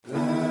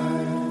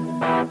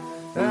Hi,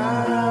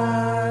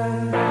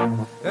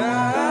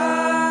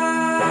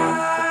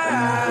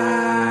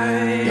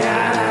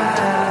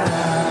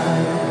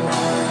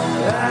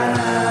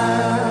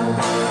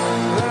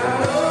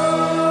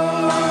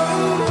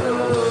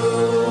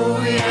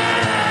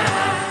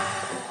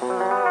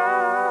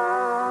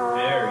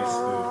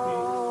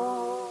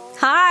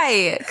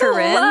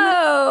 Corinne.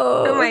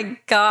 Hello. Oh my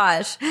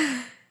gosh.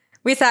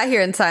 We sat here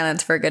in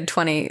silence for a good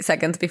 20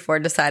 seconds before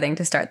deciding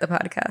to start the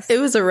podcast. It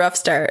was a rough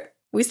start.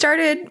 We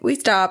started, we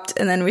stopped,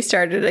 and then we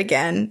started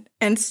again,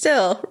 and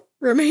still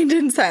remained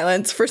in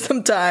silence for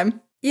some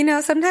time. You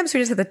know, sometimes we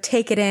just have to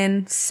take it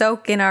in,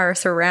 soak in our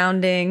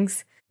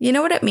surroundings. You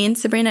know what it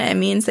means, Sabrina? It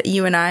means that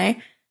you and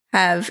I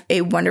have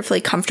a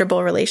wonderfully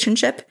comfortable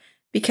relationship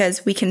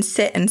because we can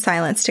sit in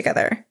silence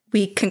together.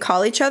 We can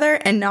call each other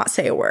and not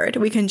say a word.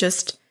 We can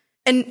just...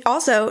 And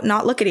also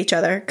not look at each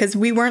other because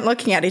we weren't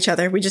looking at each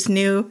other. We just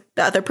knew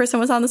the other person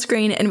was on the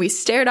screen and we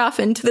stared off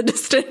into the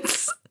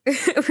distance.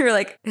 We were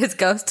like, is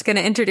Ghost going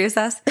to introduce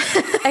us?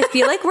 I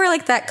feel like we're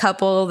like that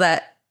couple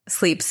that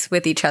sleeps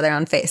with each other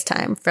on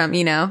FaceTime from,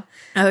 you know.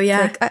 Oh,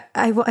 yeah. Like,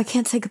 I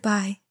can't say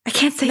goodbye. I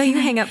can't say no, goodnight.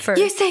 You hang up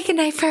first. You say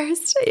goodnight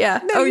first.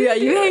 Yeah. No,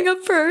 you hang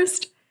up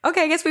first.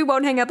 Okay, I guess we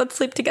won't hang up. Let's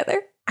sleep together.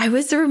 I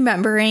was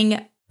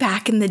remembering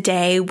back in the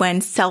day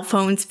when cell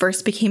phones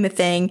first became a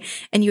thing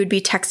and you would be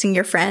texting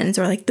your friends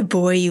or like the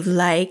boy you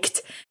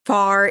liked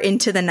far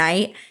into the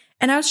night.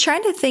 And I was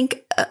trying to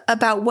think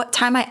about what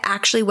time I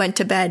actually went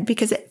to bed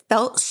because it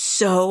felt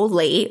so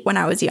late when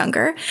I was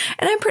younger.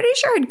 And I'm pretty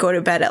sure I'd go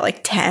to bed at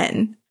like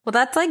 10. Well,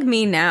 that's like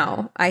me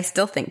now. I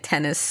still think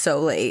 10 is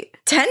so late.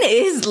 10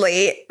 is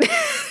late.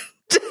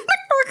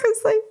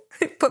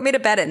 Put me to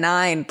bed at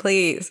 9,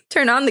 please.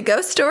 Turn on the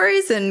ghost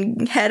stories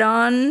and head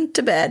on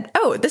to bed.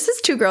 Oh, this is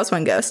 2 Girls,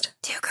 1 Ghost.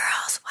 2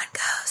 girls, 1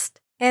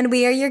 ghost. And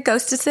we are your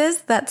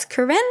ghostesses. That's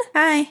Corinne.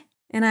 Hi.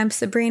 And I'm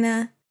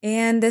Sabrina.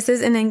 And this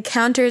is an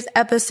Encounters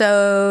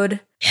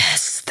episode.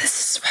 Yes,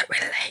 this is what we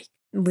like.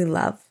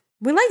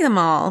 We like them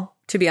all,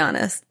 to be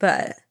honest,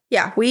 but...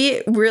 Yeah,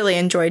 we really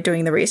enjoyed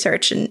doing the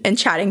research and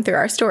chatting through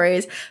our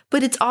stories.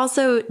 But it's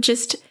also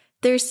just,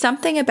 there's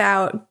something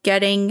about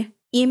getting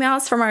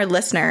emails from our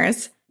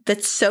listeners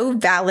that's so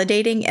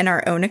validating in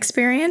our own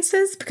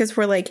experiences because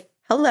we're like,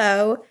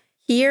 hello,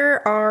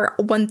 here are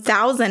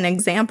 1,000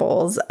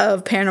 examples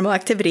of paranormal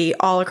activity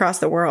all across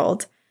the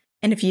world.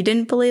 And if you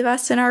didn't believe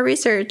us in our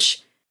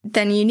research,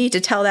 then you need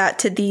to tell that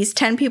to these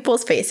 10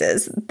 people's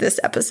faces this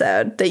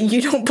episode that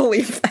you don't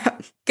believe them.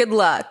 Good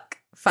luck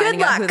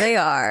finding out who they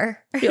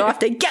are. You'll have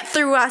to get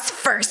through us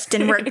first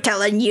and we're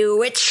telling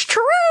you it's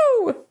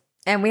true.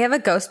 And we have a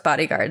ghost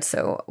bodyguard,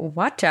 so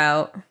watch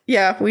out.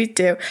 Yeah, we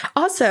do.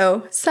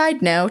 Also,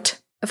 side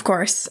note, of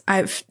course,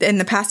 I've, in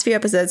the past few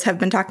episodes, have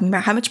been talking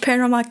about how much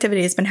paranormal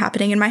activity has been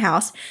happening in my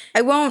house.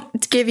 I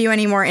won't give you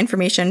any more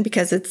information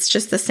because it's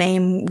just the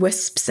same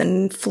wisps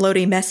and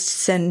floaty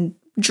mists and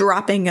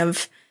dropping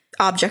of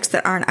objects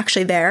that aren't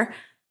actually there.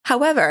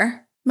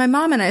 However, my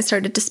mom and I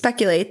started to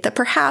speculate that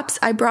perhaps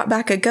I brought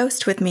back a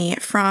ghost with me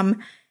from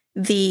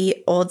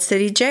the Old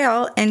City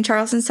Jail in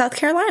Charleston, South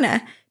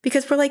Carolina.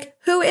 Because we're like,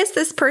 who is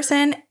this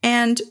person?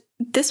 And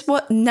this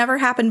never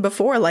happened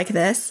before like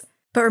this.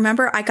 But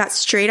remember, I got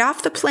straight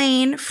off the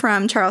plane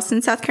from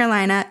Charleston, South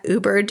Carolina,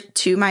 Ubered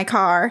to my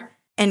car,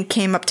 and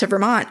came up to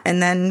Vermont, and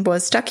then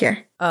was stuck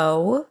here.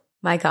 Oh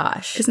my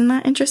gosh. Isn't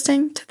that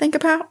interesting to think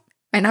about?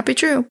 Might not be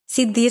true.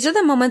 See, these are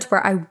the moments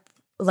where I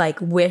like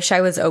wish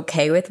I was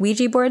okay with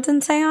Ouija boards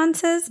and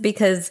seances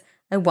because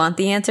I want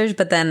the answers,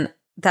 but then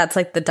that's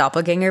like the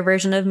doppelganger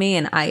version of me,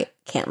 and I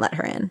can't let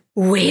her in.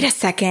 Wait a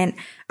second.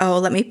 Oh,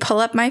 let me pull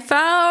up my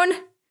phone.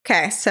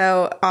 Okay,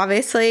 so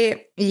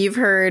obviously you've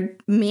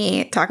heard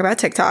me talk about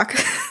TikTok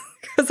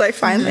because I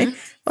finally,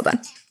 hold on,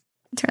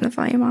 turn the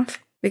volume off.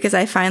 Because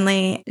I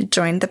finally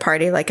joined the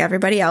party like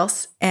everybody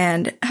else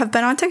and have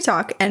been on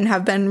TikTok and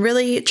have been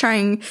really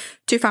trying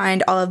to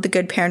find all of the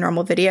good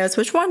paranormal videos,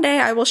 which one day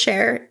I will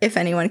share if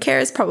anyone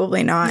cares.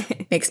 Probably not.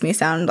 Makes me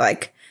sound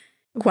like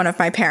one of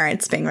my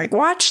parents being like,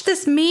 watch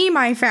this meme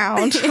I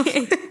found.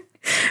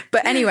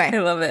 But anyway, I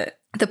love it.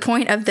 The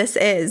point of this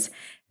is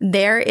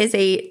there is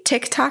a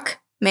TikTok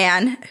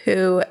man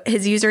who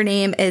his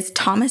username is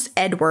Thomas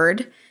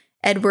Edward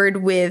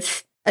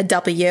with a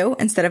W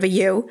instead of a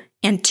U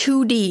and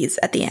 2 Ds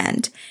at the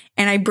end.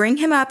 And I bring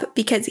him up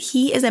because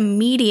he is a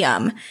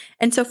medium.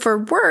 And so for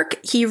work,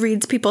 he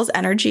reads people's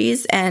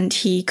energies and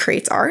he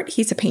creates art.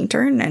 He's a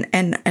painter and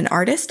an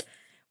artist.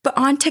 But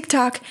on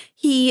TikTok,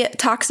 he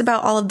talks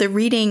about all of the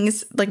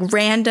readings, like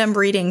random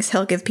readings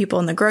he'll give people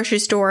in the grocery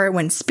store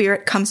when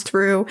spirit comes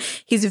through.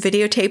 He's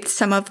videotaped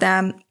some of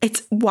them.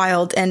 It's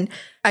wild. And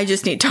I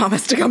just need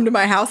Thomas to come to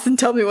my house and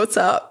tell me what's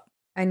up.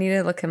 I need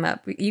to look him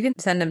up. You can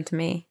send him to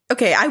me.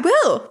 Okay, I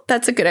will.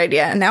 That's a good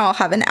idea. And now I'll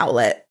have an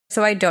outlet.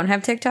 So I don't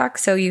have TikTok,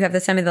 so you have to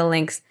send me the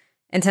links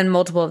and send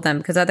multiple of them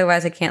because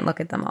otherwise I can't look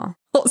at them all.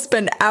 I'll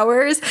spend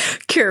hours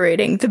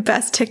curating the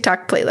best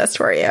TikTok playlist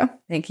for you.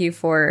 Thank you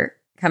for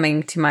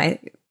coming to my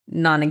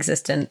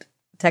non-existent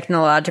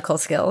technological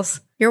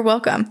skills. You're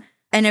welcome.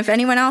 And if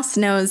anyone else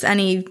knows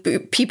any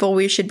people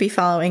we should be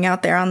following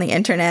out there on the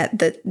internet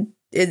that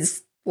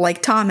is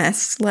like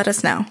Thomas, let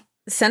us know.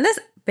 Send us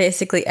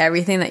basically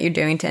everything that you're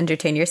doing to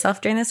entertain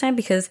yourself during this time,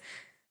 because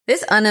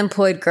this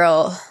unemployed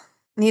girl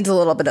needs a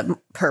little bit of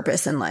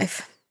purpose in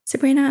life.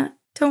 Sabrina,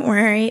 don't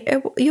worry.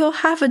 You'll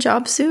have a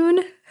job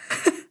soon.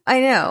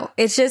 I know.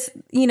 It's just,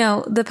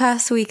 the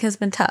past week has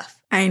been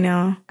tough. I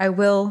know. I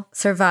will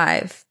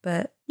survive,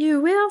 but... You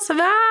will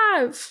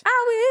survive.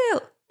 I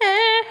will.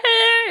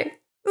 Hey.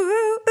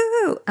 Ooh,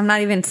 ooh. I'm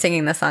not even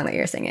singing the song that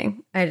you're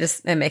singing. I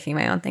just am making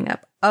my own thing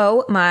up.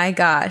 Oh my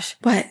gosh.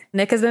 What?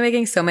 Nick has been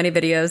making so many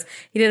videos.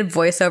 He did a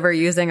voiceover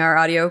using our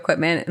audio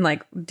equipment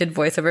and did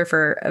voiceover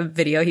for a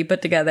video he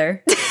put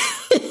together.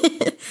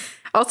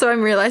 Also,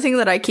 I'm realizing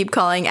that I keep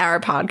calling our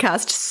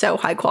podcast so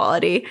high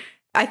quality.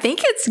 I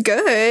think it's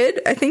good.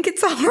 I think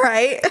it's all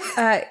right.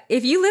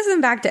 If you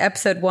listen back to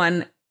episode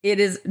 1, it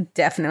is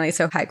definitely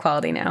so high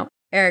quality now.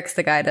 Eric's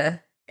the guy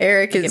to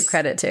give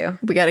credit to.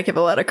 We got to give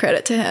a lot of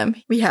credit to him.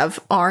 We have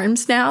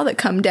arms now that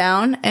come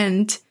down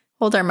and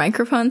hold our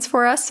microphones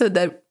for us so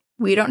that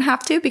we don't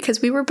have to,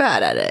 because we were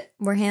bad at it.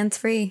 We're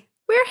hands-free.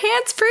 We're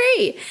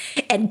hands-free.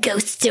 And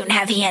ghosts don't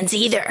have hands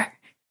either.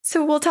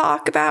 So we'll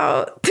talk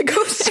about the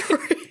ghost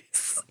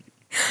stories.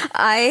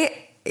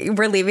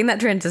 We're leaving that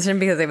transition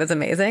because it was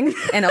amazing,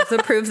 and also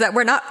proves that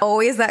we're not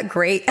always that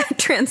great at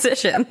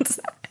transitions.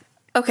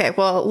 Okay,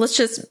 well, let's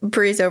just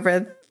breeze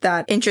over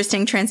that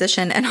interesting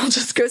transition, and I'll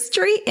just go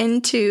straight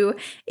into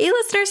a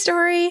listener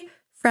story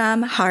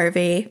from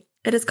Harvey.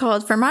 It is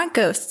called Vermont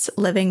Ghosts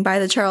Living by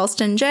the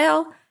Charleston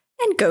Jail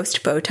and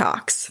Ghost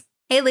Botox.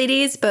 Hey,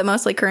 ladies, but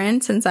mostly Corinne,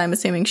 since I'm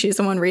assuming she's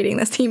the one reading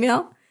this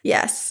email.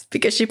 Yes,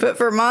 because she put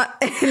Vermont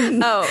in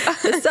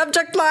the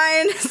subject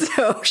line,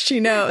 so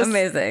she knows.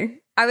 Amazing.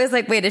 I was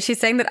like, wait, is she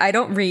saying that I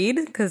don't read?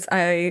 Because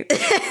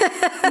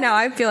now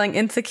I'm feeling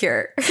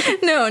insecure.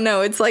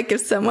 No, it's like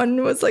if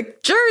someone was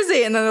like,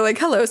 Jersey, and then they're like,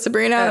 hello,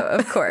 Sabrina. Oh,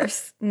 of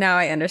course. Now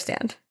I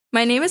understand.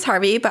 My name is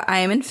Harvey, but I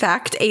am in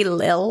fact a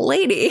lil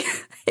lady.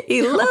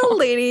 A little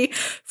lady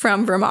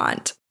from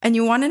Vermont. And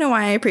you want to know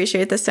why I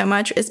appreciate this so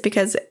much? Is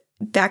because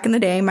back in the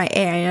day, my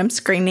AIM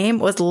screen name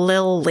was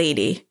Lil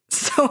Lady.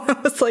 So I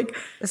was like...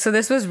 So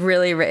this was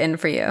really written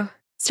for you.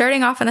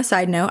 Starting off on a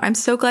side note, I'm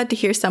so glad to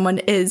hear someone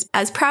is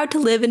as proud to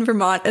live in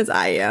Vermont as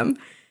I am.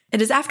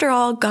 It is, after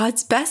all,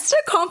 God's best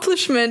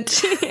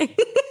accomplishment.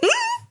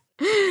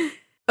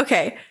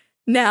 Okay,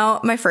 now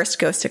my first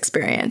ghost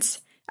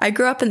experience. I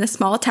grew up in the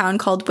small town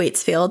called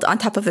Waitsfield on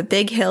top of a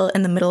big hill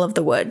in the middle of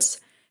the woods.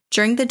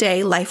 During the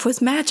day, life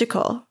was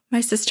magical.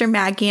 My sister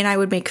Maggie and I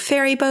would make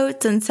ferry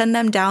boats and send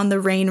them down the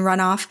rain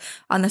runoff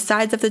on the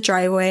sides of the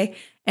driveway,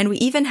 and we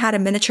even had a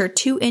miniature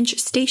 2-inch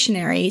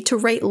stationery to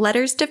write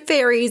letters to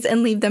fairies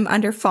and leave them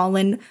under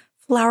fallen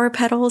flower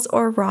petals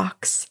or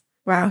rocks.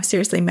 Wow,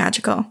 seriously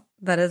magical.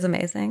 That is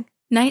amazing.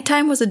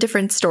 Nighttime was a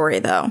different story,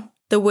 though.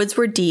 The woods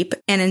were deep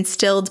and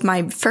instilled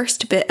my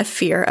first bit of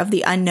fear of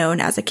the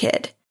unknown as a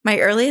kid. My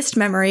earliest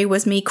memory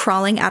was me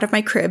crawling out of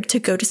my crib to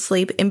go to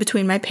sleep in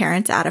between my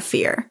parents out of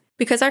fear.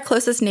 Because our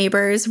closest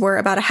neighbors were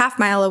about a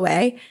half-mile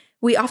away,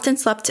 we often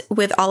slept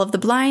with all of the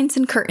blinds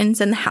and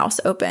curtains in the house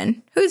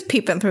open. Who's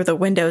peeping through the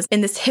windows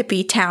in this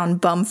hippie town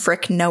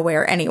bumfrick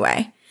nowhere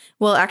anyway?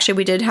 Well, actually,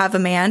 we did have a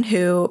man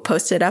who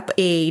posted up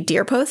a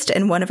deer post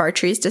in one of our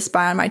trees to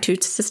spy on my two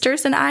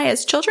sisters and I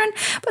as children,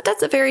 but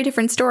that's a very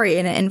different story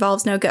and it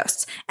involves no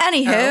ghosts.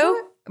 Anywho...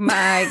 Oh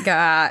my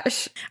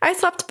gosh. I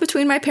slept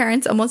between my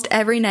parents almost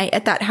every night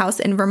at that house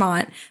in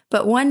Vermont,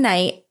 but one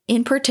night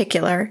in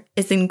particular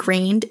is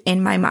ingrained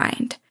in my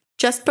mind.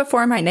 Just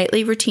before my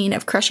nightly routine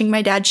of crushing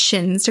my dad's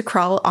shins to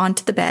crawl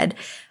onto the bed,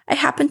 I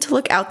happened to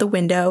look out the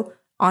window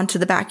onto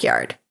the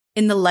backyard.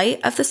 In the light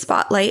of the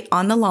spotlight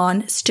on the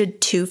lawn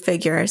stood two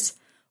figures,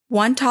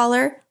 one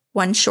taller,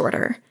 one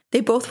shorter.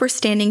 They both were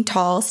standing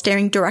tall,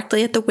 staring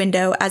directly at the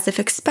window as if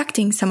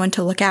expecting someone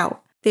to look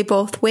out. They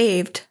both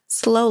waved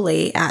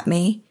slowly at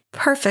me,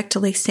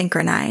 perfectly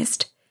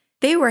synchronized.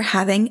 They were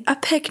having a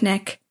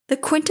picnic, the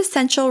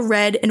quintessential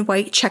red and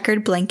white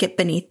checkered blanket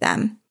beneath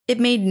them. It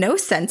made no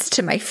sense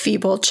to my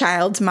feeble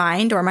child's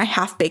mind or my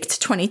half-baked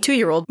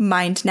 22-year-old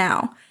mind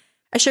now.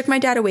 I shook my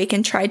dad awake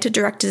and tried to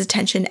direct his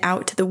attention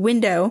out to the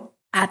window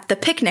at the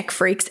picnic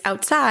freaks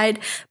outside,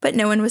 but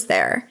no one was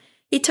there.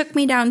 He took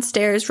me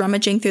downstairs,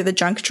 rummaging through the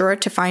junk drawer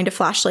to find a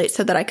flashlight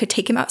so that I could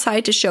take him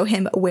outside to show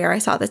him where I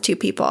saw the two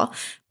people,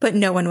 but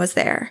no one was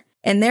there.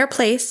 In their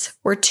place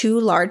were two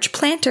large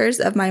planters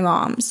of my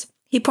mom's.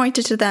 He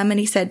pointed to them and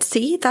he said,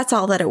 "See, that's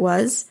all that it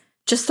was.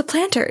 Just the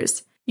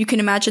planters." You can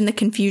imagine the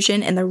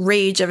confusion and the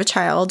rage of a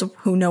child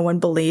who no one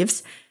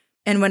believes.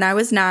 And when I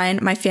was 9,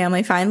 my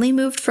family finally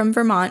moved from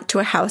Vermont to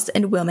a house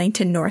in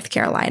Wilmington, North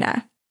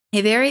Carolina.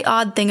 A very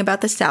odd thing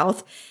about the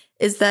South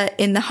is that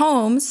in the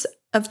homes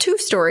of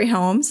 2-story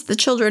homes, the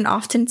children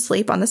often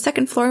sleep on the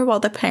second floor while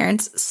the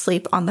parents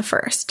sleep on the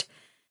first.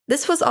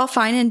 This was all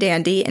fine and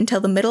dandy until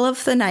the middle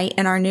of the night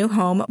in our new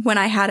home when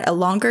I had a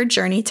longer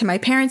journey to my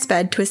parents'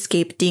 bed to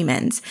escape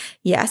demons.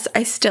 Yes,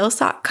 I still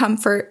sought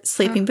comfort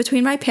sleeping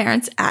between my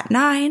parents at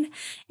 9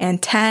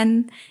 and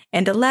 10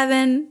 and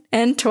 11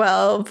 and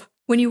 12.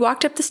 When you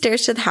walked up the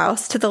stairs to the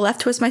house, to the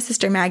left was my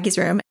sister Maggie's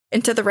room,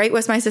 and to the right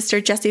was my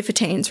sister Jessie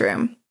Fontaine's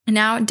room.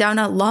 Now, down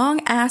a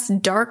long-ass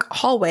dark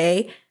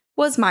hallway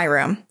was my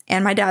room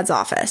and my dad's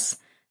office.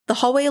 The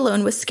hallway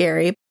alone was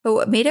scary, but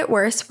what made it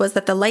worse was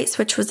that the light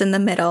switch was in the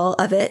middle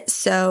of it,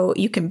 so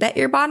you can bet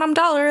your bottom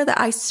dollar that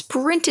I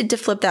sprinted to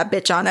flip that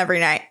bitch on every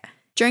night.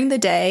 During the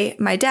day,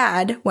 my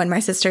dad, when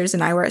my sisters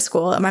and I were at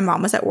school and my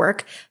mom was at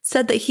work,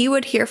 said that he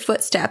would hear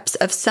footsteps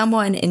of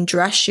someone in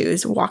dress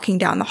shoes walking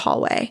down the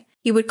hallway.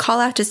 He would call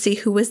out to see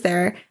who was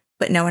there,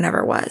 but no one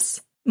ever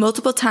was.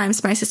 Multiple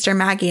times, my sister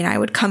Maggie and I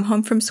would come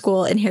home from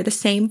school and hear the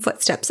same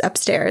footsteps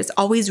upstairs,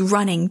 always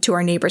running to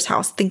our neighbor's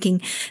house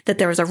thinking that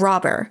there was a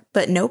robber.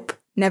 But nope,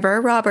 never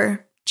a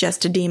robber,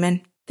 just a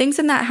demon. Things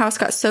in that house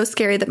got so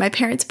scary that my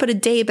parents put a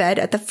daybed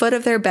at the foot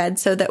of their bed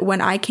so that when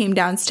I came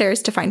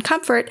downstairs to find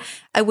comfort,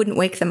 I wouldn't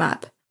wake them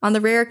up. On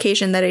the rare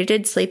occasion that I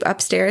did sleep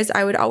upstairs,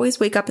 I would always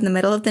wake up in the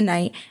middle of the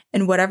night,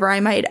 and whatever I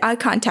made eye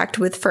contact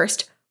with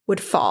first would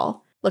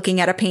fall.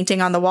 Looking at a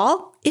painting on the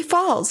wall, it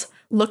falls.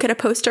 Look at a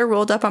poster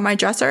rolled up on my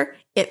dresser,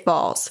 it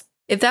falls.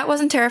 If that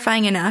wasn't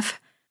terrifying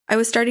enough, I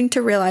was starting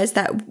to realize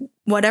that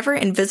whatever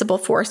invisible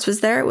force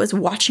was there was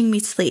watching me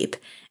sleep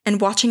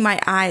and watching my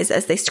eyes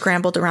as they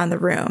scrambled around the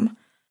room.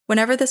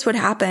 Whenever this would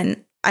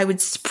happen, I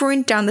would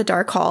sprint down the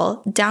dark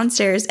hall,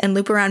 downstairs, and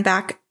loop around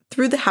back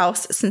through the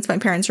house since my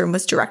parents' room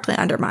was directly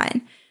under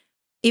mine.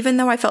 Even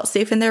though I felt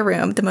safe in their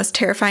room, the most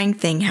terrifying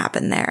thing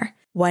happened there.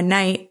 One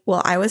night,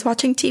 while I was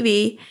watching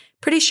TV,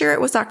 pretty sure it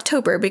was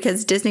October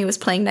because Disney was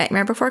playing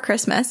Nightmare Before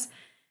Christmas,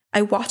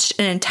 I watched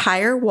an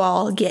entire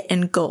wall get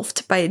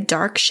engulfed by a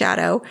dark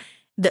shadow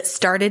that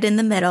started in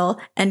the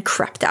middle and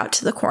crept out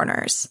to the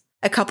corners.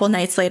 A couple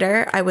nights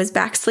later, I was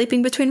back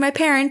sleeping between my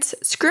parents.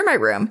 Screw my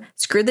room.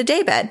 Screw the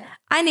daybed.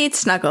 I need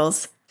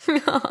snuggles.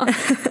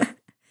 That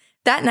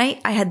night,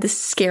 I had the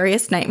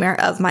scariest nightmare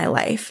of my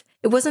life.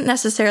 It wasn't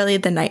necessarily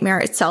the nightmare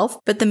itself,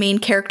 but the main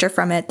character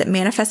from it that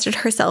manifested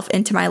herself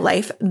into my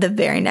life the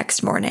very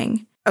next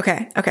morning.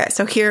 Okay,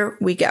 so here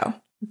we go.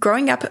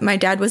 Growing up, my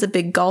dad was a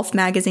big golf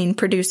magazine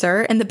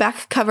producer, and the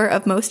back cover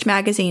of most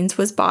magazines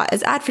was bought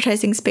as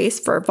advertising space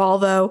for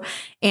Volvo,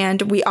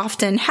 and we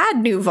often had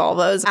new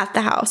Volvos at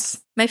the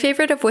house. My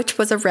favorite of which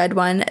was a red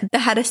one that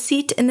had a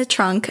seat in the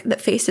trunk that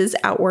faces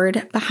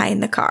outward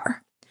behind the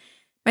car.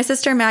 My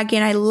sister Maggie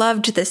and I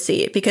loved this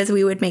seat because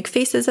we would make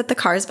faces at the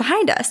cars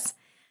behind us.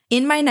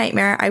 In my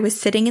nightmare, I was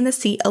sitting in the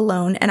seat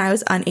alone, and I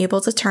was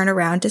unable to turn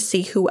around to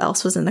see who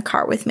else was in the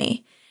car with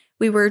me.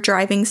 We were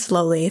driving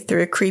slowly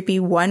through a creepy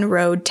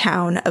one-road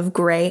town of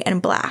gray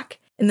and black.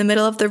 In the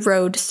middle of the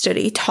road stood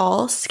a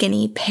tall,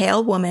 skinny,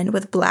 pale woman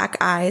with black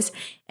eyes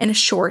and a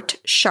short,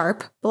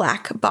 sharp,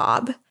 black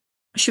bob.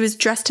 She was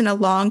dressed in a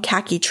long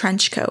khaki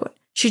trench coat.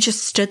 She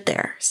just stood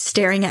there,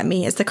 staring at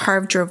me as the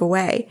car drove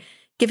away,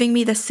 giving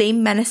me the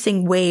same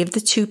menacing wave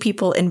the two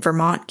people in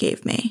Vermont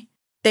gave me.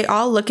 They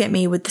all look at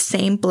me with the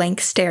same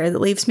blank stare that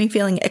leaves me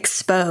feeling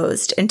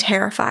exposed and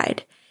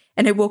terrified,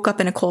 and I woke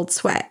up in a cold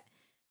sweat.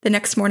 The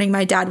next morning,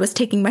 my dad was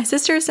taking my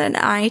sisters and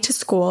I to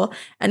school,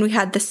 and we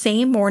had the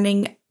same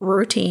morning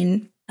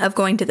routine of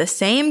going to the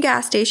same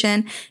gas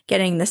station,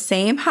 getting the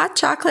same hot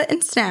chocolate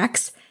and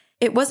snacks.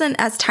 It wasn't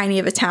as tiny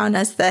of a town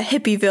as the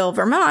Hippieville,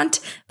 Vermont,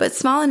 but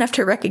small enough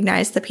to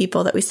recognize the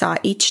people that we saw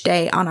each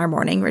day on our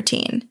morning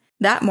routine.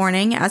 That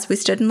morning, as we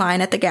stood in line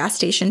at the gas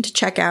station to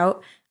check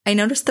out, I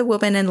noticed the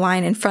woman in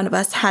line in front of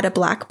us had a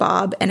black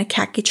bob and a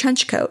khaki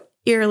trench coat,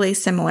 eerily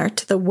similar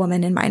to the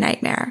woman in my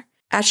nightmare.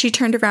 As she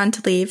turned around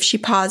to leave, she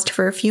paused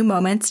for a few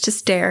moments to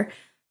stare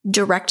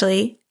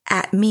directly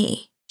at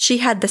me. She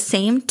had the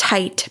same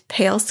tight,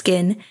 pale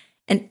skin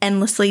and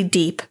endlessly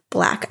deep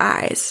black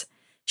eyes.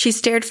 She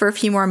stared for a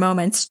few more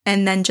moments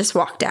and then just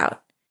walked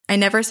out. I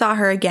never saw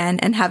her again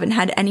and haven't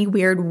had any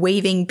weird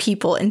waving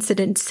people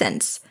incidents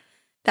since.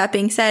 That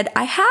being said,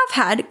 I have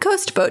had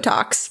ghost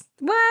Botox.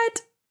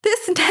 What?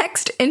 This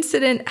next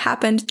incident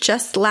happened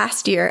just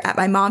last year at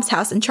my mom's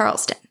house in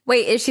Charleston.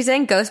 Wait, is she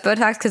saying ghost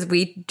Botox? Because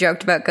we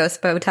joked about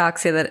ghost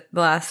Botox the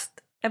last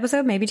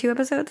episode, maybe 2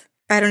 episodes.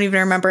 I don't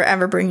even remember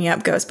ever bringing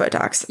up ghost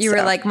Botox. You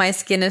were like, my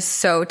skin is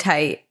so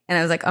tight. And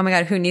I was like, oh my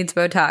God, who needs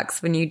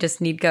Botox when you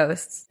just need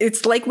ghosts?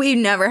 It's like we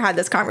never had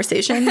this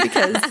conversation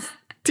because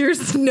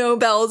there's no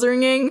bells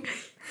ringing.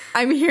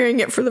 I'm hearing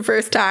it for the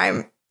first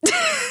time.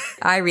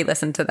 I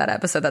re-listened to that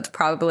episode. That's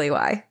probably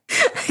why.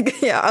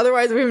 Yeah,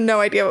 otherwise we have no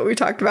idea what we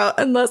talked about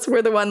unless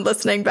we're the one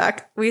listening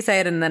back. We say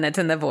it and then it's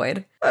in the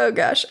void. Oh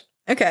gosh.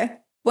 Okay.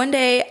 One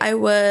day I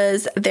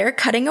was there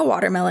cutting a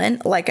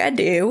watermelon, like I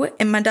do,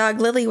 and my dog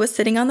Lily was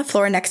sitting on the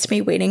floor next to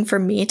me waiting for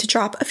me to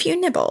drop a few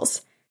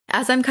nibbles.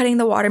 As I'm cutting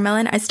the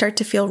watermelon, I start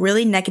to feel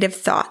really negative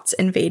thoughts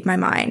invade my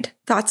mind.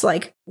 Thoughts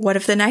like, what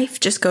if the knife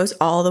just goes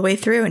all the way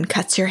through and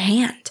cuts your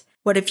hand?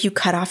 What if you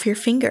cut off your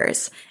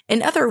fingers?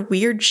 And other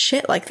weird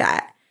shit like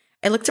that.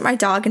 I looked at my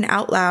dog and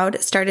out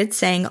loud started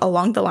saying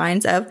along the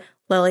lines of,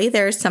 Lily,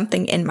 there's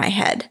something in my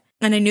head.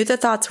 And I knew the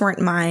thoughts weren't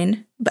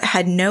mine, but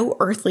had no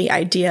earthly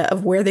idea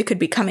of where they could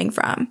be coming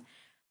from.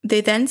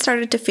 They then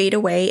started to fade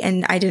away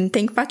and I didn't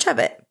think much of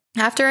it.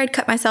 After I'd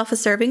cut myself a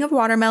serving of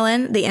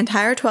watermelon, the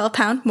entire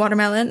 12-pound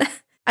watermelon,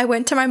 I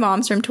went to my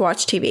mom's room to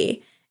watch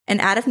TV. And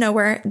out of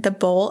nowhere, the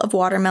bowl of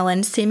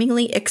watermelon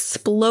seemingly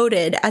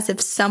exploded as if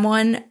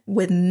someone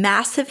with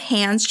massive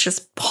hands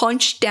just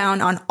punched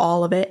down on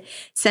all of it,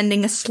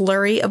 sending a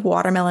slurry of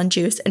watermelon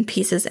juice and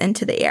pieces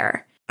into the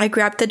air. I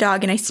grabbed the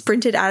dog and I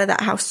sprinted out of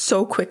that house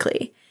so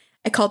quickly.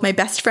 I called my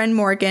best friend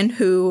Morgan,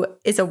 who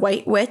is a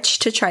white witch,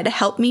 to try to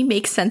help me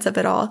make sense of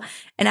it all.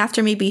 And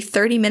after maybe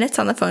 30 minutes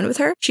on the phone with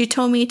her, she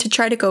told me to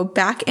try to go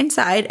back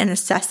inside and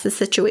assess the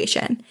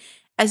situation.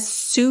 As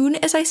soon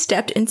as I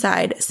stepped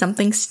inside,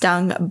 something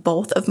stung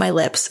both of my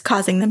lips,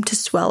 causing them to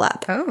swell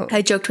up. Oh.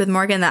 I joked with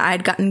Morgan that I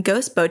had gotten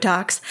ghost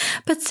Botox,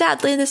 but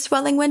sadly the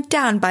swelling went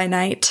down by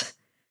night.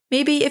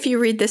 Maybe if you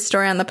read this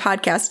story on the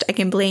podcast, I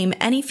can blame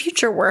any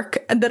future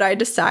work that I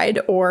decide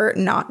or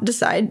not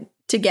decide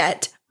to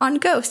get on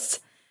ghosts.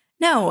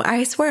 No,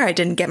 I swear I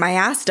didn't get my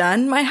ass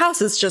done. My house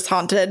is just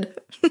haunted.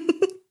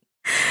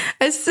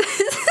 Amazing.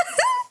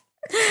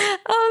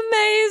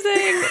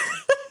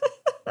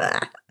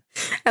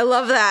 I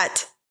love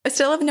that. I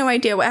still have no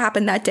idea what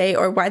happened that day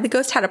or why the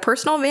ghost had a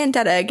personal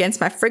vendetta against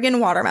my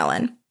friggin'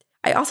 watermelon.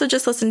 I also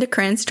just listened to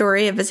Corinne's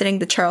story of visiting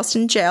the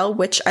Charleston jail,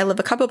 which I live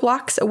a couple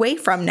blocks away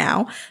from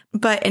now,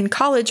 but in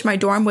college, my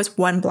dorm was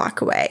 1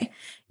 block away.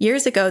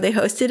 Years ago, they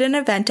hosted an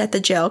event at the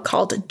jail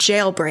called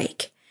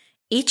Jailbreak.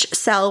 Each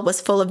cell was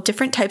full of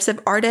different types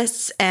of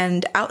artists,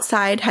 and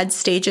outside had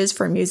stages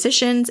for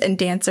musicians and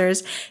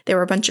dancers. There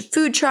were a bunch of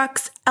food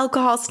trucks,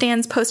 alcohol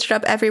stands posted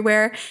up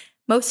everywhere.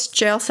 Most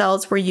jail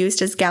cells were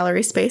used as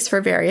gallery space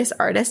for various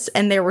artists,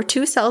 and there were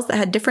 2 cells that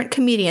had different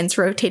comedians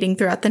rotating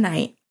throughout the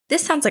night.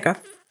 This sounds like a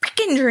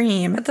freaking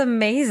dream. That's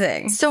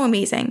amazing. So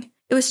amazing.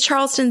 It was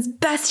Charleston's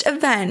best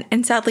event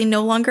and sadly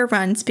no longer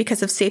runs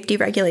because of safety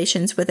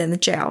regulations within the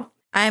jail.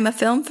 I am a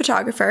film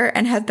photographer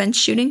and have been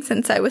shooting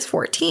since I was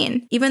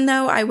 14. Even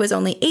though I was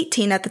only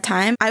 18 at the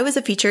time, I was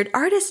a featured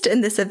artist in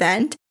this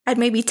event. I had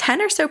maybe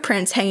 10 or so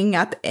prints hanging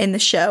up in the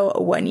show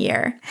 1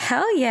 year.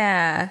 Hell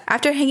yeah.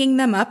 After hanging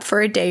them up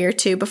for a day or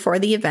 2 before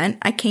the event,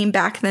 I came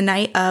back the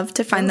night of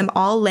to find them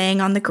all laying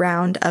on the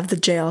ground of the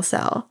jail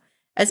cell.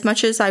 As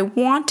much as I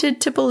wanted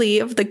to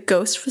believe the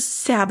ghost was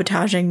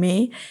sabotaging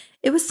me,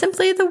 it was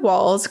simply the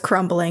walls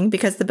crumbling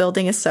because the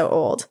building is so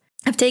old.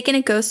 I've taken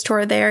a ghost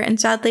tour there and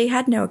sadly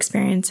had no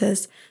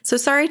experiences, so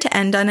sorry to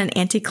end on an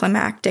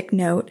anticlimactic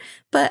note,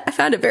 but I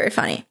found it very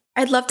funny.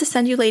 I'd love to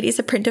send you ladies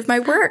a print of my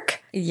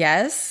work.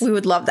 Yes. We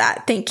would love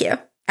that. Thank you.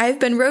 I've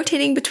been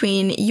rotating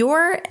between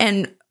your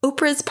and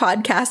Oprah's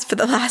podcast for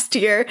the last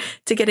year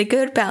to get a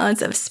good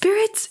balance of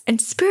spirits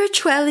and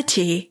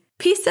spirituality.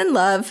 Peace and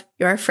love,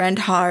 your friend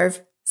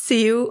Harv.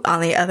 See you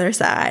on the other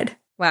side.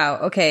 Wow.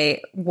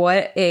 Okay.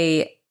 What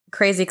a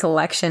crazy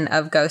collection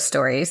of ghost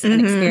stories and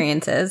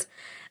experiences.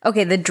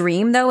 Okay, the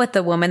dream, though, with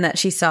the woman that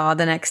she saw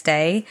the next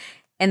day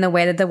and the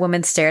way that the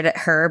woman stared at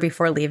her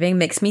before leaving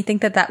makes me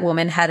think that that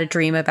woman had a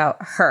dream about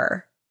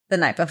her the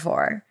night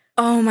before.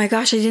 Oh my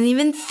gosh, I didn't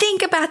even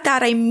think about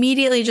that. I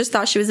immediately just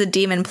thought she was a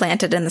demon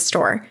planted in the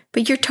store.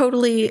 But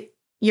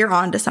you're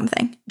on to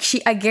something.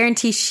 I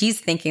guarantee she's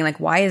thinking,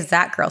 like, why is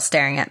that girl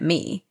staring at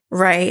me?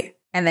 Right.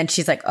 And then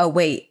she's like, oh,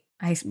 wait,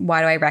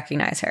 why do I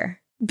recognize her?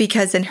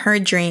 Because in her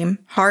dream,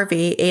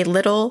 Harvey, a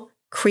little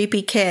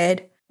creepy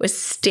kid, was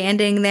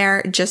standing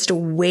there just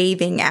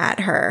waving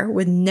at her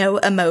with no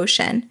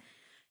emotion.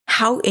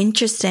 How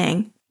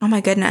interesting. Oh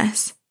my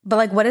goodness. But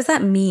like, what does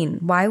that mean?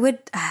 Why would,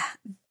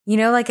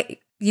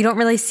 like, you don't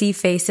really see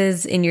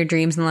faces in your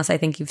dreams unless I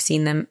think you've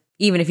seen them,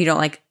 even if you don't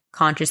like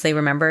consciously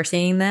remember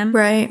seeing them.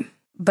 Right.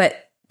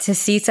 But to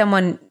see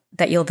someone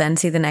that you'll then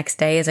see the next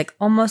day is like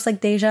almost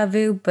like deja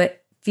vu,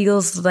 but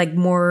feels like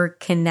more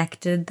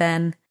connected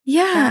than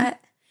that.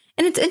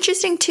 And it's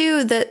interesting,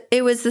 too, that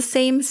it was the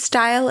same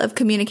style of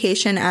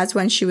communication as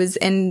when she was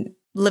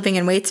living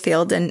in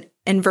Waitsfield and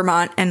in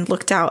Vermont and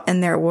looked out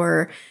and there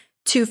were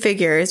 2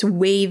 figures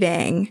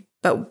waving,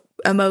 but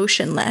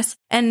emotionless.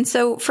 And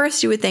so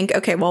first you would think,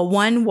 okay, well,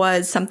 one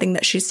was something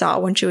that she saw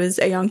when she was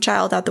a young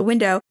child out the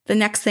window. The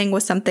next thing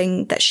was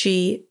something that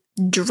she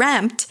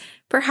dreamt.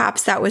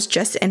 Perhaps that was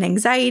just an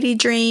anxiety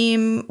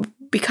dream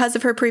because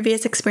of her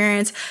previous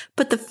experience.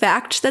 But the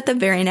fact that the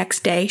very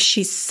next day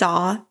she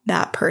saw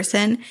that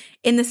person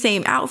in the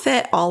same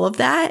outfit, all of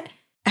that,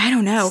 I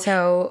don't know.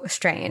 So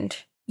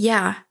strange.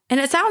 Yeah. And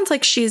it sounds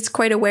like she's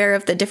quite aware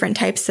of the different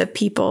types of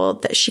people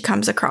that she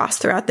comes across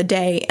throughout the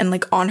day and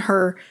like on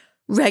her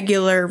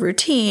regular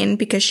routine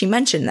because she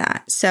mentioned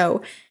that.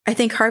 So I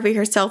think Harvey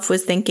herself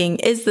was thinking,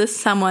 is this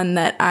someone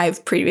that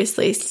I've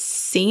previously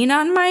seen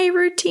on my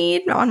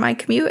routine, on my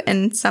commute?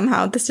 And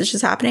somehow this is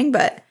just happening,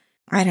 but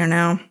I don't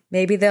know.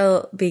 Maybe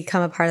they'll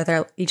become a part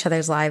of each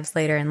other's lives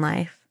later in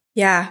life.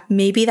 Yeah,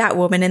 maybe that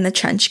woman in the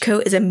trench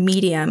coat is a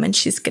medium and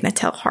she's going to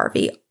tell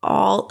Harvey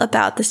all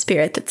about the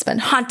spirit that's been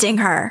haunting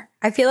her.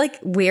 I feel like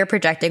we're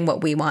projecting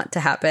what we want to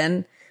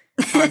happen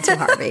onto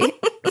Harvey,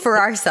 for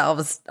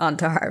ourselves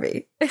onto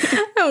Harvey.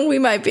 We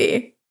might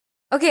be.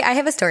 Okay, I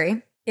have a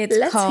story. It's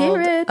called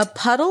A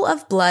Puddle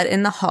of Blood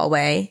in the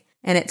Hallway,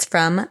 and it's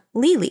from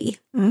Lily.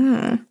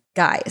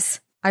 Guys,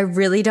 I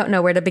really don't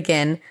know where to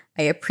begin.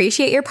 I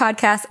appreciate your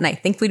podcast and I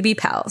think we'd be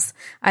pals.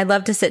 I'd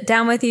love to sit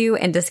down with you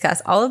and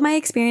discuss all of my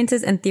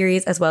experiences and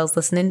theories as well as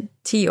listening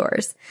to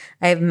yours.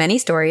 I have many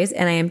stories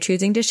and I am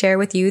choosing to share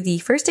with you the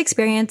first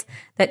experience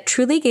that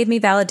truly gave me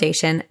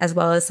validation as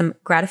well as some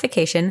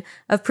gratification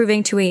of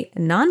proving to a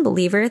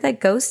non-believer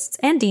that ghosts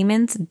and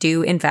demons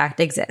do in fact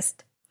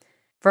exist.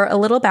 For a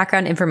little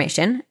background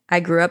information, I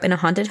grew up in a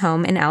haunted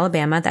home in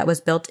Alabama that was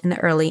built in the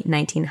early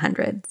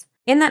 1900s.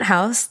 In that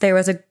house, there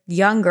was a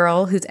young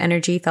girl whose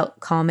energy felt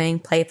calming,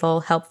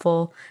 playful,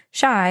 helpful,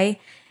 shy,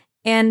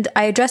 and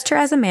I addressed her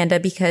as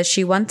Amanda because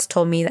she once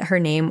told me that her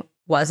name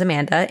was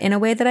Amanda in a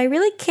way that I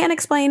really can't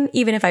explain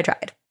even if I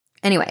tried.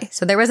 Anyway,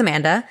 so there was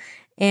Amanda,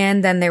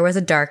 and then there was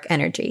a dark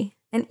energy,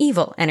 an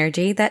evil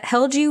energy that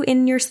held you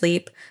in your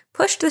sleep,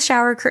 pushed the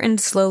shower curtain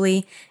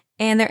slowly,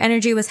 and their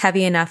energy was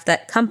heavy enough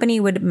that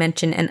company would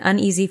mention an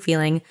uneasy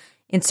feeling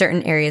in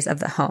certain areas of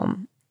the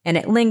home, and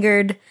it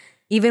lingered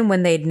even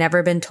when they'd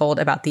never been told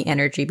about the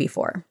energy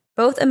before.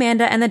 Both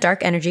Amanda and the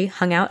dark energy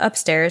hung out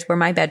upstairs where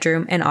my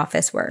bedroom and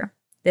office were.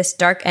 This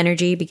dark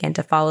energy began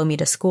to follow me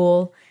to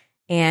school,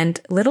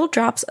 and little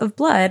drops of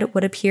blood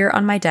would appear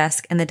on my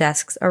desk and the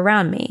desks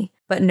around me,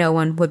 but no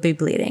one would be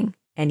bleeding.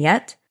 And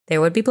yet, there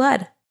would be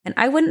blood. And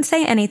I wouldn't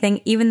say anything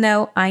even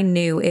though I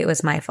knew it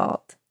was my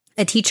fault.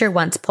 A teacher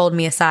once pulled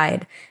me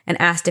aside and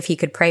asked if he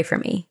could pray for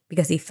me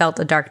because he felt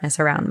a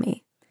darkness around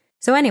me.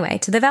 So anyway,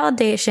 to the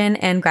validation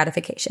and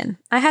gratification.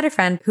 I had a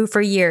friend who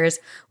for years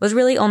was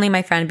really only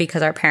my friend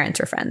because our parents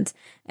were friends.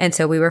 And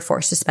so we were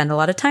forced to spend a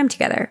lot of time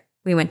together.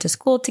 We went to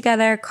school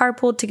together,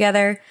 carpooled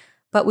together,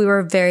 but we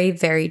were very,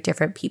 very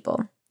different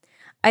people.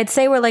 I'd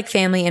say we're like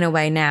family in a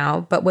way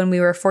now, but when we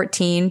were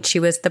 14,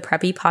 she was the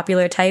preppy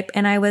popular type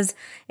and I was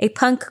a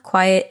punk,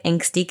 quiet,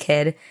 angsty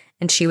kid.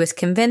 And she was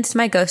convinced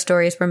my ghost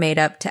stories were made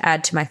up to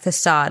add to my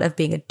facade of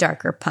being a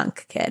darker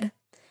punk kid.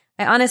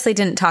 I honestly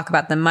didn't talk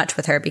about them much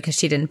with her because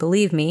she didn't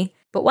believe me,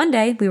 but one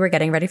day we were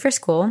getting ready for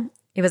school.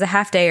 It was a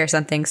half day or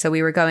something, so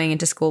we were going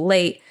into school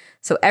late,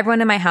 so everyone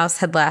in my house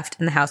had left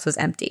and the house was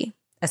empty,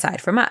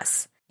 aside from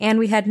us. And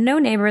we had no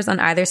neighbors on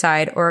either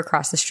side or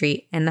across the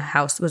street, and the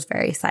house was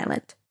very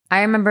silent. I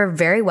remember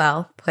very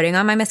well putting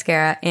on my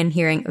mascara and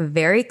hearing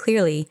very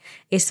clearly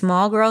a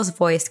small girl's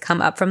voice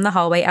come up from the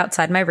hallway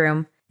outside my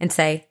room and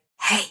say,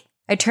 "Hey."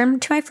 I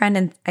turn to my friend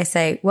and I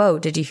say, "Whoa,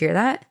 did you hear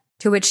that?"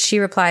 To which she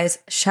replies,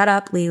 "Shut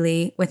up,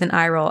 Lily," with an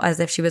eye roll as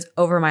if she was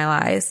over my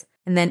lies.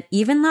 And then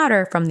even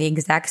louder from the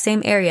exact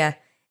same area,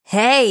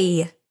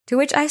 "Hey!" To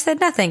which I said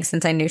nothing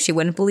since I knew she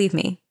wouldn't believe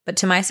me. But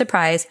to my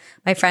surprise,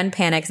 my friend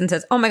panics and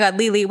says, "Oh my God,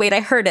 Lily, wait, I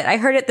heard it. I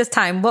heard it this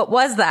time. What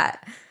was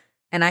that?"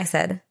 And I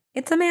said,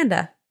 "It's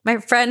Amanda." My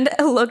friend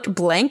looked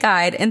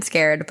blank-eyed and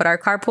scared, but our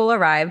carpool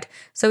arrived,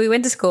 so we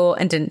went to school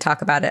and didn't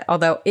talk about it,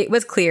 although it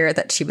was clear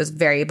that she was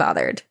very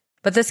bothered.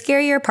 But the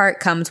scarier part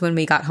comes when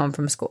we got home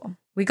from school.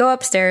 We go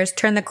upstairs,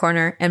 turn the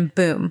corner, and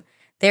boom,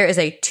 there is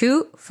a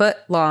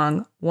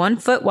 2-foot-long,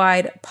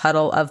 1-foot-wide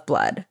puddle of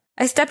blood.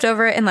 I stepped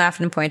over it and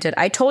laughed and pointed.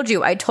 I told you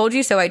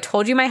so. I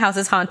told you my house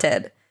is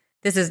haunted."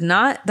 This is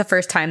not the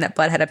first time that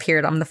blood had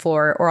appeared on the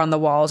floor or on the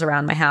walls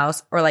around my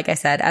house, or like I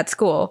said, at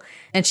school.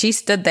 And she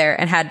stood there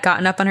and had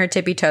gotten up on her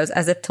tippy toes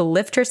as if to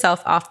lift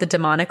herself off the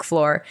demonic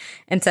floor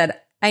and said,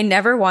 "I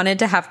never wanted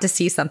to have to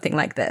see something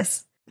like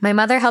this." My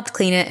mother helped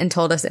clean it and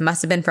told us it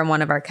must have been from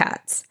one of our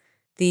cats.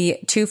 The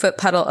 2-foot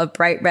puddle of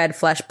bright red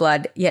flesh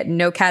blood, yet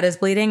no cat is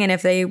bleeding, and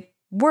if they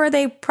were,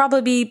 they'd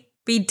probably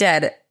be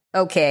dead.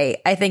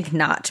 Okay, I think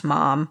not,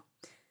 Mom.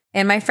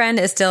 And my friend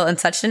is still in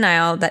such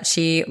denial that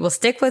she will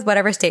stick with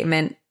whatever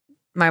statement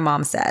my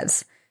mom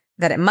says,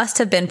 that it must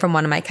have been from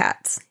one of my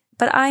cats.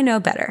 But I know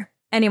better.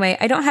 Anyway,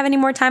 I don't have any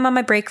more time on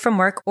my break from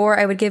work, or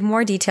I would give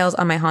more details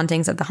on my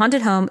hauntings of the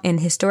haunted home in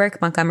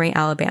historic Montgomery,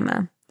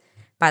 Alabama.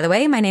 By the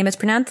way, my name is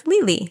pronounced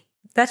Lily.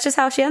 That's just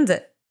how she ends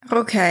it.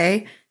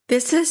 Okay.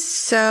 This is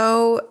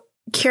so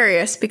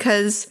curious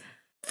because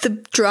the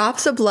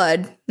drops of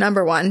blood,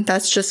 number one,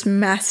 that's just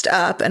messed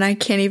up. And I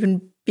can't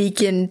even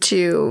begin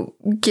to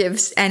give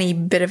any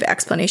bit of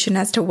explanation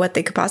as to what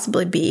they could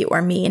possibly be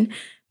or mean.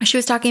 She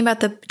was talking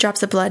about the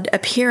drops of blood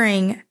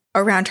appearing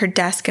around her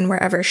desk and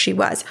wherever she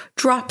was.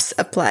 Drops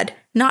of blood,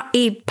 not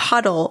a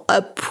puddle,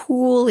 a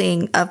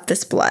pooling of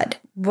this blood.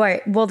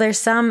 Right. Well, there's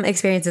some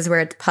experiences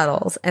where it's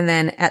puddles, and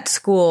then at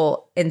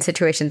school in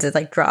situations it's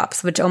like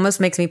drops, which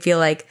almost makes me feel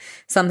like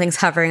something's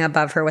hovering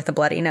above her with a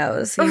bloody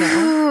nose, you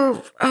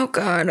know? Oh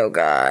God, oh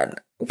God.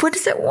 What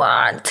does it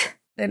want?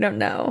 I don't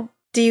know.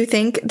 Do you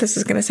think, this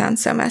is going to sound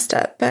so messed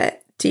up,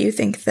 but do you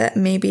think that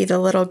maybe the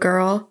little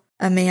girl,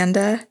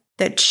 Amanda,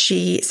 that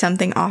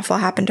something awful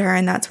happened to her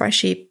and that's why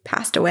she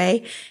passed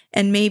away?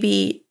 And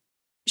maybe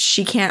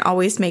she can't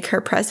always make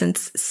her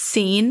presence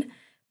seen,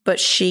 but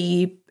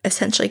she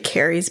essentially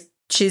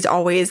she's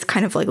always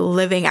kind of like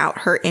living out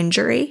her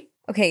injury.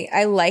 Okay,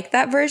 I like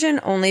that version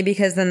only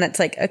because then that's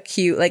like a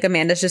cute, like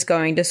Amanda's just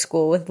going to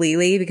school with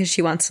Lily because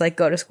she wants to like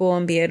go to school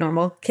and be a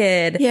normal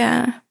kid.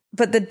 Yeah.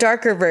 But the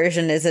darker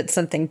version is it's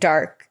something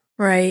dark,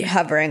 right,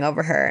 hovering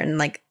over her and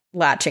like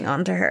latching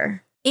onto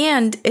her.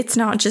 And it's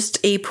not just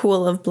a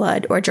pool of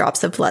blood or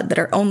drops of blood that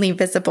are only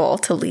visible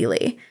to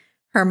Lily.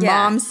 Her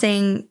mom's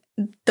seeing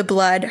the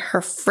blood.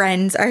 Her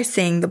friends are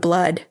seeing the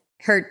blood.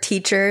 Her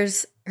teacher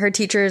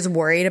is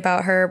worried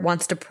about her,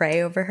 wants to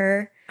pray over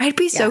her. I'd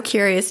be so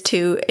curious,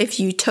 too, if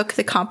you took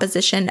the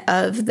composition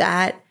of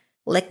that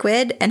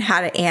liquid and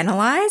had it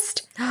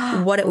analyzed,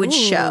 what it would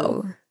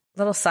show.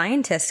 Little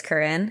scientist,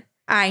 Corinne.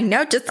 I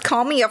know. Just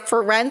call me a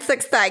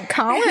forensic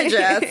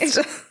psychologist.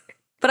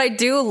 But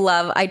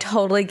I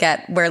totally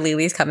get where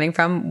Lily's coming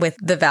from with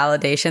the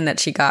validation that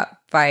she got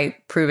by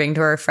proving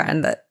to her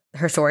friend that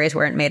her stories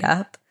weren't made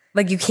up.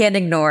 Like, you can't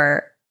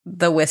ignore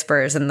the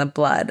whispers and the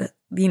blood,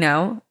 you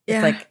know? Yeah.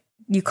 It's like,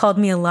 you called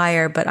me a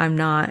liar, but I'm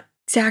not.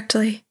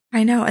 Exactly.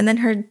 I know. And then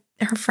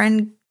her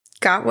friend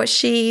got what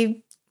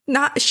she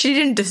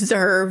didn't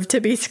deserve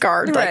to be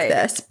scarred like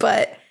this,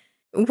 but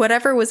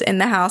whatever was in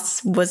the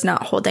house was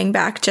not holding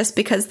back just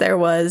because there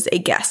was a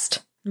guest.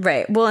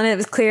 Right. Well, and it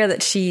was clear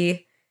that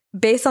she,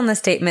 based on the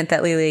statement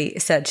that Lily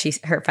said,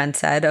 her friend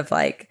said of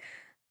like,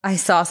 I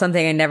saw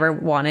something I never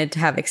wanted to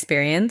have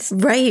experienced.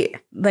 Right.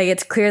 Like,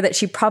 it's clear that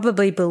she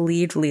probably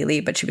believed Lily,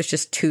 but she was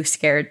just too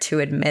scared to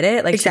admit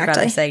it. Like, she'd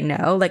rather say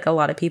no. Like, a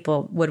lot of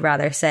people would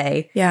rather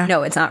say,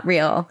 no, it's not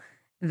real,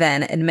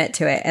 than admit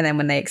to it. And then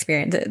when they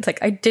experience it, it's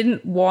like, I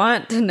didn't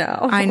want to know.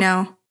 I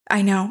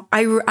know.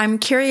 I'm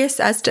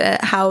curious as to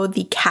how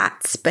the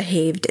cats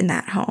behaved in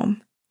that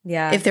home.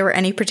 Yeah. If there were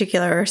any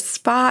particular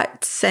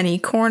spots, any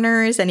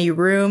corners, any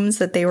rooms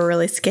that they were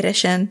really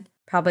skittish in.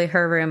 Probably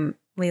her room,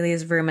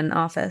 Lily's room and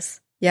office.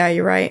 Yeah,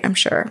 you're right. I'm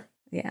sure.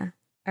 Yeah.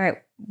 All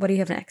right. What do you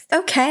have next?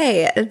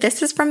 Okay.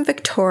 This is from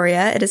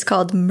Victoria. It is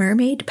called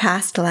Mermaid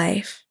Past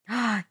Life.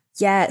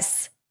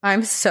 Yes.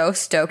 I'm so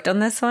stoked on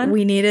this one.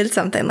 We needed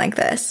something like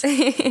this.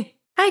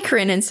 Hi,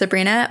 Corinne and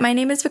Sabrina. My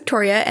name is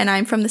Victoria, and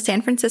I'm from the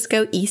San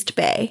Francisco East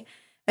Bay.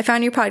 I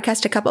found your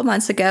podcast a couple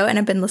months ago, and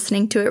I've been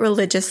listening to it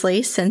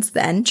religiously since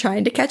then,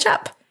 trying to catch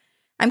up.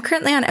 I'm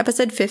currently on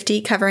episode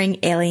 50, covering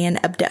alien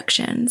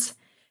abductions.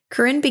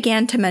 Corinne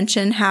began to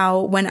mention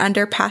how, when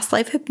under past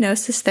life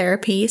hypnosis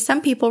therapy, some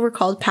people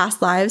recalled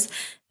past lives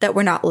that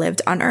were not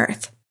lived on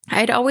Earth. I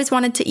had always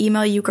wanted to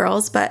email you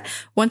girls, but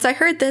once I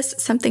heard this,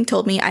 something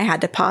told me I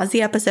had to pause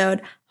the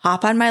episode,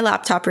 hop on my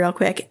laptop real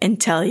quick, and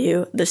tell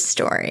you the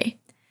story.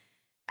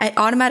 I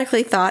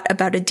automatically thought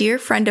about a dear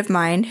friend of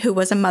mine who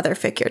was a mother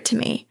figure to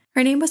me.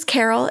 Her name was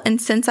Carol,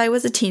 and since I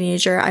was a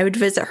teenager, I would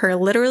visit her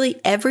literally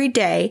every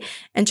day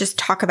and just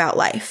talk about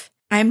life.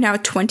 I am now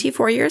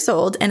 24 years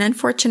old, and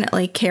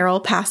unfortunately, Carol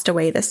passed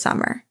away this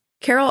summer.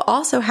 Carol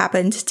also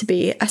happened to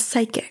be a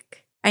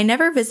psychic. I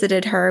never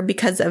visited her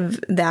because of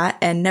that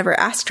and never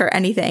asked her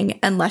anything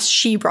unless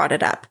she brought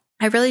it up.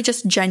 I really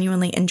just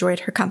genuinely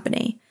enjoyed her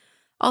company.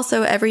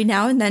 Also, every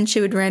now and then she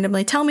would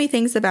randomly tell me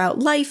things about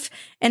life,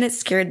 and it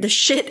scared the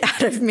shit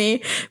out of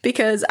me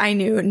because I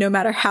knew no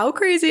matter how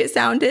crazy it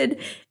sounded,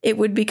 it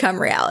would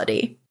become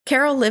reality.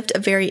 Carol lived a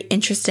very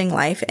interesting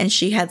life, and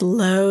she had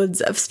loads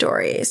of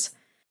stories.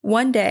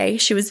 One day,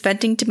 she was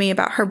venting to me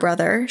about her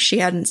brother. She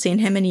hadn't seen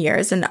him in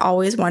years and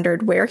always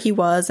wondered where he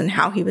was and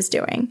how he was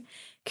doing.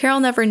 Carol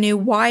never knew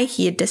why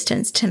he had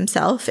distanced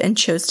himself and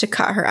chose to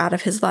cut her out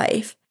of his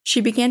life.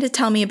 She began to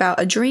tell me about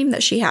a dream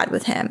that she had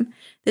with him.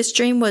 This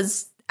dream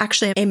was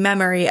actually a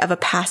memory of a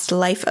past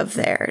life of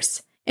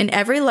theirs. In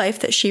every life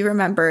that she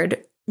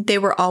remembered, they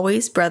were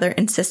always brother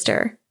and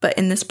sister, but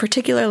in this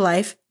particular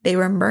life, they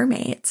were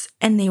mermaids,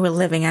 and they were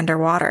living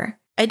underwater.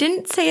 I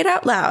didn't say it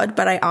out loud,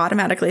 but I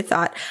automatically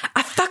thought,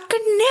 I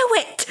fucking knew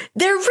it!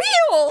 They're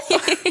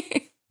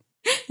real!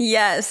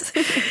 Yes.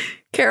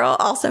 Carol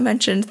also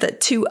mentioned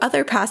that 2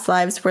 other past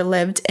lives were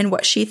lived in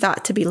what she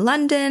thought to be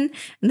London,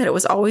 and that it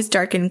was always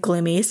dark and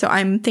gloomy, so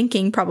I'm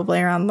thinking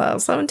probably around the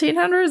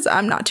 1700s,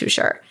 I'm not too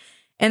sure.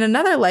 And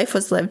another life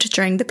was lived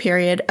during the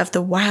period of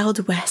the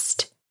Wild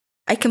West.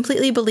 I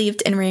completely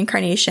believed in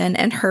reincarnation,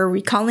 and her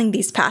recalling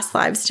these past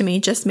lives to me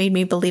just made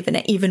me believe in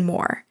it even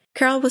more.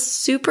 Carol was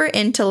super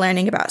into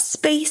learning about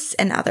space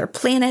and other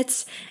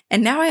planets,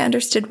 and now I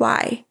understood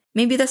why.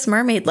 Maybe this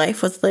mermaid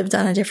life was lived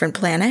on a different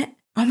planet.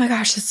 Oh my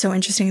gosh, that's so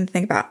interesting to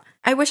think about.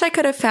 I wish I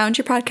could have found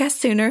your podcast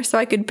sooner so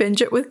I could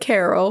binge it with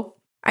Carol.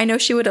 I know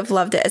she would have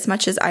loved it as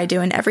much as I do,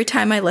 and every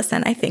time I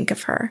listen, I think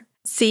of her.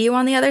 See you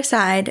on the other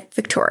side,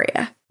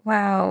 Victoria.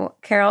 Wow.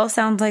 Carol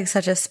sounds like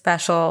such a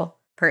special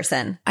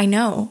person. I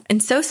know.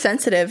 And so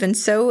sensitive and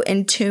so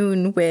in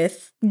tune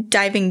with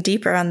diving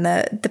deeper on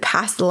the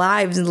past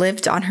lives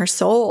lived on her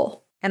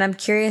soul. And I'm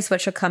curious what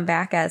she'll come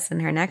back as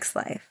in her next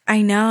life.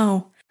 I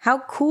know. How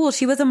cool.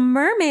 She was a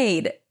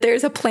mermaid.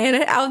 There's a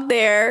planet out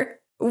there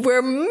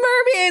where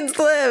mermaids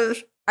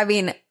live. I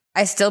mean,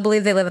 I still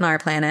believe they live on our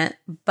planet,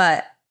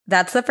 but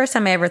that's the first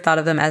time I ever thought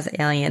of them as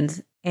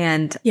aliens.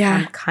 And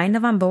I'm kind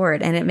of on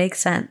board, and it makes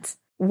sense.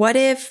 What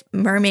if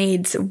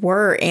mermaids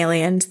were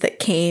aliens that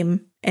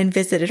came and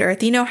visited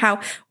Earth? You know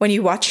how when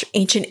you watch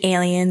Ancient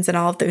Aliens and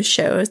all of those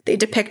shows, they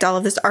depict all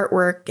of this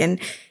artwork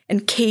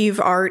and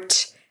cave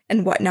art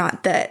and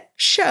whatnot that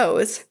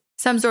shows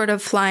some sort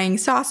of flying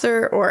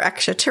saucer or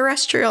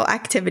extraterrestrial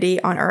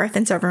activity on Earth.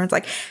 And so everyone's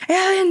like,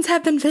 aliens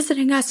have been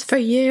visiting us for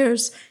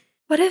years.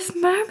 What if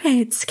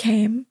mermaids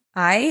came?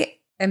 I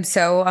am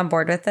so on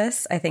board with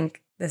this. I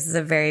think this is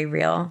a very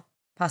real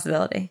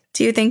possibility.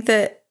 Do you think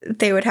that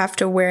they would have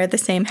to wear the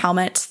same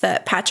helmets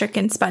that Patrick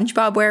and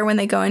SpongeBob wear when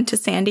they go into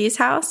Sandy's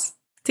house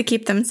to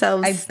keep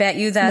themselves I bet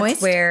you that's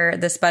moist? where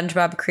the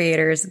SpongeBob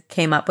creators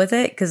came up with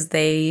it, because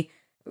they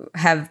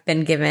have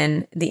been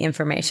given the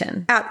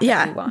information.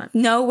 Yeah. We want.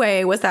 No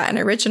way was that an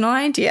original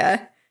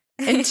idea.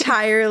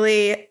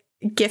 Entirely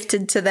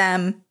gifted to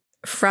them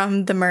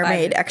from the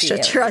mermaid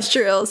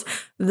extraterrestrials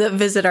that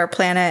visit our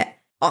planet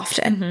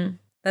often. Mm-hmm.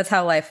 That's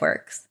how life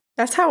works.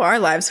 That's how our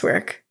lives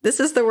work. This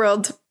is the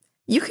world.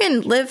 You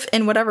can live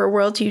in whatever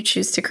world you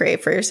choose to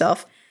create for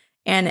yourself.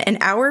 And in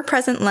our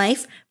present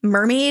life,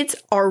 mermaids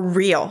are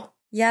real.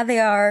 Yeah, they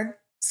are.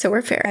 So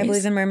are fairies. I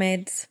believe in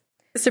mermaids.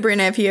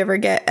 Sabrina, if you ever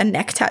get a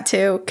neck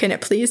tattoo, can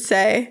it please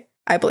say,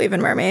 I believe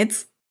in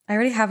mermaids? I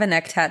already have a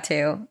neck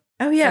tattoo.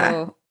 Oh, yeah.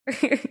 So Well,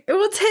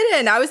 it's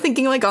hidden. I was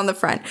thinking like on the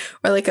front,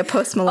 or like a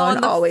Post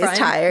Malone always front?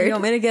 tired. You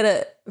want me to get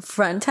a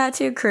front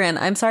tattoo? Corinne,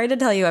 I'm sorry to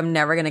tell you, I'm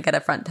never going to get a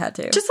front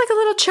tattoo. Just like a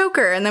little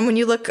choker. And then when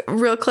you look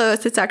real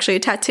close, it's actually a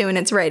tattoo and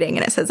it's writing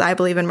and it says, I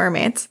believe in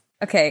mermaids.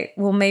 Okay,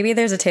 well, maybe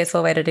there's a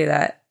tasteful way to do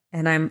that.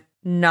 And I'm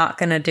not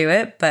going to do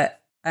it,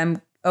 but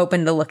I'm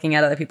open to looking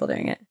at other people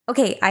doing it.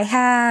 Okay, I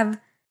have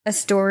a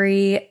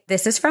story.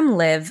 This is from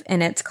Liv,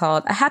 and it's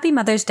called A Happy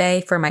Mother's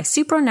Day for My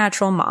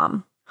Supernatural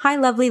Mom. Hi,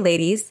 lovely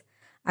ladies.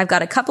 I've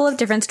got a couple of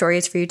different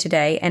stories for you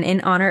today, and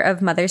in honor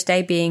of Mother's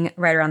Day being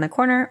right around the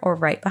corner or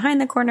right behind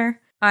the corner,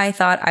 I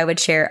thought I would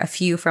share a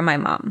few from my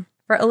mom.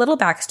 For a little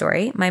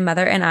backstory, my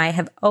mother and I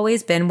have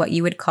always been what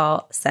you would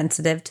call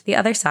sensitive to the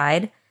other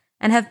side,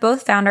 and have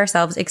both found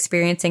ourselves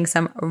experiencing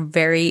some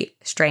very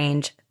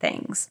strange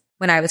things.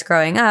 When I was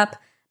growing up,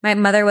 my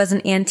mother was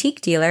an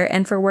antique dealer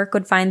and for work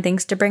would find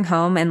things to bring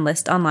home and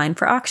list online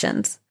for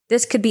auctions.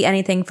 This could be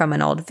anything from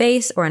an old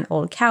vase or an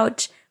old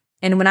couch.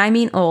 And when I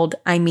mean old,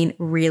 I mean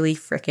really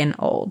frickin'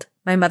 old.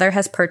 My mother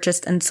has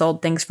purchased and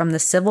sold things from the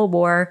Civil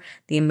War,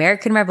 the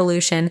American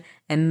Revolution,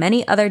 and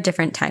many other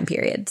different time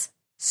periods.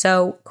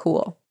 So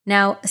cool.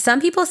 Now,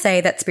 some people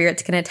say that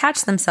spirits can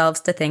attach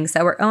themselves to things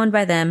that were owned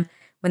by them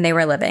when they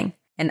were living.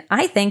 And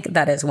I think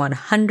that is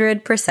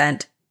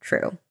 100%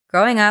 true.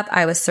 Growing up,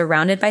 I was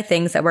surrounded by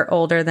things that were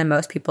older than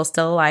most people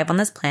still alive on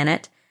this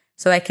planet,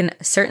 so I can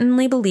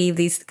certainly believe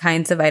these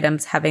kinds of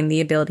items having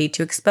the ability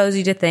to expose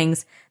you to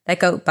things that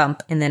go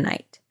bump in the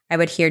night. I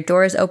would hear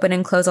doors open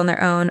and close on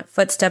their own,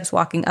 footsteps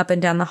walking up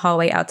and down the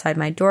hallway outside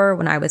my door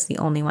when I was the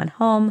only one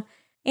home,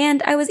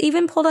 and I was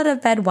even pulled out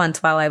of bed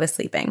once while I was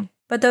sleeping.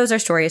 But those are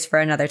stories for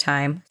another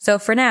time, so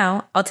for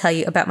now, I'll tell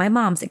you about my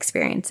mom's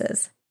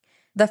experiences.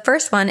 The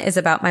first one is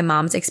about my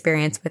mom's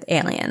experience with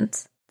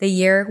aliens. The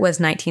year was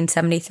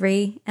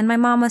 1973, and my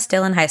mom was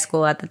still in high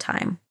school at the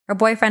time. Her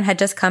boyfriend had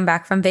just come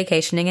back from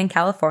vacationing in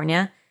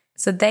California,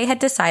 so they had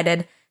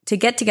decided to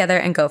get together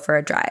and go for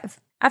a drive.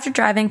 After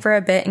driving for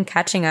a bit and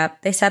catching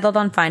up, they settled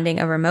on finding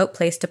a remote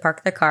place to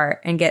park their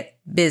car and get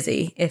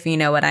busy, if you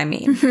know what I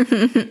mean.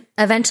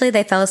 Eventually,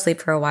 they fell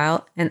asleep for a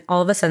while, and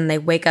all of a sudden, they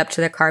wake up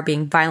to their car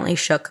being violently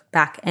shook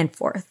back and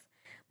forth.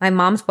 My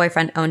mom's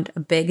boyfriend owned a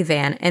big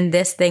van, and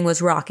this thing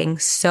was rocking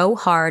so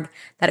hard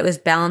that it was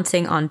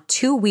balancing on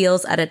 2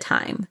 wheels at a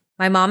time.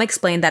 My mom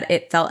explained that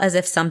it felt as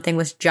if something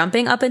was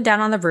jumping up and down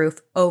on the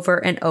roof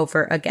over and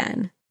over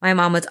again. My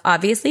mom was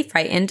obviously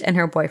frightened, and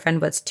her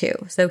boyfriend was too,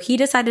 so he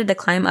decided to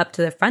climb up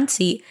to the front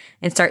seat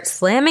and start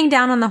slamming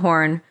down on the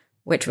horn,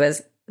 which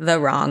was the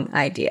wrong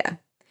idea.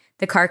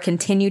 The car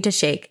continued to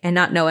shake, and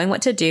not knowing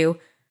what to do,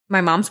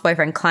 my mom's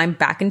boyfriend climbed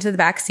back into the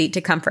back seat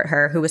to comfort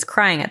her, who was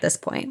crying at this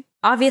point.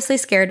 Obviously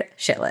scared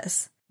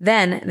shitless.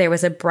 Then there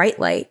was a bright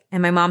light,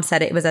 and my mom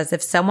said it was as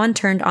if someone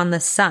turned on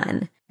the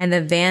sun and the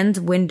van's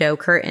window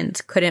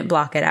curtains couldn't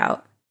block it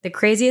out. The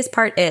craziest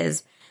part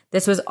is,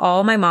 this was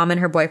all my mom and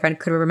her boyfriend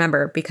could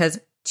remember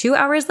because 2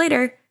 hours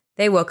later,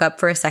 they woke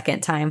up for a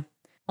second time.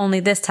 Only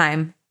this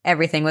time,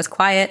 everything was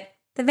quiet,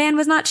 the van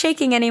was not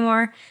shaking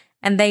anymore,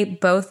 and they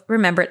both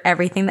remembered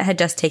everything that had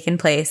just taken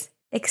place,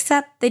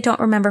 except they don't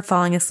remember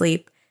falling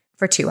asleep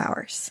for 2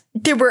 hours.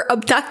 They were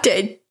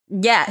abducted.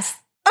 Yes.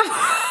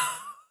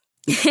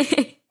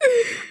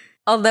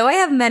 Although I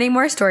have many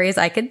more stories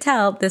I could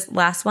tell, this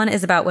last one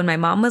is about when my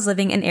mom was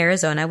living in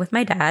Arizona with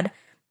my dad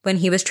when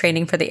he was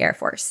training for the Air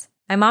Force.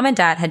 My mom and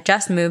dad had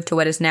just moved to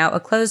what is now a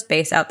closed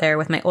base out there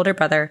with my older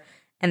brother,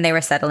 and they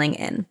were settling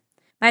in.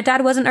 My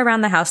dad wasn't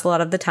around the house a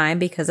lot of the time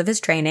because of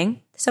his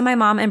training, so my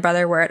mom and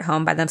brother were at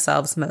home by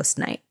themselves most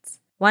nights.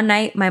 One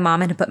night, my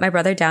mom had put my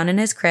brother down in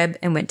his crib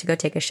and went to go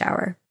take a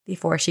shower.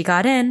 Before she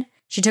got in,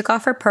 she took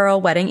off her pearl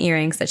wedding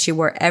earrings that she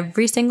wore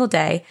every single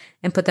day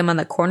and put them on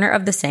the corner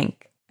of the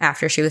sink.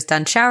 After she was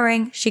done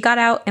showering, she got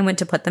out and went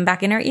to put them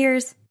back in her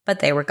ears, but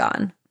they were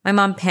gone. My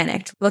mom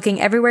panicked, looking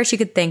everywhere she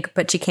could think,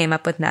 but she came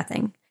up with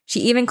nothing.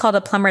 She even called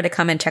a plumber to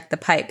come and check the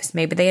pipes.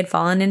 Maybe they had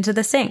fallen into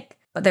the sink,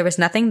 but there was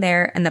nothing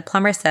there, and the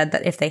plumber said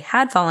that if they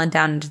had fallen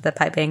down into the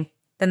piping,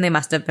 then they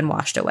must have been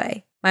washed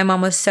away. My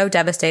mom was so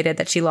devastated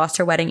that she lost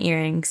her wedding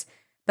earrings,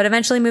 but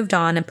eventually moved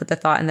on and put the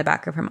thought in the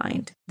back of her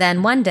mind.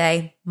 Then one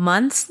day,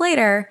 months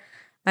later,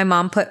 my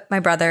mom put my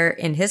brother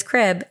in his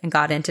crib and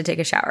got in to take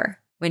a shower.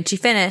 When she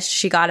finished,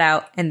 she got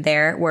out and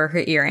there were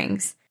her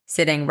earrings,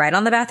 sitting right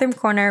on the bathroom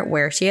corner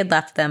where she had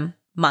left them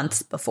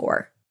months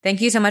before.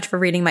 Thank you so much for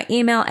reading my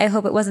email. I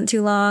hope it wasn't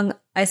too long.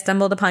 I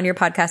stumbled upon your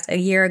podcast a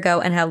year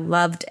ago and have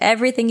loved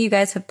everything you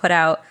guys have put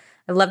out.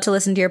 I love to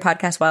listen to your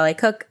podcast while I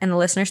cook, and the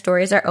listener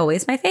stories are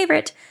always my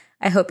favorite.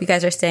 I hope you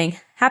guys are staying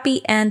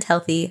happy and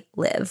healthy.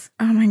 Liv.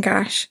 Oh my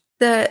gosh.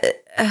 I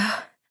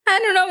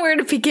don't know where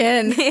to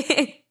begin.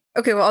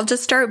 Okay, well, I'll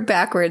just start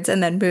backwards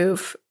and then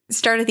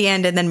start at the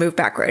end and then move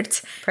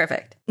backwards.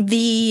 Perfect.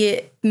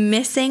 The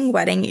missing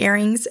wedding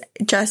earrings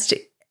just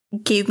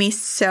gave me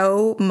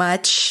so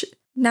much,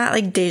 not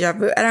like deja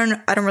vu. I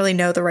don't really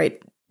know the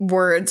right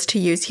words to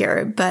use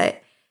here,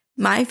 but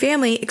my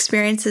family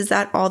experiences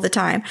that all the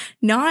time.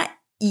 Not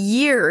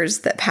years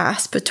that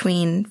pass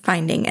between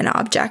finding an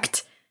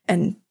object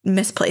and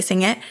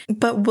misplacing it,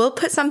 but we'll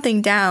put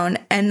something down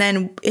and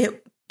then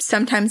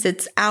sometimes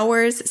it's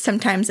hours,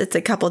 sometimes it's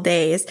a couple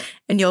days,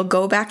 and you'll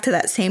go back to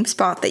that same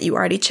spot that you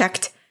already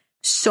checked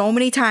so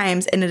many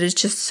times, and it is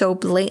just so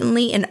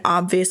blatantly and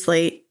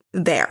obviously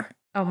there.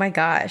 Oh my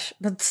gosh,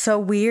 that's so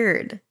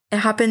weird. It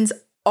happens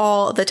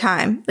all the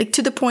time, like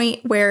to the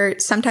point where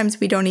sometimes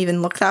we don't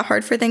even look that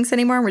hard for things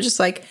anymore. We're just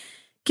like,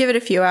 give it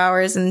a few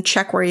hours and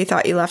check where you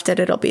thought you left it.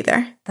 It'll be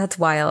there. That's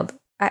wild.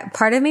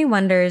 Part of me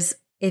wonders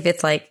if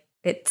it's like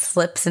it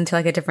slips into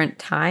like a different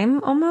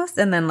time almost,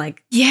 and then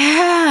like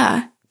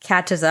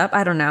catches up.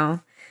 I don't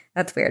know.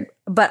 That's weird.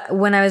 But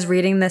when I was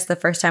reading this the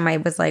first time, I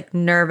was like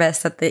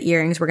nervous that the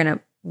earrings were going to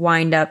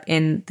wind up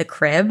in the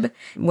crib.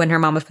 When her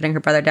mom was putting her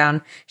brother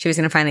down, she was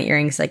going to find the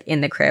earrings like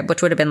in the crib,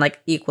 which would have been like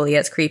equally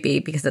as creepy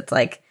because it's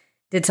like,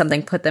 did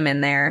something put them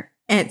in there?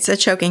 It's a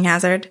choking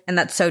hazard. And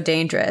that's so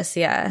dangerous.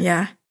 Yeah.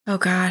 Yeah. Oh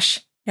gosh.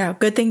 Yeah.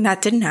 Good thing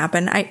that didn't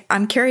happen.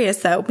 I'm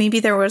curious though.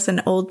 Maybe there was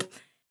an old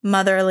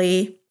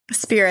motherly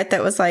spirit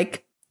that was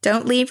like,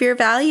 don't leave your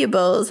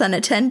valuables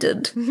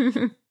unattended.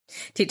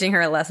 Teaching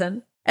her a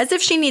lesson. As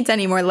if she needs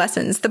any more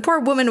lessons. The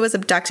poor woman was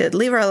abducted.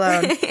 Leave her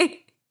alone.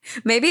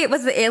 Maybe it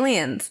was the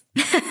aliens.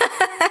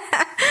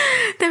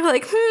 They were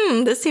like,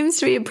 this seems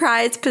to be a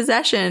prized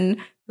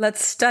possession.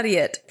 Let's study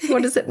it.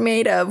 What is it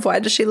made of? Why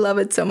does she love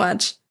it so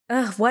much?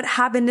 Ugh, what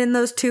happened in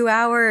those 2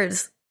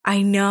 hours?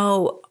 I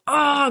know.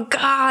 Oh,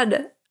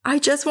 God. I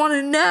just want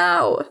to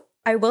know.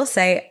 I will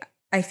say,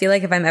 I feel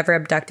like if I'm ever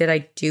abducted,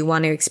 I do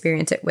want to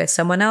experience it with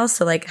someone else.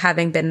 So like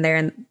having been there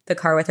in the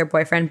car with her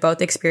boyfriend,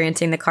 both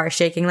experiencing the car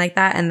shaking like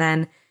that, and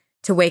then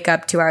to wake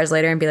up 2 hours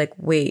later and be like,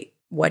 wait,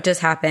 what just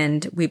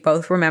happened? We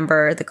both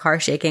remember the car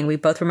shaking. We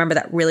both remember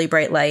that really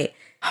bright light.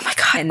 Oh my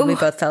God. And we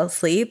both fell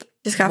asleep.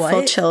 Just got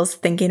full chills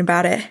thinking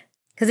about it.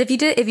 Because if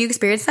you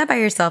experienced that by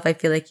yourself, I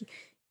feel like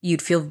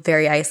you'd feel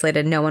very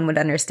isolated. No one would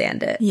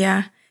understand it.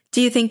 Yeah.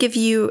 Do you think if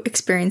you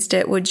experienced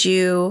it, would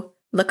you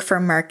look for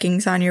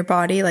markings on your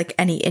body, like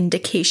any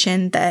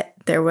indication that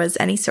there was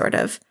any sort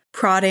of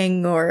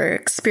prodding or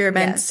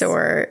experiments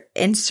or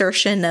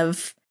insertion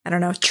of, I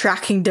don't know,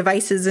 tracking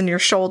devices in your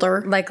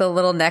shoulder? Like a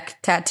little neck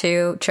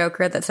tattoo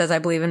choker that says, I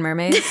believe in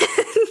mermaids.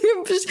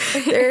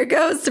 There it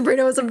goes.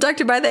 Sabrina was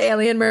abducted by the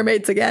alien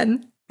mermaids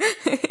again.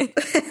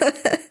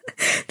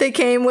 They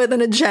came with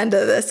an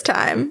agenda this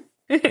time.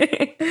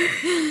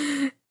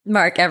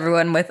 Mark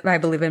everyone with I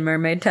believe in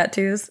mermaid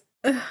tattoos.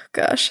 Oh,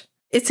 gosh.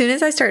 As soon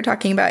as I start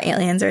talking about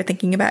aliens or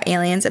thinking about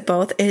aliens, it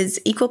both is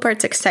equal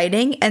parts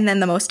exciting and then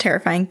the most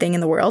terrifying thing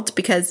in the world,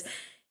 because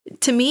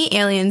to me,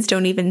 aliens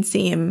don't even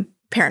seem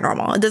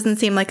paranormal. It doesn't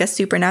seem like a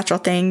supernatural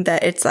thing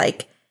that it's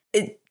like...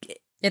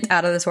 It's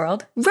out of this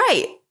world.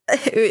 Right.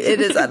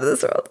 It is out of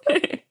this world.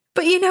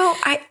 But, you know,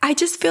 I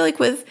just feel like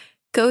with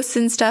ghosts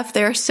and stuff,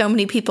 there are so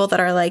many people that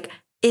are like,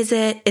 is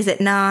it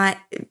not?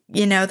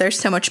 You know, there's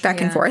so much back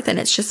and forth, and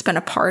it's just been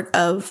a part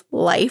of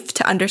life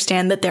to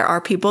understand that there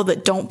are people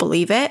that don't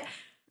believe it.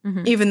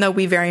 Mm-hmm. Even though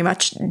we very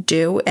much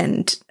do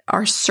and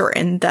are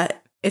certain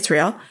that it's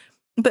real.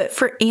 But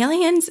for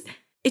aliens,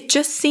 it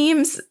just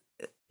seems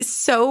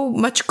so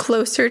much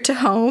closer to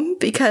home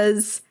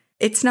because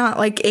it's not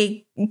like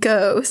a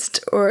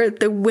ghost or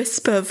the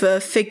wisp of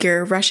a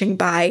figure rushing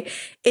by.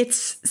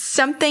 It's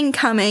something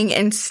coming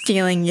and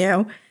stealing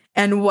you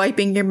and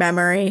wiping your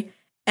memory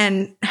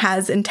and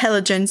has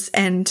intelligence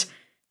and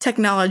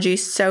technology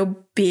so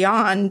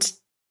beyond.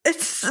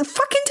 It's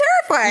fucking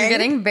terrifying. You're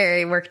getting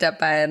very worked up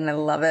by it, and I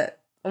love it.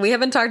 We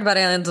haven't talked about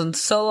aliens in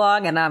so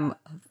long, and I'm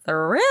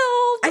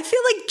thrilled. I feel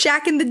like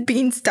Jack and the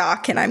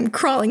Beanstalk, and I'm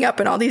crawling up,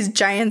 and all these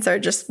giants are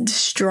just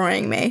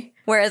destroying me.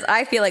 Whereas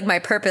I feel like my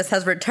purpose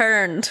has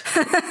returned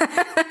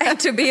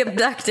to be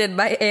abducted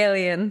by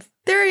aliens.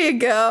 There you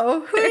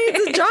go. Who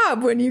needs a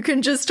job when you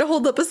can just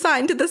hold up a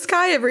sign to the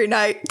sky every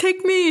night?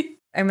 Take me.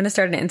 I'm going to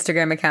start an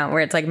Instagram account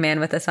where it's like man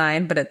with a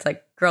sign, but it's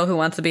like girl who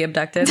wants to be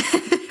abducted.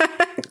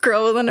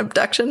 Girl with an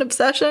abduction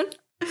obsession.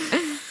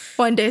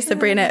 One day,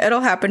 Sabrina, it'll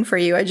happen for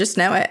you. I just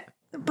know it.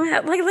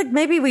 But like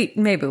maybe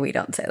we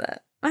don't say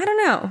that. I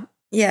don't know.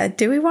 Yeah,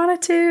 do we want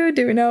it to?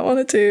 Do we not want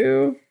it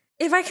to?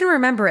 If I can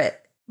remember it.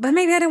 But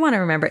maybe I don't want to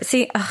remember it.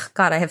 See, oh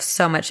God, I have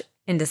so much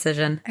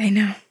indecision. I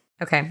know.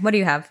 Okay, what do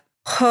you have?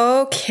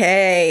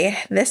 Okay,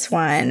 this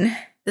one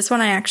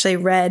I actually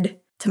read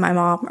to my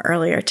mom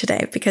earlier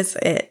today because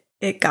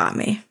it got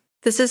me.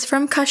 This is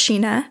from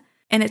Kashina,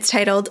 and it's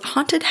titled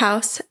Haunted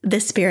House, The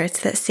Spirits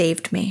That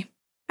Saved Me.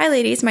 Hi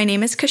ladies, my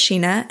name is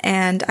Kashina,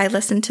 and I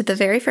listened to the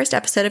very first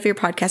episode of your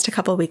podcast a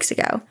couple weeks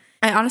ago.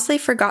 I honestly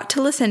forgot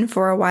to listen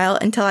for a while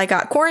until I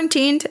got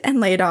quarantined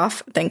and laid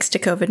off thanks to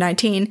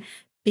COVID-19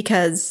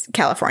 because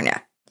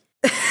California.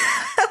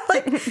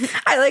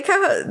 I like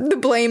how the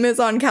blame is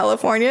on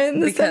California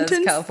in the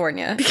sentence.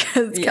 California.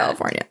 Because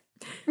California.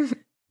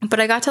 But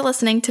I got to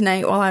listening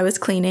tonight while I was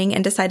cleaning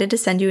and decided to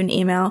send you an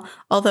email,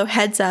 although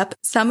heads up,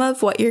 some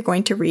of what you're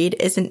going to read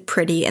isn't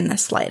pretty in the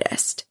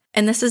slightest.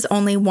 And this is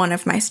only one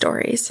of my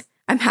stories.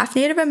 I'm half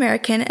Native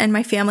American and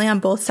my family on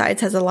both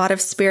sides has a lot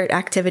of spirit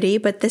activity,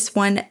 but this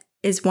one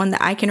is one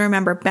that I can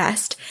remember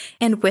best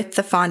and with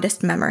the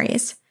fondest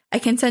memories. I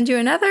can send you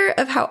another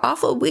of how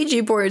awful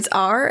Ouija boards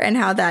are and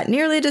how that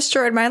nearly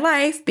destroyed my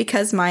life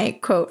because my,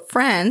 quote,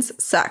 friends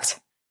sucked.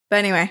 But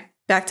anyway,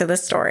 back to the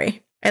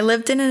story. I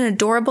lived in an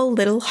adorable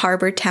little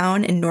harbor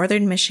town in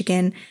northern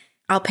Michigan,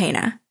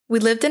 Alpena. We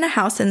lived in a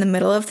house in the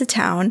middle of the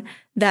town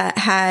that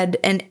had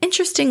an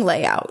interesting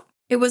layout.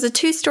 It was a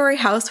 2-story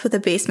house with a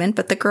basement,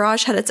 but the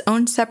garage had its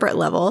own separate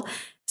level,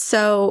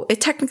 so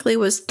it technically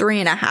was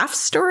 3.5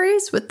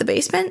 stories with the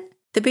basement.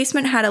 The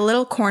basement had a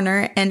little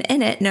corner, and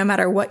in it, no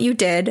matter what you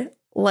did,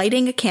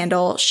 lighting a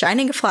candle,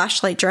 shining a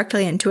flashlight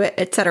directly into it,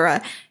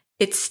 etc.,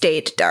 it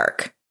stayed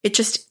dark. It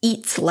just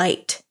eats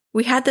light.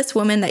 We had this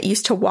woman that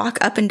used to walk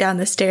up and down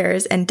the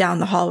stairs and down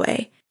the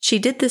hallway. She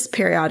did this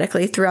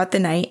periodically throughout the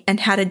night and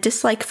had a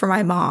dislike for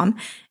my mom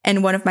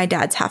and one of my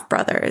dad's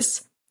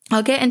half-brothers.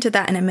 I'll get into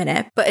that in a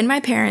minute, but in my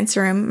parents'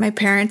 room, my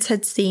parents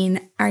had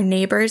seen our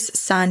neighbor's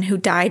son who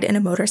died in a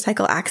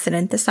motorcycle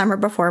accident the summer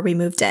before we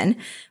moved in,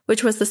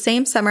 which was the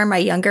same summer my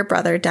younger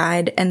brother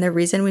died and the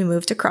reason we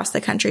moved across the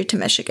country to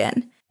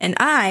Michigan. And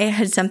I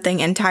had something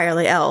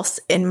entirely else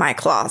in my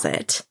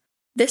closet.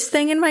 This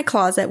thing in my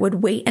closet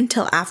would wait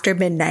until after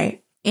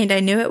midnight, and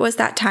I knew it was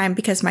that time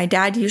because my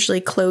dad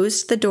usually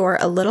closed the door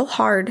a little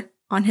hard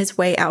on his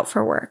way out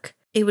for work.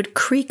 It would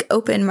creak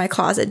open my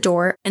closet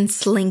door and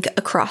slink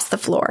across the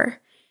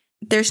floor.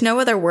 There's no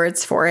other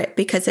words for it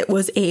because it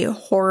was a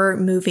horror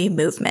movie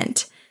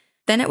movement.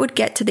 Then it would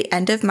get to the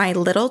end of my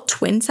little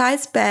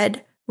twin-sized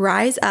bed,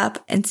 rise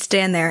up, and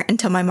stand there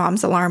until my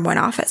mom's alarm went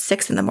off at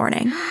 6 in the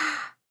morning.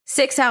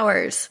 6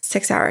 hours.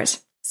 6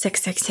 hours.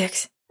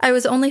 6. I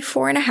was only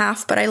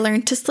 4.5, but I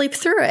learned to sleep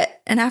through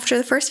it. And after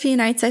the first few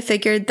nights, I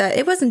figured that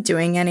it wasn't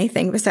doing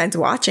anything besides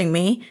watching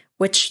me,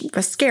 which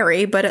was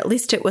scary, but at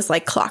least it was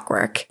like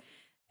clockwork.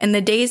 And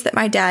the days that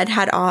my dad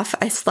had off,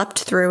 I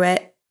slept through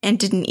it and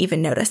didn't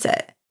even notice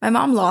it. My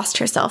mom lost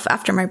herself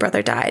after my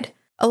brother died.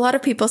 A lot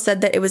of people said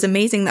that it was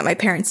amazing that my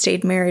parents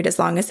stayed married as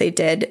long as they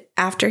did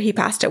after he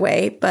passed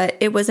away, but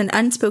it was an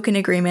unspoken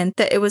agreement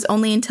that it was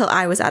only until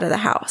I was out of the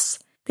house.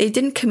 They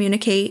didn't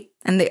communicate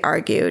and they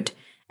argued.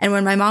 And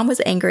when my mom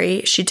was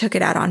angry, she took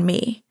it out on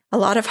me. A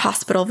lot of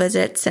hospital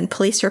visits and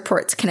police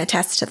reports can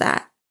attest to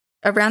that.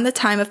 Around the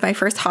time of my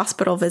first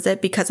hospital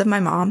visit because of my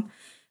mom,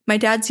 my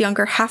dad's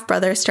younger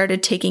half-brother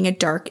started taking a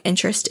dark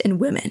interest in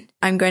women.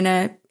 I'm going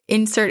to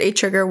insert a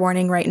trigger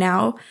warning right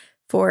now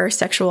for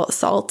sexual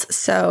assault.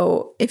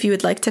 So if you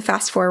would like to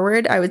fast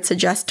forward, I would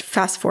suggest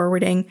fast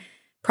forwarding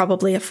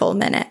probably a full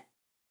minute.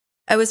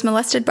 I was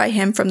molested by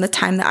him from the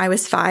time that I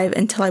was 5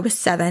 until I was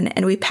 7,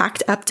 and we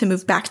packed up to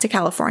move back to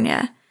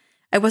California.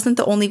 I wasn't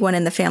the only one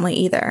in the family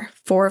either.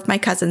 4 of my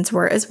cousins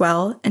were as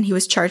well, and he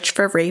was charged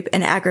for rape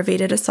and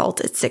aggravated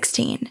assault at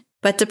 16.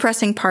 But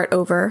depressing part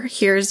over,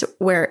 here's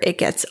where it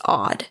gets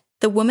odd.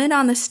 The woman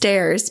on the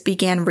stairs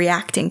began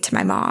reacting to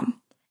my mom.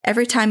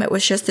 Every time it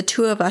was just the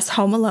 2 of us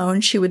home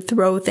alone, she would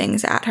throw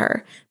things at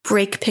her,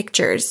 break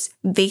pictures,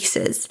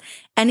 vases,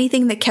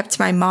 anything that kept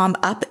my mom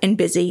up and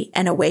busy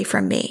and away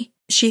from me.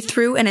 She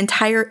threw an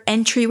entire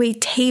entryway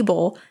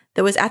table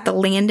that was at the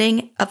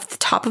landing of the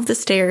top of the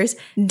stairs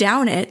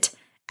down it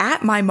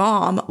at my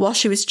mom while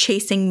she was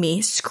chasing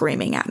me,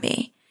 screaming at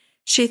me.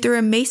 She threw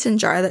a mason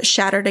jar that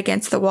shattered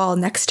against the wall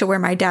next to where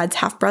my dad's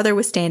half-brother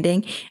was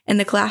standing, and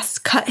the glass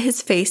cut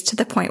his face to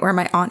the point where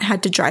my aunt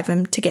had to drive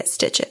him to get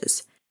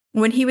stitches.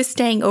 When he was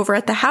staying over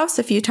at the house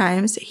a few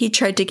times, he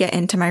tried to get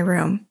into my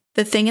room.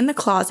 The thing in the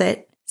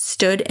closet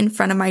stood in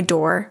front of my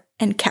door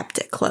and kept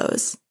it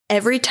closed.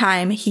 Every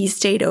time he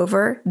stayed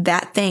over,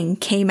 that thing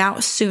came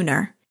out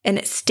sooner, and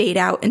it stayed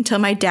out until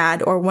my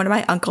dad or one of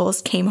my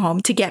uncles came home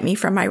to get me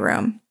from my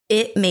room.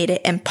 It made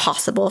it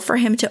impossible for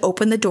him to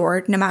open the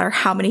door no matter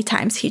how many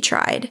times he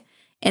tried.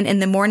 And in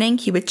the morning,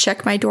 he would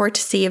check my door to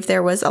see if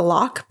there was a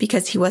lock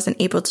because he wasn't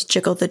able to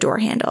jiggle the door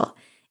handle.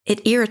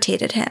 It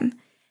irritated him.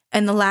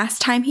 And the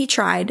last time he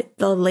tried,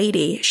 the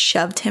lady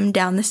shoved him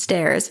down the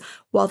stairs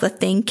while the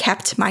thing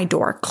kept my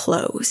door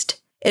closed.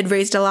 It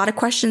raised a lot of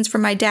questions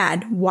from my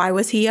dad. Why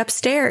was he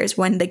upstairs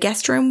when the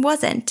guest room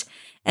wasn't?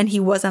 And he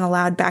wasn't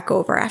allowed back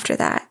over after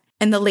that.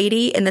 And the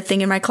lady and the thing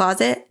in my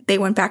closet, they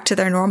went back to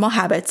their normal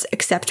habits,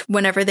 except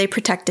whenever they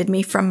protected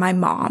me from my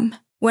mom.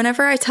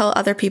 Whenever I tell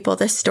other people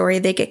this story,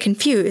 they get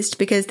confused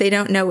because they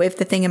don't know if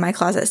the thing in my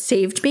closet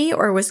saved me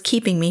or was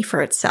keeping me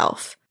for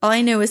itself. All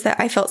I know is that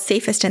I felt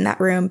safest in that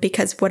room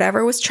because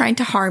whatever was trying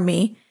to harm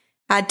me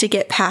had to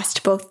get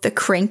past both the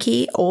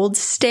cranky old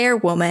stair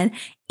woman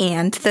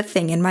and the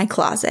thing in my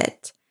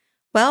closet.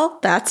 Well,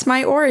 that's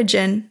my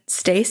origin.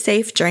 Stay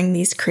safe during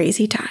these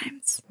crazy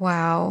times.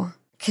 Wow.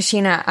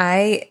 Kashina,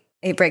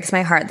 it breaks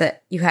my heart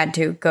that you had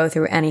to go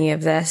through any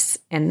of this,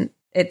 and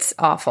it's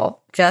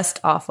awful. Just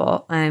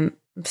awful. I'm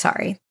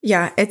sorry.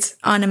 Yeah, it's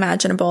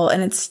unimaginable,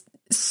 and it's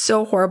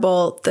so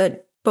horrible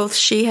that both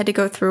she had to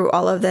go through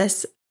all of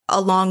this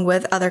along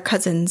with other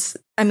cousins.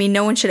 I mean,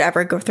 no one should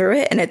ever go through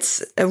it, and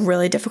it's a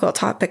really difficult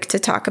topic to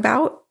talk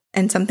about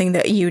and something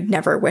that you'd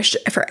never wish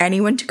for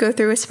anyone to go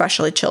through,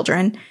 especially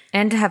children.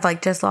 And to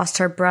have just lost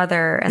her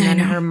brother and then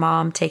her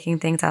mom taking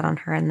things out on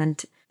her, and then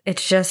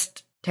it's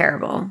just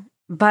terrible.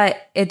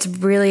 But it's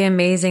really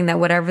amazing that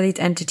whatever these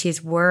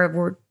entities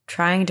were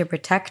trying to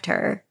protect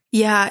her.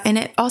 Yeah, and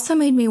it also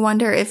made me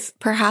wonder if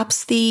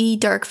perhaps the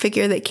dark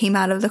figure that came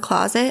out of the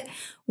closet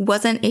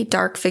wasn't a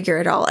dark figure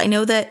at all. I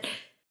know that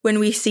when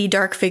we see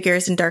dark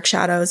figures and dark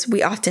shadows,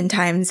 we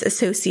oftentimes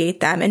associate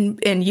them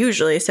and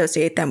usually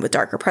associate them with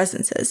darker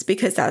presences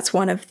because that's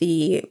one of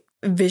the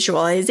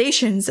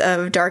visualizations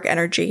of dark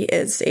energy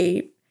is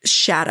a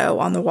shadow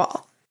on the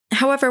wall.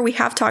 However, we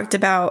have talked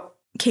about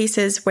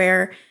cases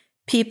where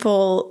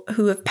people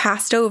who have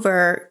passed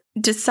over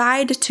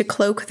decide to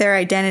cloak their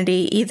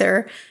identity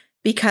either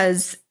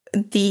because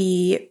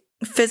the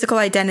physical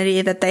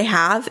identity that they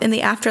have in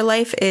the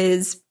afterlife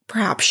is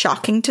perhaps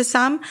shocking to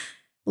some,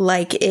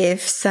 like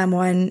if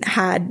someone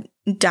had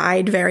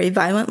died very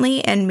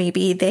violently and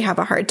maybe they have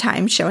a hard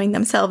time showing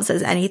themselves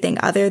as anything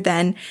other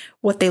than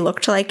what they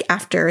looked like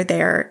after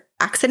their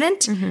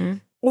accident. Mm-hmm.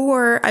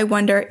 Or I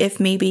wonder if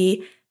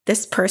maybe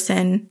this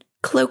person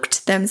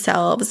cloaked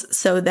themselves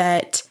so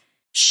that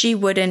she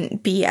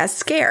wouldn't be as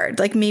scared.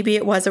 Like maybe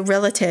it was a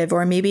relative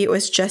or maybe it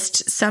was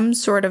just some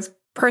sort of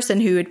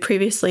person who had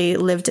previously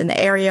lived in the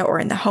area or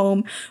in the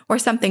home or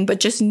something, but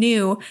just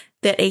knew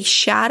that a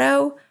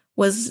shadow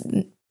was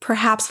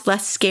perhaps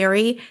less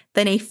scary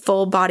than a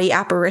full body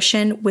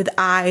apparition with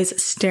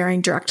eyes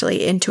staring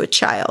directly into a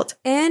child.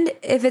 And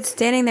if it's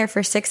standing there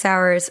for 6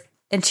 hours,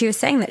 and she was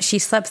saying that she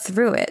slept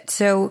through it.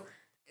 So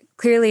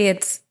clearly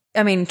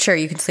sure,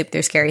 you can sleep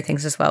through scary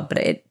things as well, but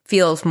it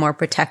feels more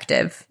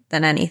protective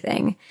than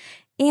anything.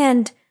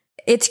 And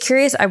it's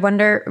curious. I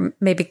wonder,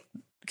 maybe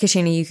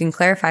Kashina, you can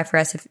clarify for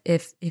us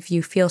if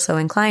you feel so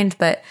inclined,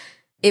 but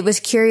it was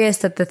curious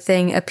that the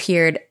thing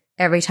appeared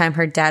every time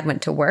her dad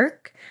went to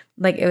work.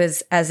 Like it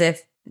was as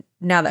if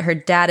now that her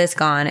dad is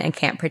gone and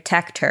can't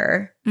protect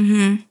her,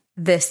 mm-hmm.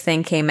 this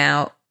thing came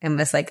out and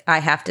was like, I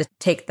have to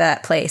take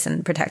that place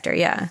and protect her.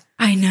 Yeah.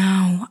 I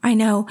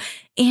know.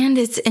 And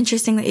it's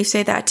interesting that you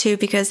say that too,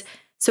 because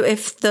so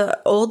if the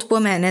old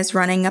woman is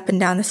running up and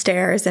down the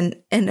stairs and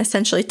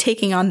essentially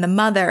taking on the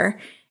mother,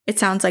 it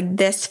sounds like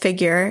this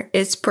figure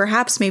is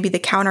perhaps maybe the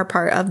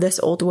counterpart of this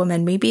old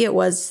woman. Maybe it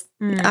was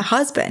a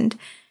husband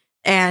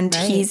and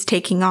he's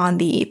taking on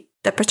the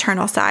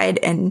paternal side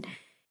and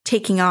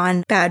taking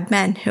on bad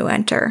men who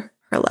enter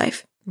her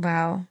life.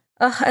 Wow.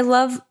 I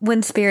love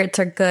when spirits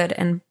are good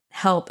and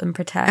help and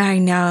protect. I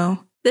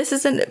know. This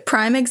is a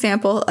prime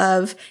example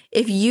of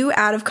if you,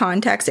 out of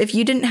context, if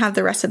you didn't have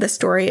the rest of the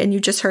story and you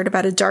just heard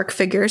about a dark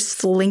figure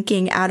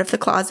slinking out of the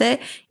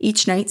closet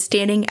each night,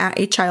 standing at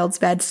a child's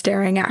bed,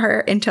 staring at her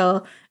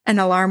until an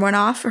alarm went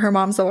off, her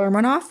mom's alarm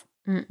went off.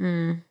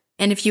 Mm-mm.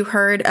 And if you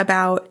heard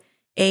about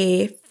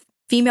a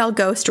female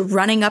ghost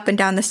running up and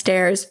down the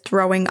stairs,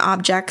 throwing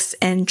objects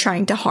and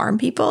trying to harm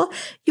people,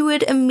 you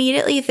would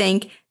immediately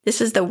think, this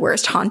is the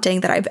worst haunting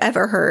that I've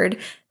ever heard.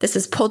 This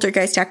is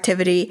poltergeist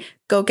activity.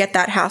 Go get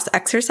that house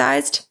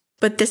exorcised.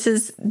 But this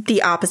is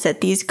the opposite.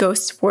 These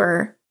ghosts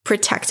were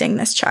protecting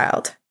this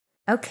child.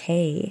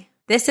 Okay.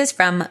 This is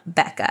from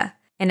Becca,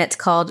 and it's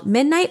called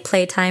Midnight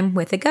Playtime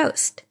with a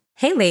Ghost.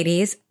 Hey,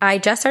 ladies. I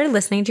just started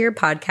listening to your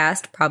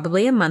podcast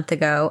probably a month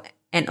ago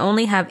and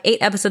only have 8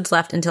 episodes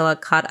left until I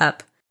caught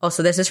up.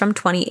 Also, this is from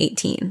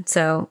 2018.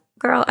 So,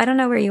 girl, I don't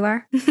know where you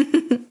are.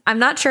 I'm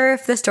not sure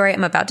if the story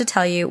I'm about to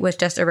tell you was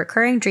just a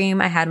recurring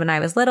dream I had when I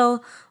was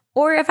little,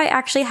 or if I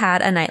actually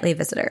had a nightly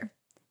visitor.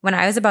 When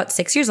I was about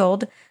 6 years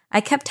old,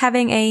 I kept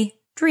having a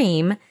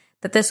dream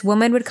that this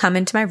woman would come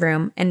into my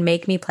room and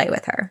make me play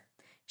with her.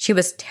 She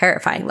was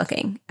terrifying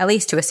looking, at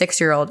least to a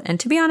 6-year-old, and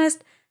to be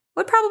honest,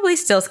 would probably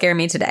still scare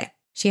me today.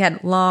 She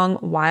had long,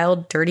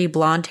 wild, dirty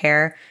blonde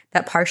hair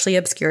that partially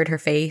obscured her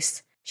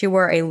face. She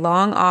wore a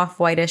long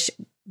off-whitish,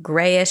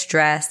 grayish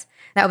dress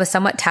that was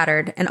somewhat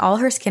tattered, and all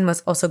her skin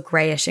was also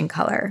grayish in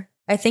color.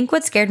 I think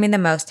what scared me the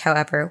most,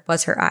 however,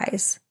 was her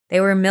eyes. They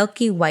were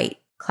milky white,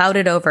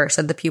 clouded over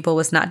so the pupil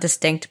was not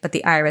distinct, but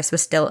the iris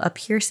was still a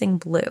piercing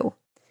blue.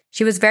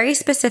 She was very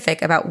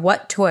specific about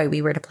what toy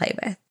we were to play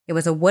with. It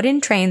was a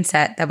wooden train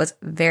set that was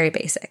very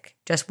basic,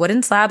 just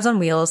wooden slabs on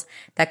wheels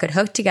that could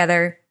hook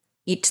together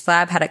Each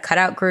slab had a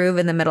cutout groove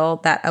in the middle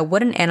that a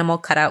wooden animal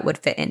cutout would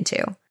fit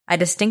into. I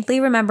distinctly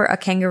remember a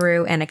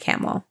kangaroo and a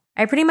camel.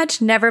 I pretty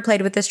much never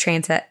played with this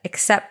train set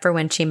except for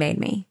when she made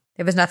me.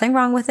 There was nothing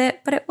wrong with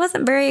it, but it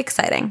wasn't very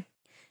exciting.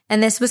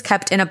 And this was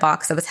kept in a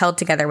box that was held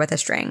together with a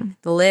string.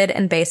 The lid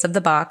and base of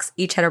the box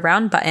each had a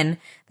round button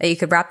that you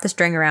could wrap the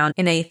string around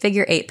in a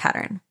figure 8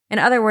 pattern. In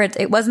other words,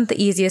 it wasn't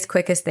the easiest,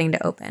 quickest thing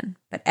to open.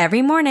 But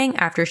every morning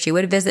after she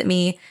would visit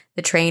me,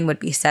 the train would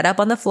be set up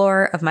on the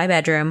floor of my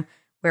bedroom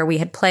where we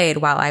had played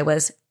while I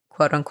was,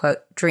 quote unquote,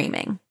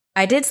 dreaming.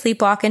 I did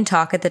sleepwalk and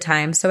talk at the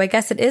time, so I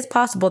guess it is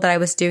possible that I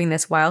was doing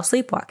this while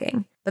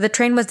sleepwalking. But the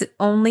train was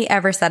only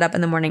ever set up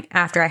in the morning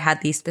after I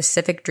had these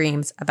specific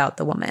dreams about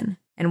the woman.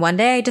 And one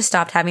day I just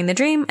stopped having the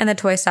dream and the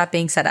toy stopped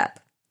being set up.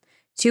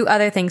 2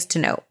 other things to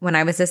note. When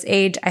I was this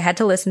age, I had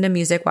to listen to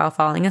music while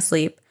falling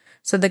asleep,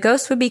 so the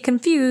ghost would be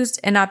confused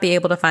and not be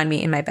able to find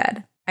me in my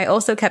bed. I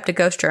also kept a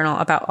ghost journal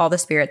about all the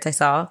spirits I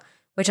saw,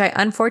 which I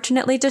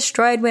unfortunately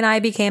destroyed when I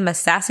became a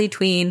sassy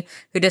tween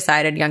who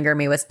decided younger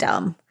me was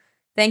dumb.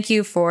 Thank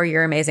you for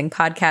your amazing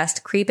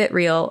podcast. Creep It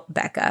Real,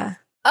 Becca.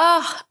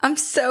 Oh, I'm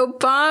so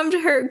bummed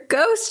her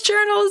ghost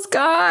journal is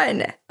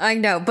gone. I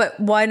know, but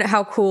one,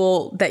 how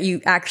cool that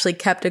you actually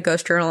kept a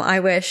ghost journal. I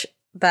wish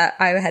that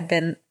I had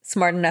been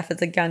smart enough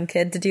as a young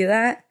kid to do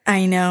that.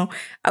 I know.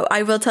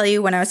 I will tell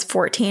you, when I was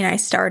 14, I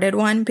started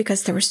one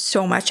because there was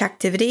so much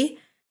activity,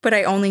 but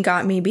I only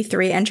got maybe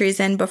 3 entries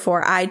in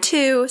before I,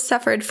 too,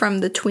 suffered from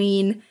the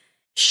tween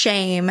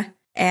shame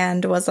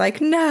and was like,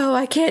 no,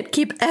 I can't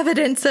keep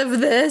evidence of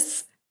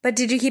this. But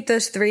did you keep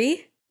those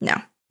 3? No.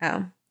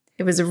 Oh.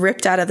 It was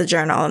ripped out of the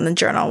journal, and the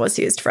journal was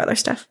used for other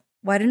stuff.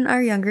 Why didn't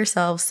our younger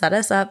selves set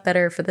us up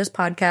better for this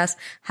podcast?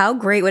 How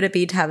great would it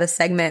be to have a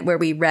segment where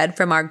we read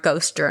from our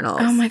ghost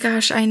journals? Oh my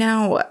gosh, I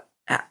know.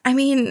 I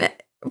mean,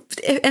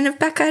 and if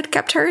Becca had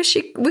kept hers,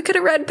 we could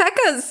have read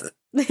Becca's.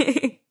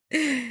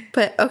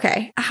 But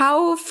okay,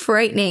 how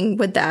frightening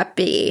would that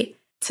be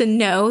to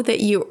know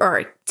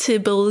that to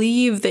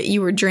believe that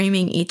you were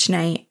dreaming each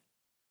night,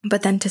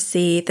 but then to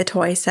see the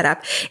toy set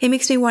up? It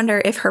makes me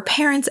wonder if her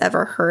parents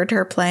ever heard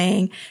her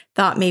playing,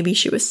 thought maybe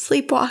she was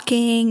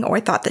sleepwalking, or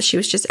thought that she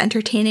was just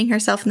entertaining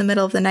herself in the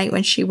middle of the night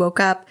when she woke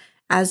up,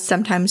 as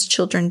sometimes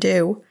children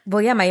do.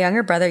 Well, yeah, my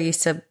younger brother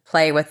used to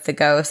play with the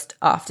ghost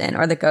often,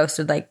 or the ghost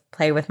would like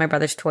play with my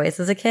brother's toys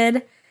as a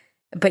kid.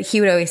 But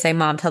he would always say,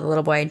 Mom, tell the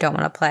little boy I don't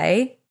want to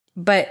play.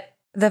 But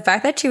the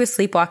fact that she was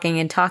sleepwalking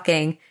and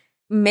talking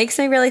makes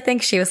me really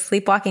think she was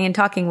sleepwalking and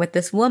talking with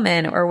this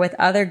woman or with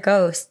other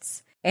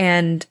ghosts.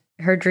 And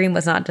her dream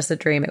was not just a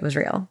dream, it was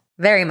real.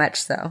 Very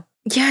much so.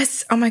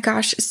 Yes. Oh my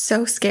gosh.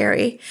 So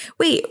scary.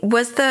 Wait,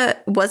 was it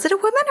a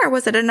woman or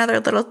was it another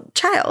little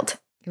child?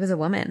 It was a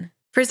woman.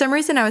 For some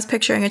reason, I was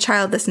picturing a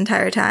child this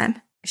entire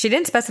time. She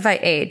didn't specify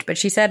age, but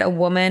she said a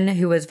woman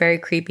who was very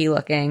creepy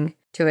looking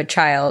to a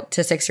child,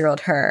 to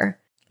 6-year-old her.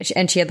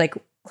 And she had like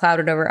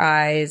clouded over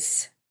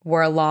eyes,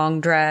 wore a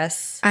long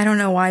dress. I don't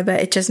know why,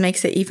 but it just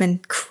makes it even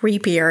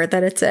creepier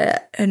that it's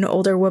an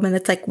older woman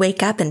that's like,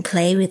 wake up and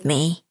play with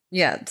me.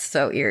 Yeah, it's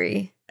so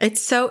eerie.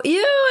 It's so,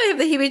 ew, I have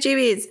the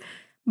heebie-jeebies.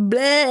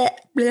 Bleh,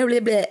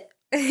 bleh, bleh,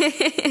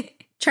 bleh.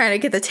 Trying to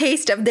get the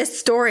taste of this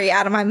story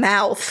out of my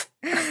mouth.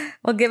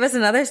 Well, give us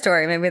another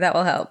story. Maybe that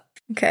will help.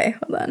 Okay,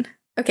 hold on.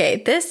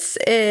 Okay, this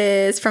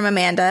is from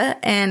Amanda,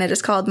 and it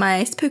is called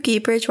My Spooky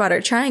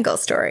Bridgewater Triangle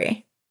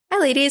Story. Hi,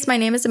 ladies. My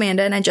name is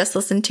Amanda, and I just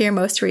listened to your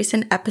most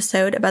recent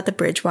episode about the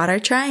Bridgewater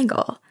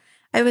Triangle.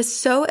 I was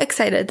so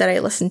excited that I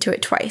listened to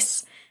it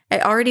twice. I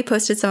already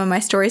posted some of my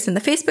stories in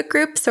the Facebook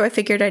group, so I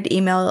figured I'd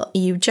email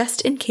you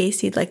just in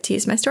case you'd like to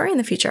use my story in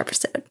the future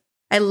episode.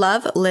 I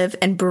love, live,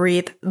 and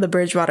breathe the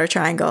Bridgewater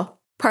Triangle.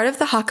 Part of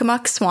the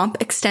Hockomock Swamp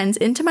extends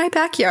into my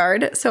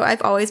backyard, so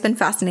I've always been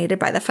fascinated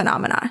by the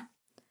phenomena.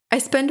 I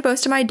spend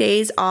most of my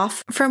days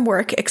off from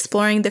work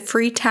exploring the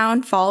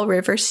Freetown Fall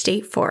River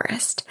State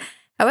Forest.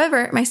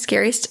 However, my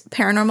scariest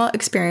paranormal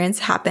experience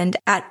happened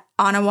at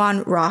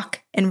Anawan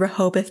Rock in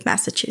Rehoboth,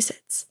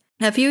 Massachusetts.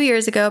 A few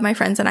years ago, my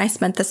friends and I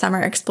spent the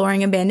summer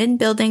exploring abandoned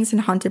buildings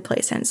and haunted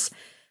places.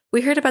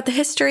 We heard about the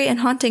history and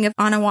haunting of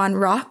Anawan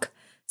Rock,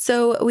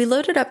 so we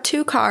loaded up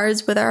 2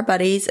 cars with our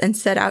buddies and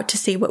set out to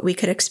see what we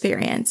could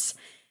experience.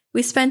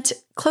 We spent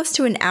close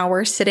to an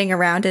hour sitting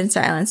around in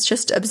silence,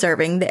 just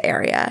observing the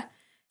area.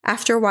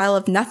 After a while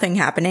of nothing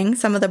happening,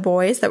 some of the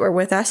boys that were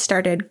with us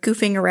started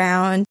goofing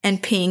around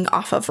and peeing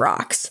off of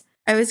rocks.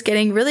 I was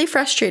getting really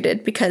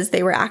frustrated because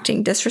they were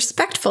acting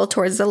disrespectful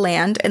towards the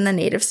land and the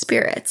native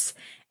spirits.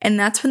 And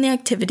that's when the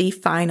activity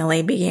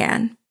finally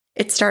began.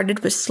 It started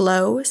with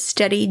slow,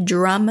 steady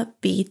drum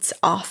beats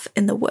off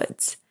in the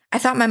woods. I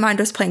thought my mind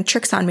was playing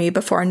tricks on me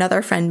before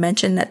another friend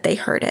mentioned that they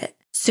heard it.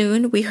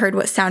 Soon, we heard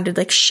what sounded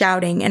like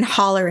shouting and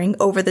hollering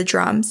over the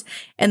drums,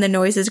 and the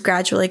noises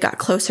gradually got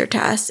closer to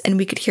us, and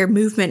we could hear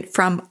movement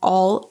from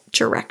all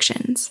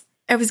directions.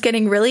 I was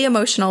getting really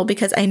emotional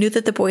because I knew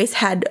that the boys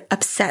had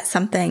upset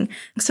something,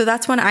 so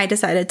that's when I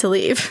decided to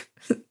leave.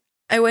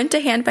 I went to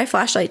hand my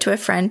flashlight to a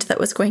friend that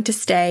was going to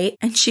stay,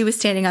 and she was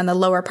standing on the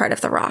lower part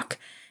of the rock.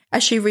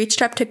 As she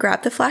reached up to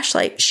grab the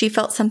flashlight, she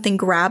felt something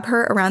grab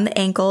her around the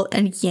ankle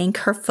and yank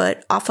her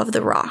foot off of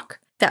the rock.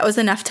 That was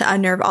enough to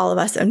unnerve all of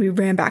us, and we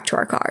ran back to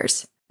our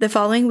cars. The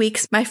following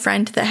weeks, my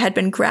friend that had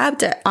been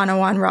grabbed at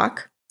Anawan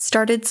Rock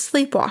started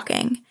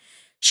sleepwalking.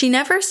 She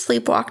never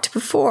sleepwalked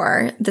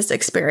before this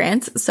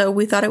experience, so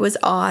we thought it was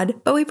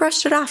odd, but we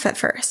brushed it off at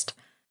first.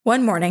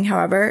 One morning,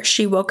 however,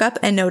 she woke up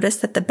and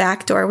noticed that the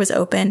back door was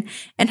open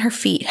and her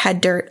feet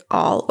had dirt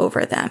all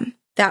over them.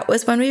 That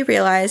was when we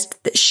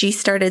realized that she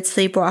started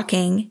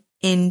sleepwalking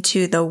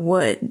into the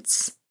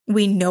woods.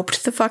 We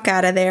noped the fuck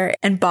out of there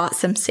and bought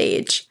some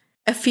sage.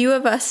 A few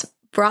of us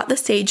brought the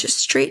sage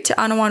straight to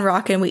Anawan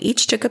Rock, and we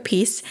each took a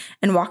piece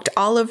and walked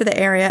all over the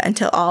area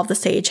until all of the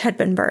sage had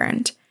been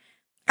burned.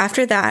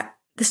 After that,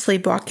 the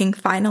sleepwalking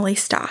finally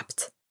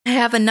stopped. I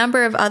have a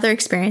number of other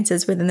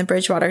experiences within the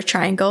Bridgewater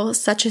Triangle,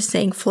 such as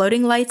seeing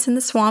floating lights in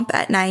the swamp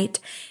at night,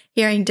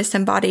 hearing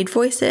disembodied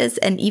voices,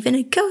 and even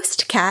a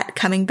ghost cat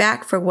coming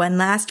back for one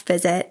last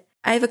visit.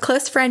 I have a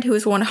close friend who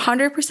is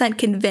 100%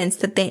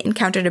 convinced that they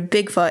encountered a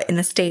Bigfoot in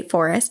the state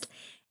forest,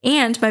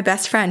 and my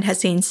best friend has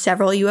seen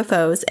several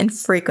UFOs and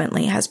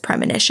frequently has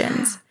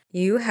premonitions.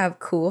 You have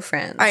cool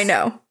friends. I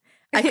know.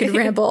 I could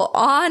ramble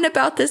on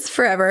about this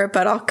forever,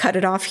 but I'll cut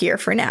it off here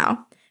for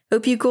now.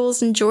 Hope you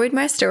ghouls enjoyed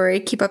my story.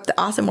 Keep up the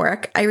awesome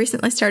work. I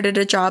recently started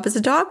a job as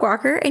a dog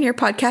walker, and your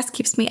podcast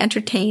keeps me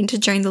entertained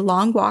during the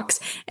long walks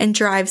and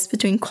drives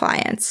between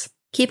clients.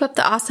 Keep up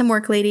the awesome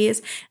work,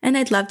 ladies, and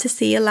I'd love to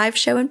see a live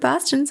show in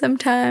Boston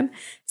sometime.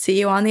 See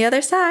you on the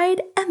other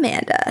side,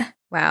 Amanda.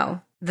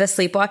 Wow. The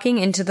sleepwalking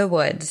into the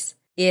woods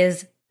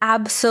is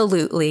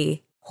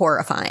absolutely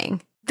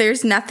horrifying.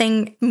 There's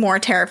nothing more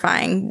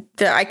terrifying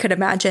that I could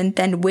imagine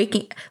than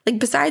waking, like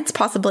besides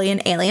possibly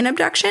an alien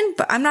abduction,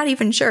 but I'm not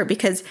even sure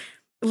because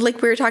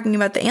like we were talking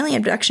about the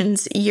alien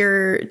abductions,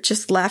 you're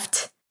just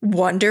left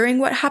wondering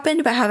what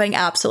happened, but having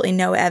absolutely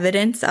no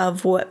evidence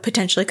of what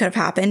potentially could have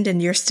happened.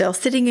 And you're still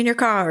sitting in your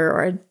car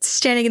or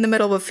standing in the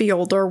middle of a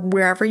field or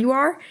wherever you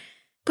are.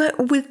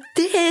 But with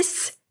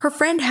this, her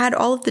friend had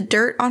all of the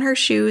dirt on her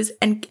shoes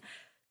and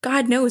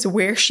God knows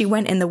where she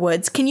went in the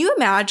woods. Can you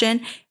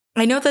imagine?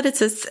 I know that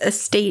it's a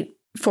state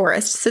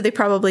forest, so they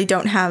probably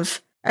don't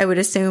have, I would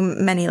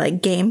assume, many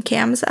like game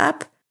cams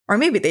up. Or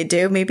maybe they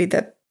do. Maybe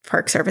the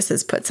Park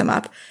Services puts them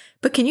up.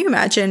 But can you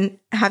imagine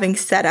having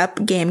set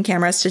up game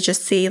cameras to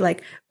just see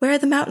like, where are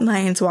the mountain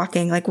lions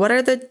walking? Like, what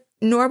are the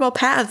normal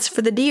paths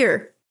for the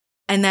deer?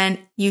 And then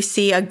you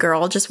see a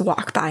girl just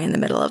walk by in the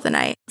middle of the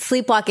night.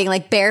 Sleepwalking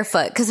like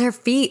barefoot because her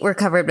feet were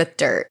covered with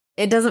dirt.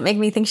 It doesn't make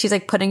me think she's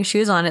like putting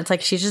shoes on. It's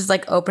like she's just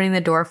like opening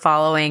the door,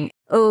 following.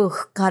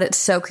 Oh, God, it's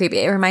so creepy.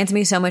 It reminds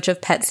me so much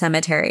of Pet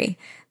Sematary.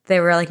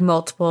 There were like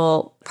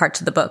multiple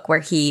parts of the book where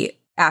he,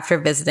 after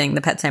visiting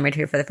the Pet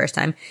Cemetery for the first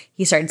time,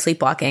 he started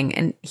sleepwalking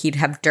and he'd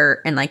have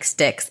dirt and like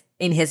sticks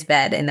in his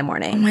bed in the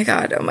morning. Oh my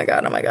God. Oh my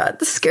God. Oh my God.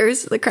 This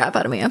scares the crap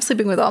out of me. I'm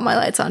sleeping with all my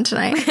lights on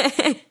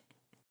tonight.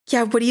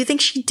 Yeah. What do you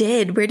think she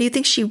did? Where do you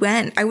think she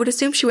went? I would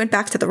assume she went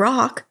back to the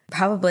rock.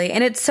 Probably.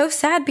 And it's so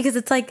sad because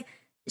it's like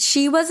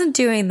she wasn't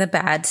doing the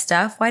bad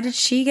stuff. Why did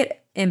she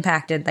get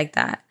impacted like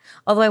that?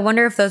 Although I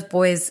wonder if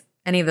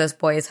any of those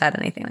boys had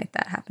anything like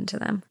that happen to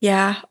them.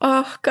 Yeah.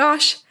 Oh,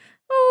 gosh.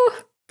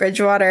 Oh,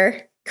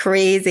 Bridgewater.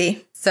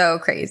 Crazy. So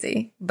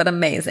crazy, but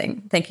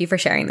amazing. Thank you for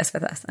sharing this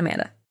with us,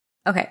 Amanda.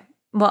 Okay.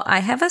 Well, I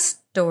have a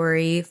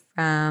story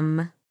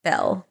from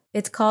Belle.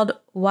 It's called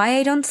Why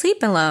I Don't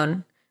Sleep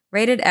Alone.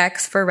 Rated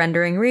X for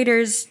rendering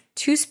readers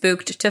too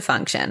spooked to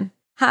function.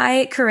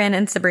 Hi, Corinne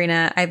and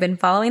Sabrina. I've been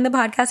following the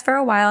podcast for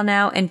a while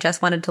now and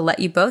just wanted to let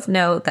you both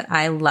know that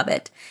I love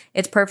it.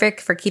 It's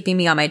perfect for keeping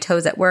me on my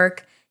toes at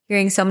work.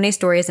 Hearing so many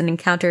stories and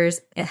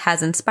encounters, it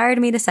has inspired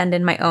me to send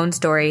in my own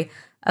story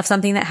of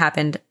something that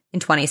happened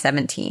in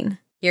 2017.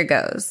 Here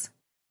goes.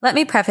 Let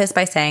me preface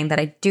by saying that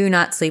I do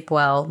not sleep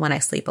well when I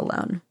sleep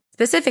alone.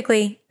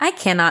 Specifically, I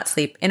cannot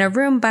sleep in a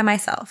room by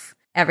myself.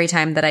 Every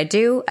time that I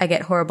do, I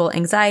get horrible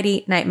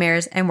anxiety,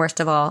 nightmares, and worst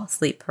of all,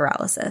 sleep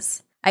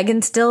paralysis. I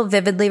can still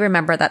vividly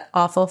remember that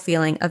awful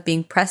feeling of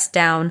being pressed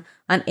down,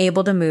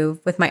 unable to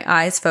move, with my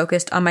eyes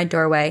focused on my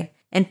doorway,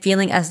 and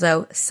feeling as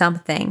though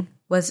something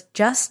was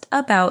just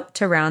about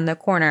to round the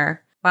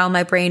corner, while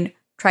my brain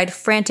tried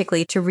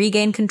frantically to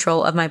regain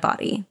control of my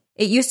body.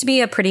 It used to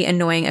be a pretty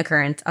annoying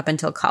occurrence up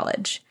until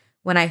college,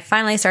 when I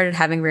finally started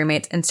having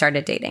roommates and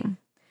started dating.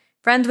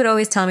 Friends would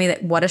always tell me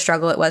that what a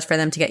struggle it was for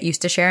them to get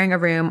used to sharing a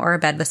room or a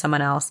bed with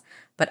someone else,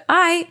 but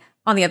I,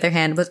 on the other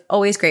hand, was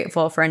always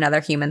grateful for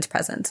another human's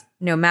presence,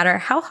 no matter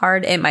how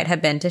hard it might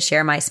have been to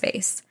share my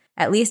space.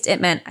 At least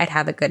it meant I'd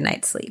have a good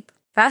night's sleep.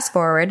 Fast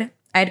forward,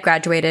 I had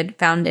graduated,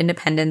 found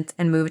independence,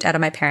 and moved out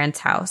of my parents'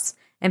 house,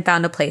 and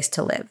found a place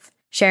to live,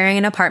 sharing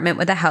an apartment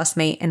with a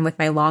housemate and with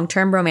my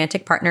long-term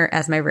romantic partner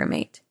as my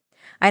roommate.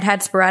 I'd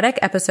had sporadic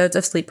episodes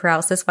of sleep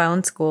paralysis while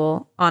in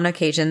school, on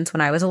occasions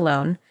when I was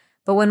alone,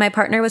 but when my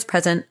partner was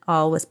present,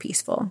 all was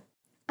peaceful.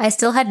 I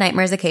still had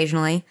nightmares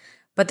occasionally,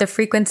 but the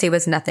frequency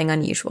was nothing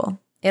unusual.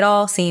 It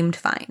all seemed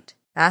fine.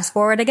 Fast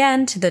forward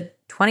again to the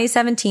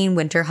 2017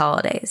 winter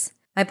holidays.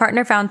 My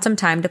partner found some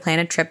time to plan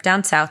a trip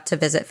down south to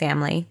visit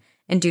family,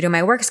 And due to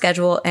my work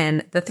schedule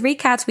and the 3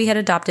 cats we had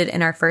adopted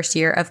in our first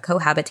year of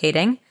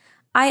cohabitating,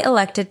 I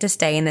elected to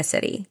stay in the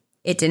city.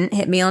 It didn't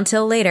hit me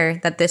until later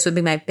that this would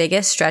be my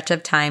biggest stretch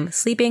of time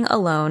sleeping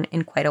alone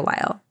in quite a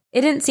while.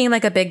 It didn't seem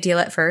like a big deal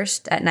at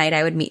first. At night,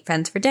 I would meet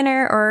friends for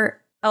dinner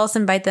or else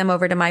invite them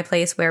over to my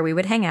place where we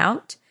would hang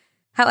out.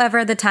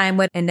 However, the time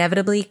would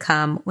inevitably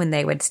come when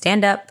they would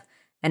stand up,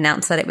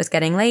 announce that it was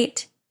getting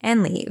late,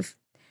 and leave.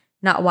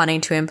 Not wanting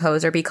to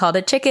impose or be called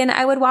a chicken,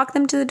 I would walk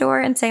them to the door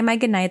and say my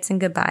goodnights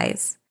and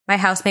goodbyes. My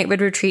housemate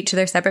would retreat to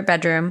their separate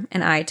bedroom,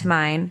 and I to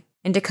mine.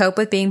 And to cope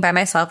with being by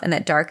myself in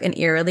that dark and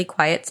eerily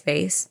quiet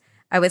space,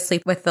 I would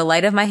sleep with the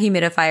light of my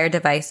humidifier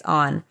device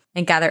on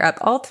and gather up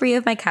all 3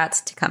 of my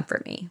cats to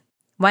comfort me.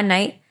 One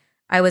night,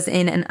 I was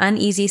in an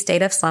uneasy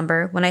state of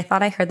slumber when I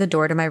thought I heard the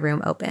door to my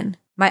room open.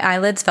 My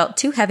eyelids felt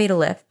too heavy to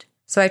lift,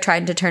 so I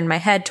tried to turn my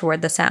head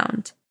toward the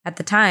sound. At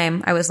the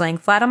time, I was laying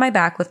flat on my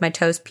back with my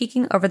toes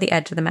peeking over the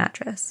edge of the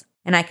mattress,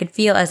 and I could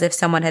feel as if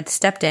someone had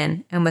stepped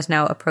in and was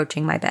now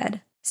approaching my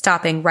bed,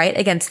 stopping right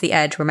against the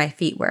edge where my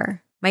feet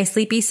were. My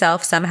sleepy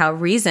self somehow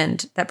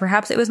reasoned that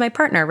perhaps it was my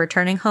partner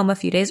returning home a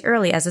few days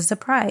early as a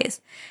surprise,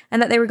 and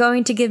that they were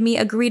going to give me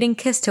a greeting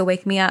kiss to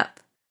wake me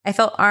up. I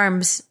felt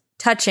arms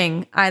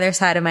touching either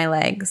side of my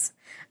legs,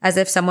 as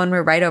if someone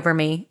were right over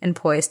me and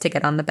poised to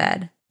get on the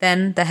bed.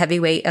 Then the heavy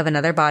weight of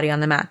another body on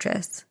the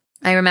mattress.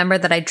 I remember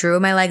that I drew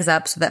my legs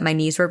up so that my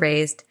knees were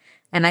raised,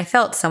 and I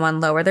felt someone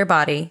lower their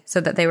body so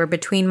that they were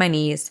between my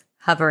knees,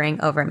 hovering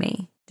over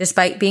me.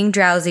 Despite being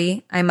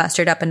drowsy, I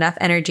mustered up enough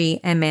energy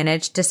and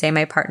managed to say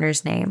my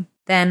partner's name.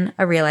 Then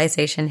a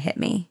realization hit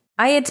me.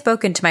 I had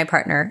spoken to my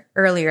partner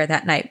earlier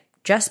that night,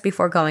 just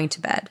before going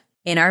to bed.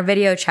 In our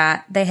video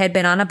chat, they had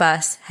been on a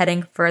bus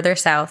heading further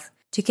south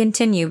to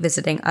continue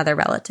visiting other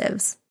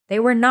relatives. They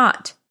were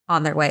not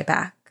on their way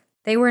back.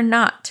 They were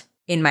not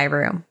in my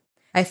room.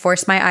 I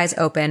forced my eyes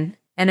open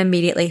and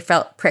immediately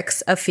felt pricks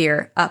of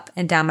fear up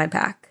and down my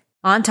back.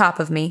 On top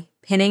of me,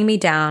 pinning me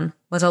down,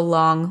 was a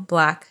long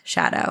black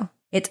shadow.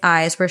 Its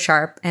eyes were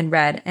sharp and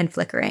red and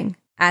flickering.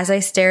 As I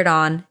stared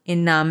on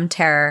in numb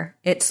terror,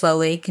 it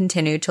slowly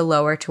continued to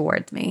lower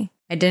towards me.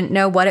 I didn't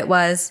know what it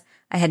was.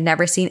 I had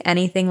never seen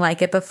anything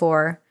like it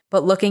before,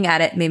 but looking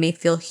at it made me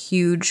feel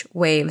huge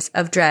waves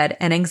of dread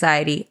and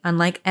anxiety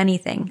unlike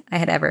anything I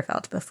had ever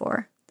felt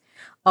before.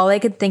 All I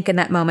could think in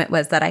that moment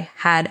was that I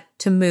had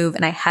to move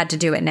and I had to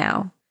do it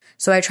now.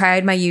 So I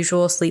tried my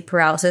usual sleep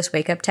paralysis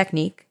wake-up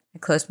technique. I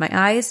closed my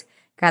eyes,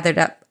 gathered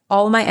up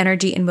all my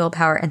energy and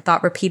willpower, and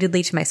thought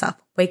repeatedly to myself,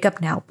 wake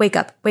up now, wake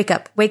up, wake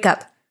up, wake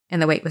up.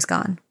 And the weight was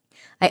gone.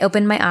 I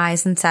opened my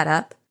eyes and sat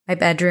up. My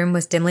bedroom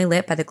was dimly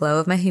lit by the glow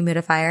of my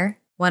humidifier.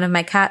 One of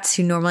my cats,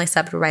 who normally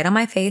slept right on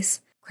my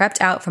face,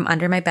 crept out from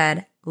under my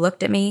bed,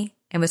 looked at me,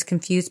 and was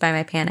confused by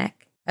my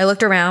panic. I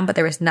looked around, but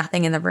there was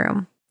nothing in the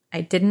room.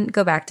 I didn't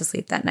go back to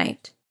sleep that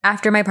night.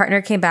 After my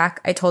partner came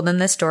back, I told them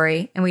this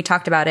story, and we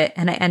talked about it,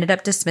 and I ended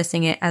up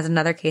dismissing it as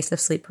another case of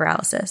sleep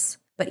paralysis.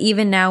 But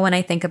even now, when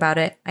I think about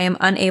it, I am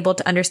unable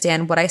to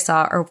understand what I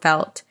saw or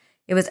felt.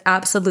 It was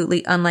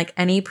absolutely unlike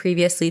any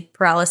previous sleep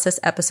paralysis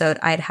episode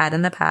I had had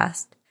in the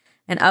past.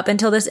 And up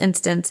until this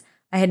instance,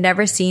 I had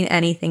never seen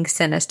anything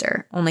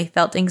sinister, only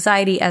felt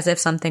anxiety as if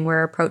something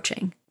were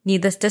approaching.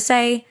 Needless to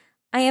say,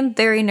 I am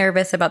very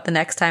nervous about the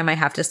next time I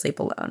have to sleep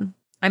alone.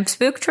 I'm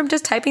spooked from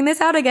just typing this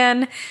out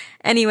again.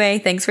 Anyway,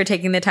 thanks for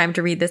taking the time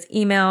to read this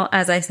email.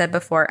 As I said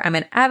before, I'm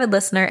an avid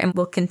listener and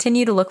will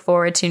continue to look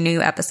forward to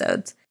new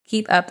episodes.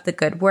 Keep up the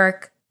good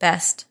work.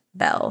 Best,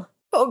 Belle.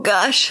 Oh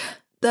gosh,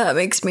 that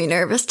makes me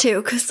nervous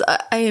too, because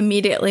I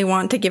immediately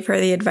want to give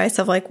her the advice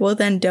of like, well,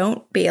 then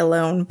don't be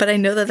alone. But I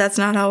know that that's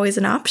not always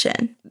an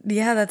option.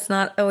 Yeah, that's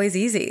not always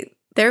easy.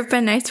 There have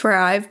been nights where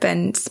I've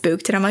been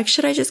spooked and I'm like,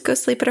 should I just go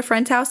sleep at a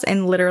friend's house?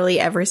 And literally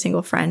every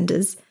single friend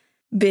is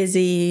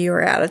busy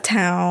or out of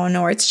town,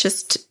 or it's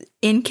just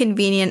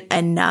inconvenient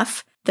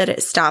enough that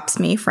it stops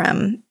me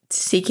from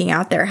seeking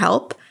out their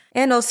help.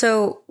 And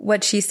also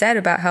what she said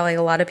about how like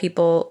a lot of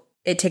people,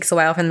 it takes a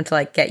while for them to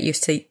like get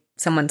used to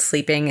someone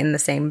sleeping in the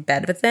same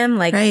bed with them.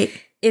 Like, right.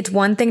 It's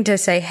one thing to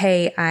say,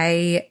 hey,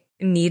 I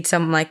need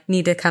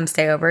to come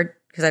stay over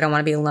because I don't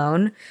want to be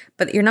alone.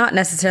 But you're not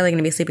necessarily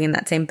going to be sleeping in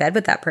that same bed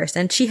with that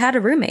person. She had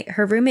a roommate.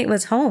 Her roommate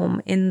was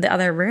home in the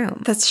other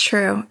room. That's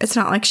true. It's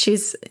not like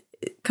she's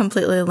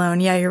completely alone.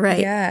 Yeah, you're right.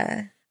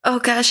 Yeah. Oh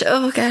gosh.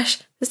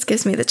 This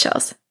gives me the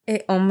chills.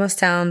 It almost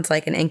sounds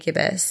like an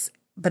incubus,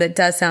 but it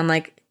does sound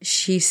like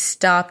she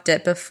stopped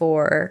it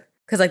before.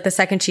 Because like the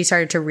second she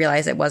started to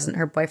realize it wasn't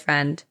her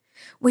boyfriend,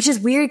 which is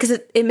weird because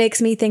it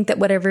makes me think that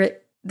whatever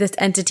this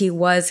entity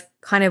was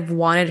kind of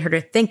wanted her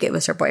to think it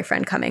was her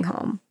boyfriend coming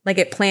home. Like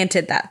it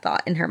planted that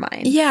thought in her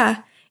mind.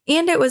 Yeah.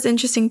 And it was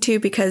interesting too,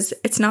 because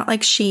it's not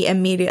like she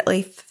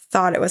immediately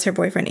thought it was her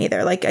boyfriend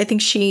either. Like I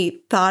think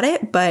she thought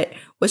it, but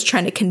was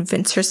trying to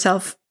convince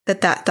herself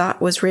that that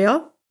thought was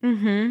real,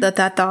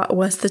 that thought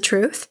was the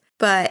truth.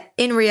 But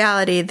in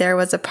reality, there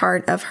was a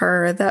part of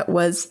her that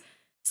was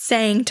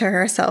saying to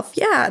herself,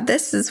 yeah,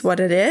 this is what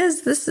it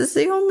is. This is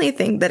the only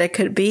thing that it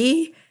could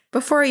be.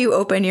 Before you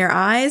open your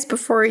eyes,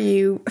 before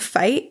you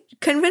fight,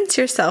 convince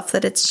yourself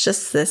that it's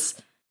just this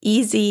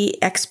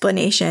easy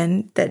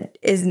explanation that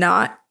is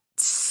not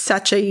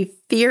such a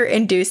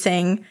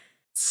fear-inducing,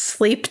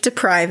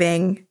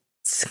 sleep-depriving,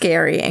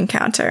 scary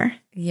encounter.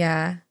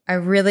 Yeah. I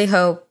really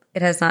hope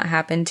it has not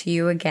happened to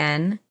you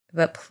again,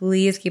 but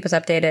please keep us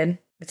updated.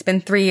 It's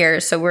been 3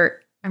 years, so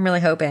I'm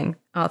really hoping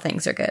all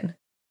things are good.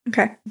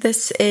 Okay.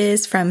 This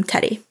is from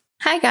Teddy.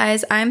 Hi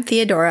guys, I'm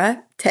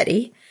Theodora,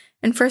 Teddy.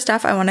 And first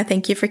off, I want to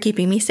thank you for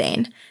keeping me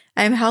sane.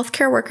 I'm a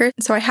healthcare worker,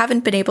 so I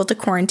haven't been able to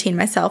quarantine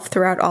myself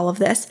throughout all of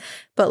this,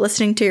 but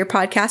listening to your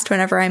podcast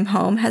whenever I'm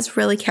home has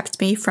really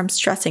kept me from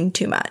stressing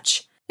too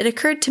much. It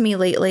occurred to me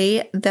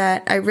lately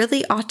that I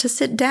really ought to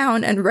sit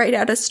down and write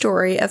out a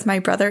story of my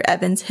brother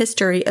Evan's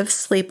history of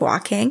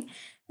sleepwalking,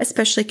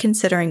 especially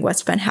considering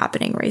what's been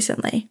happening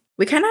recently.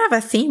 We kind of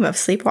have a theme of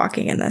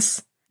sleepwalking in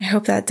this. I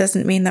hope that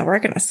doesn't mean that we're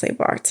going to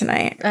sleepwalk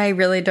tonight. I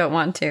really don't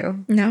want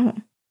to. No.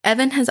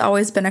 Evan has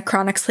always been a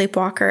chronic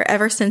sleepwalker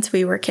ever since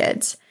we were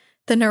kids.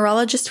 The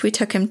neurologist we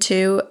took him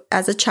to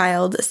as a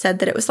child said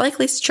that it was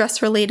likely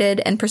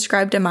stress-related and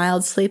prescribed a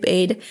mild sleep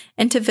aid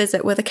and to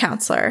visit with a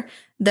counselor,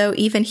 though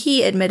even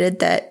he admitted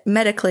that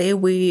medically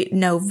we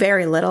know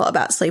very little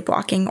about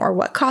sleepwalking or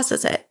what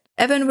causes it.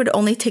 Evan would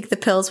only take the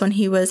pills when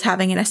he was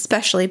having an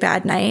especially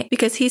bad night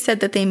because he said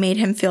that they made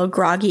him feel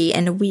groggy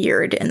and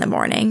weird in the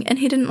morning, and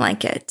he didn't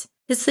like it.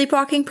 His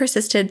sleepwalking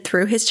persisted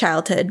through his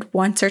childhood,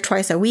 once or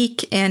twice a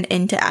week, and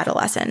into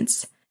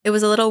adolescence. It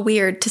was a little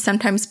weird to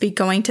sometimes be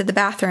going to the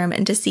bathroom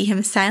and to see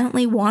him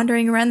silently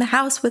wandering around the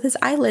house with his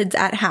eyelids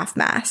at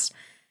half-mast.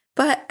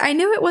 But I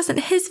knew it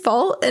wasn't his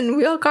fault, and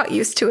we all got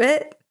used to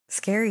it.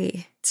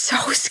 Scary. So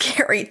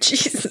scary,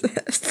 Jesus.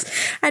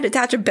 I'd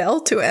attach a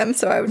bell to him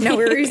so I would know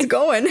where he's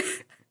going.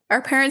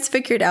 Our parents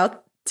figured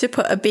out to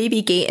put a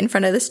baby gate in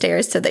front of the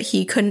stairs so that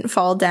he couldn't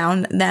fall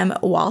down them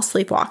while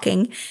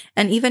sleepwalking,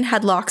 and even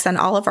had locks on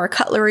all of our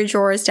cutlery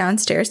drawers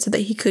downstairs so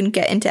that he couldn't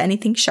get into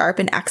anything sharp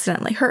and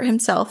accidentally hurt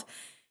himself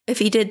if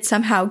he did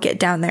somehow get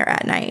down there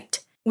at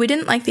night. We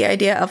didn't like the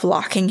idea of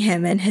locking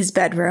him in his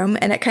bedroom,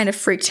 and it kind of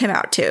freaked him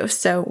out too,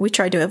 so we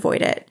tried to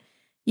avoid it.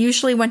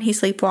 Usually when he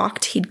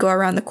sleepwalked, he'd go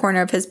around the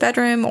corner of his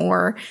bedroom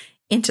or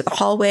into the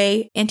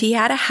hallway, and he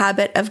had a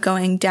habit of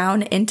going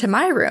down into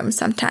my room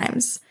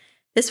sometimes.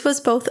 This was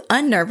both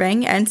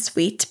unnerving and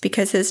sweet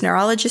because his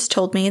neurologist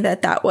told me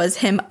that that was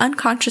him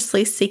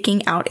unconsciously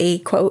seeking out a,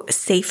 quote,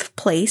 safe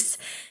place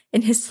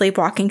in his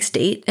sleepwalking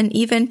state, and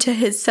even to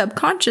his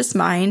subconscious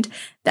mind,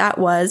 that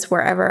was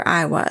wherever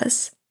I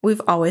was.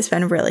 We've always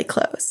been really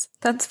close.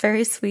 That's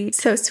very sweet.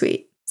 So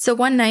sweet. So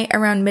one night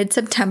around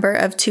mid-September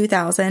of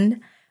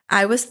 2000,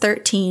 I was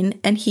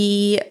 13 and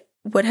he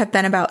would have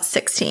been about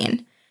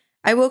 16.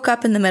 I woke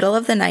up in the middle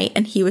of the night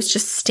and he was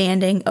just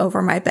standing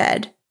over my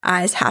bed,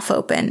 eyes half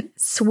open,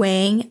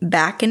 swaying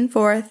back and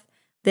forth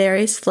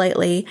very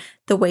slightly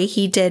the way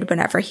he did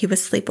whenever he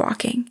was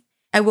sleepwalking.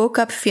 I woke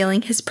up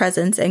feeling his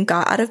presence and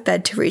got out of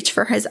bed to reach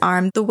for his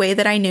arm the way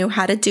that I knew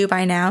how to do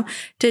by now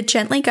to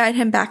gently guide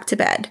him back to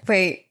bed.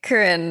 Wait,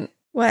 Corinne.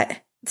 What?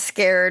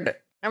 Scared.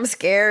 I'm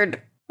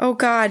scared. Oh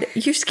God,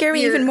 you scare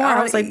me even more.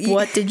 I was like,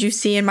 what did you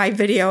see in my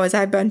video as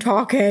I've been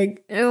talking?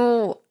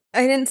 No,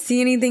 I didn't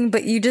see anything,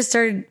 but you just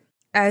started,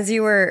 as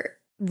you were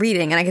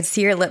reading, and I could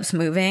see your lips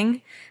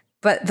moving,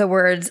 but the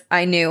words,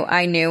 I knew,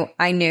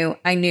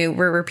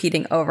 were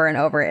repeating over and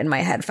over in my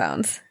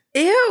headphones.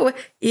 Ew.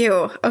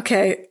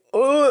 Okay.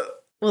 Ugh.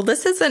 Well,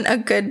 this isn't a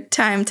good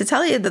time to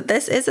tell you that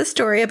this is a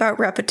story about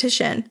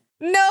repetition.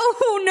 No.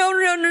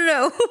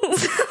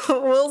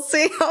 We'll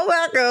see how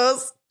that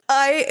goes.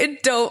 I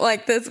don't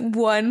like this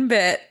one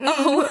bit.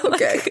 Oh,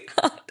 okay. My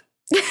God.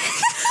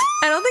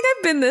 I don't think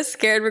I've been this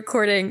scared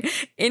recording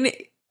in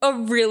a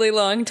really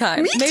long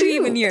time. Maybe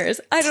even years.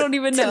 I don't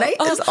even know. Tonight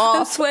is off.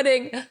 I'm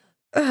sweating.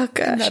 Oh,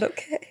 gosh. I'm not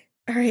okay.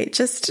 All right,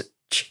 just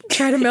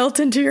try to melt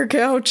into your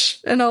couch,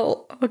 and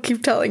I'll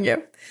keep telling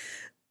you.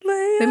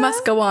 We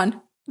must go on.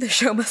 The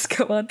show must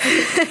go on.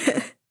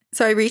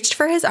 So I reached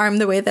for his arm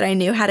the way that I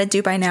knew how to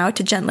do by now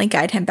to gently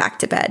guide him back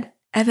to bed.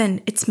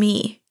 Evan, it's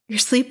me. You're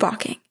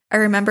sleepwalking. I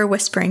remember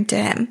whispering to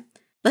him,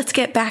 let's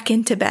get back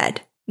into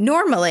bed.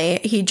 Normally,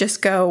 he'd just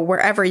go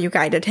wherever you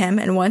guided him,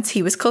 and once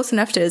he was close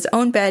enough to his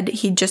own bed,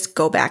 he'd just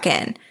go back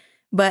in.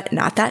 But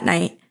not that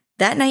night.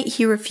 That night,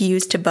 he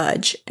refused to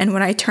budge, and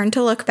when I turned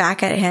to look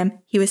back at him,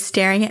 he was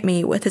staring at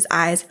me with his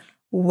eyes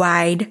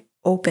wide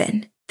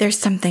open. There's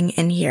something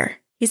in here,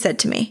 he said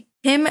to me.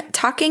 Him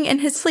talking in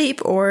his sleep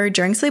or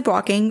during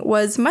sleepwalking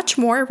was much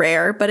more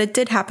rare, but it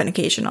did happen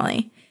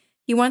occasionally.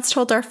 He once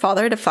told our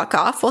father to fuck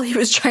off while he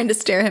was trying to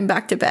steer him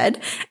back to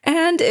bed,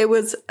 and it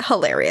was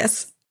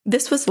hilarious.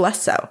 This was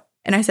less so,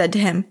 and I said to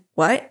him,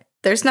 what?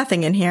 There's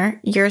nothing in here.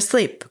 You're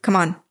asleep. Come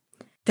on.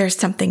 There's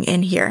something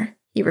in here,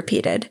 he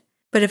repeated.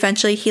 But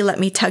eventually he let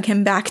me tug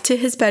him back to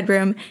his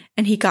bedroom,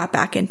 and he got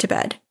back into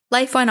bed.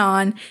 Life went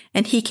on,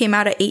 and he came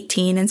out at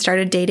 18 and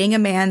started dating a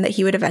man that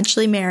he would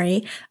eventually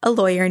marry, a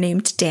lawyer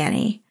named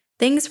Danny.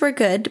 Things were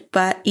good,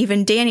 but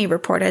even Danny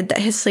reported that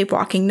his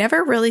sleepwalking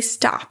never really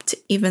stopped,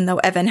 even though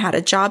Evan had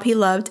a job he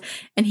loved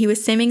and he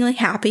was seemingly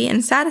happy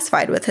and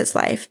satisfied with his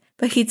life,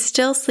 but he'd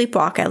still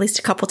sleepwalk at least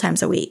a couple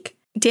times a week.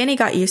 Danny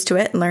got used to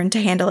it and learned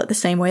to handle it the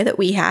same way that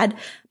we had,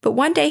 but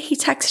one day he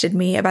texted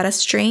me about a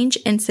strange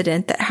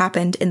incident that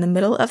happened in the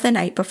middle of the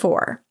night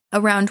before,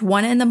 around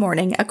 1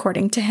 a.m,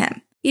 according to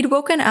him. He'd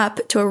woken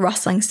up to a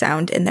rustling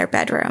sound in their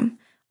bedroom,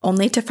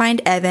 only to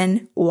find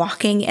Evan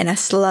walking in a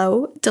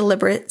slow,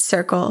 deliberate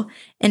circle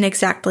in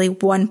exactly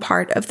one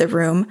part of the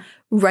room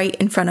right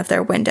in front of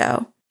their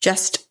window,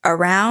 just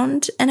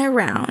around and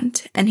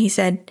around. And he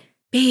said,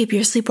 "Babe,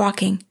 you're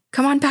sleepwalking.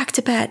 Come on back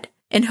to bed,"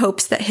 in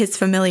hopes that his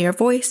familiar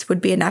voice would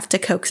be enough to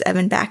coax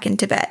Evan back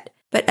into bed.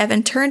 But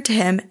Evan turned to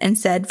him and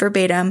said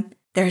verbatim,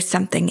 "There's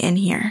something in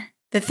here."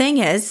 The thing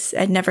is,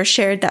 I'd never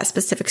shared that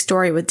specific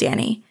story with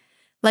Danny.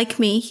 Like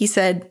me, he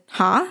said,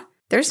 "Huh?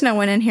 There's no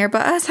one in here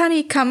but us,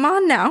 honey. Come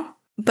on now."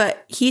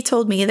 But he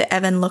told me that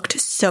Evan looked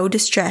so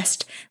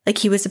distressed, like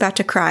he was about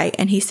to cry,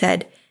 and he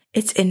said,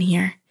 "It's in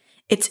here.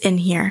 It's in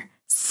here,"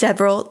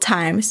 several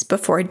times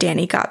before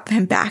Danny got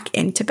him back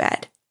into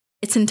bed.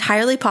 It's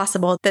entirely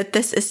possible that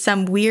this is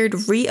some weird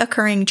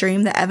reoccurring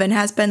dream that Evan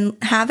has been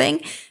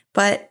having,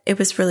 but it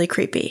was really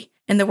creepy.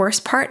 And the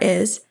worst part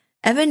is,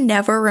 Evan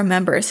never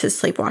remembers his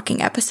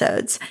sleepwalking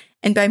episodes,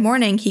 and by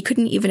morning he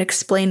couldn't even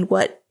explain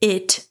what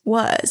it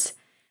was.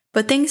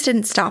 But things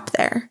didn't stop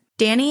there.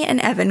 Danny and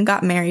Evan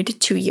got married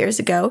 2 years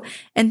ago,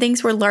 and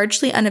things were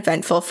largely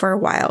uneventful for a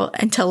while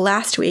until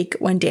last week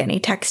when Danny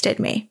texted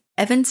me.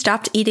 Evan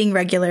stopped eating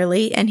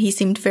regularly, and he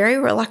seemed very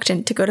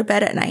reluctant to go to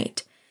bed at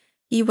night.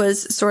 He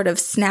was sort of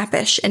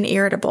snappish and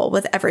irritable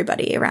with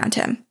everybody around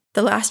him.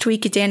 The last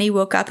week, Danny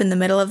woke up in the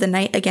middle of the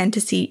night again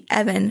to see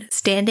Evan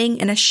standing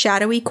in a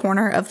shadowy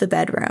corner of the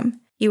bedroom.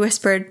 He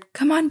whispered,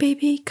 "Come on,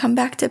 baby, come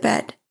back to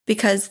bed,"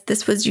 because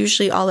this was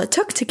usually all it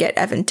took to get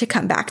Evan to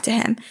come back to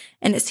him,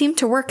 and it seemed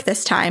to work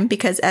this time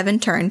because Evan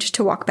turned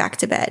to walk back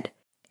to bed.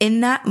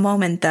 In that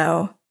moment,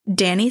 though,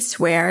 Danny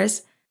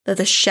swears that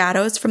the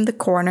shadows from the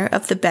corner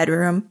of the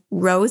bedroom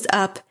rose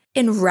up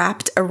and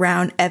wrapped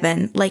around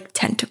Evan like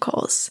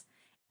tentacles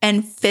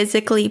and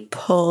physically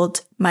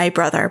pulled my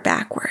brother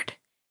backward.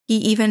 He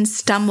even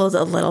stumbled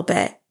a little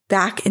bit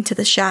back into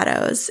the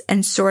shadows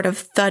and sort of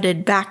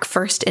thudded back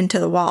first into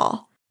the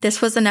wall. This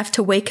was enough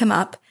to wake him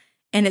up,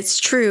 and it's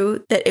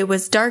true that it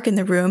was dark in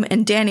the room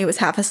and Danny was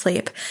half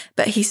asleep,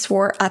 but he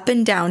swore up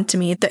and down to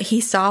me that he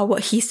saw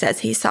what he says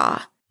he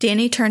saw.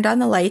 Danny turned on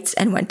the lights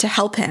and went to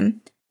help him,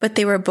 but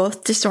they were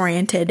both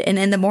disoriented, and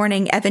in the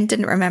morning, Evan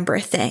didn't remember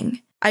a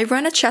thing. I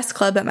run a chess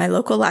club at my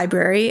local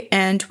library,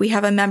 and we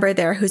have a member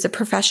there who's a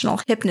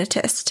professional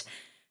hypnotist,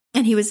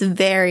 and he was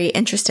very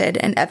interested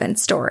in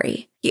Evan's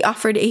story. He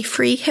offered a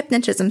free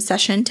hypnotism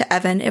session to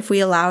Evan if we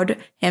allowed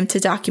him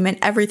to document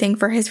everything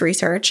for his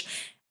research,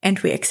 and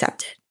we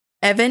accepted.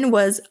 Evan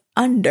was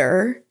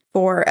under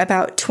for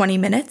about 20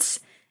 minutes,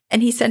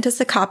 and he sent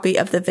us a copy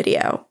of the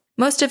video.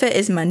 Most of it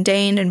is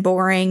mundane and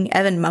boring,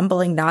 Evan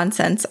mumbling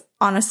nonsense,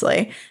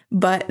 honestly.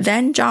 But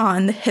then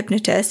John, the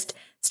hypnotist,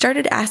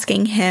 started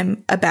asking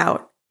him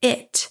about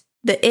it,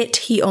 the it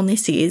he only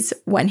sees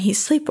when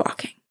he's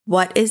sleepwalking.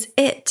 "What is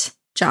it?"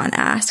 John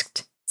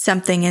asked.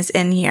 "Something is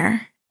in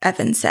here,"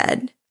 Evan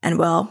said. And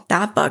well,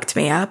 that bugged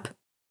me up.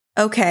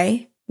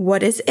 "Okay,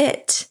 what is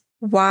it?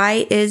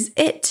 Why is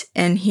it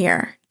in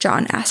here?"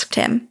 John asked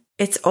him.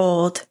 "It's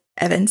old,"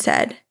 Evan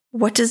said.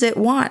 "What does it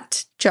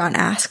want?" John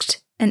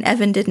asked, and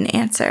Evan didn't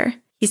answer.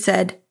 He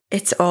said,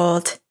 "It's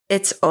old,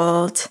 it's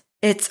old,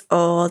 it's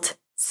old,"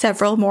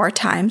 several more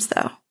times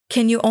though.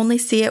 "Can you only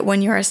see it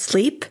when you're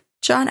asleep?"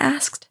 John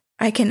asked.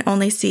 "I can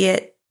only see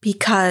it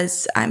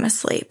because I'm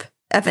asleep,"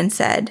 Evan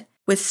said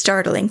with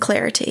startling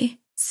clarity.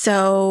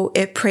 "So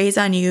it preys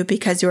on you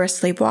because you're a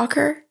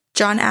sleepwalker?"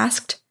 John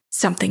asked.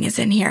 "Something is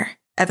in here,"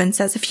 Evan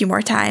says a few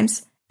more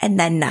times, and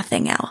then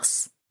nothing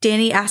else.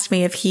 Danny asked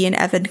me if he and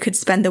Evan could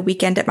spend the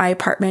weekend at my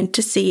apartment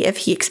to see if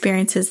he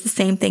experiences the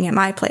same thing at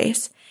my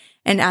place.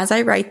 And as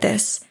I write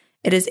this,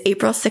 it is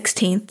April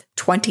 16th,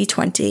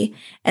 2020,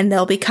 and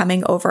they'll be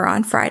coming over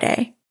on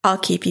Friday. I'll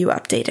keep you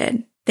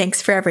updated.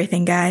 Thanks for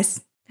everything,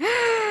 guys.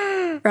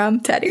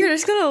 From Teddy. You're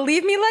just going to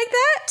leave me like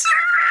that?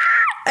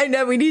 I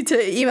know, we need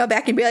to email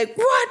back and be like,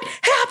 "What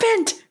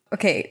happened?"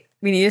 Okay,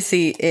 we need to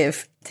see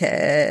if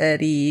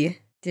Teddy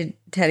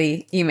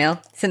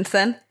email since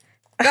then.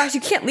 Gosh,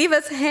 you can't leave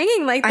us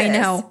hanging like this. I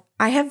know.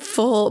 I have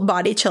full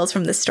body chills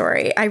from this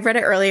story. I read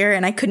it earlier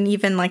and I couldn't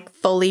even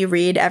fully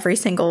read every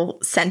single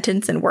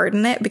sentence and word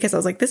in it because I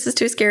was like, this is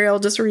too scary. I'll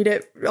just read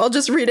it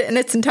in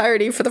its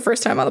entirety for the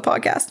first time on the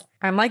podcast.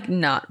 I'm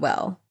not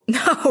well.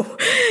 No,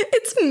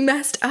 it's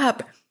messed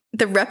up.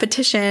 The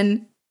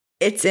repetition,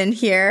 it's in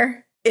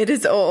here. It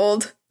is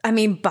old. I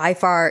mean, by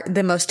far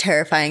the most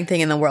terrifying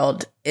thing in the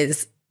world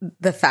is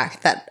the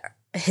fact that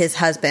his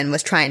husband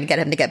was trying to get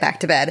him to get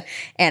back to bed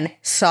and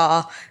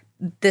saw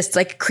this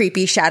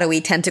creepy,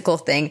 shadowy tentacle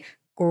thing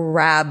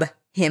grab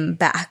him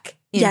back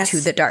into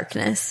the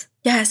darkness.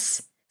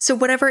 Yes. So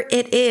whatever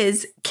it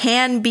is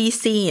can be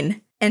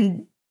seen.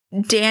 And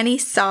Danny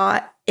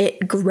saw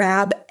it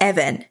grab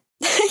Evan.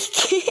 I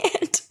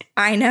can't.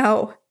 I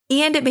know.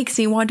 And it makes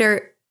me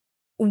wonder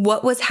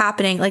what was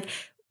happening.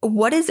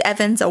 What is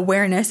Evan's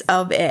awareness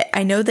of it?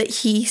 I know that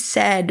he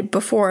said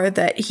before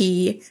that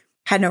he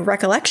had no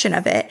recollection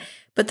of it.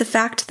 But the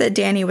fact that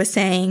Danny was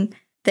saying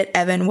that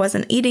Evan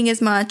wasn't eating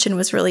as much and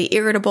was really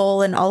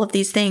irritable and all of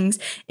these things,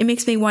 it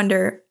makes me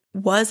wonder,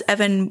 was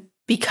Evan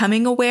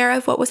becoming aware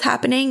of what was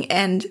happening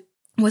and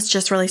was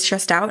just really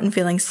stressed out and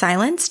feeling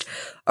silenced?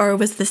 Or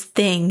was this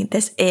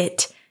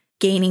it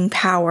gaining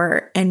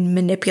power and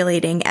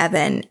manipulating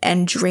Evan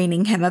and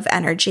draining him of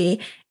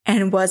energy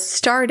and was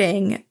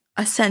starting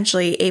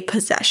essentially a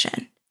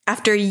possession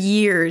after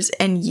years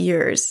and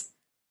years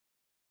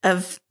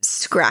of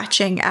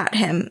scratching at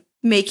him,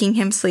 making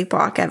him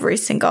sleepwalk every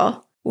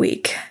single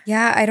week?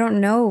 Yeah, I don't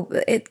know.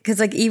 Because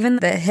like even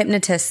the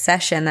hypnotist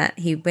session that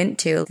he went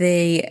to,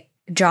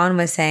 John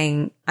was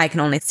saying, I can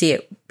only see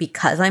it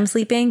because I'm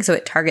sleeping. So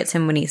it targets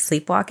him when he's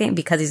sleepwalking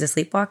because he's a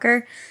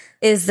sleepwalker.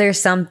 Is there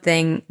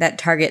something that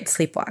targets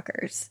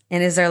sleepwalkers?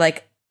 And is there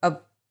like a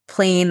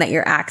plane that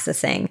you're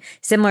accessing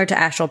similar to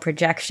astral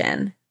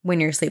projection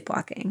when you're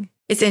sleepwalking?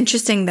 It's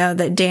interesting, though,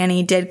 that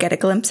Danny did get a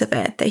glimpse of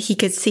it, that he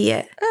could see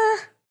it.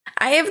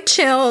 I have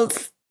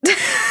chills.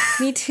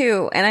 Me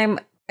too. And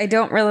I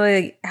don't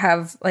really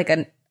have like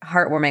a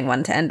heartwarming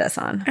one to end us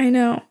on. I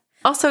know.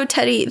 Also,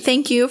 Teddy,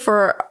 thank you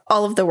for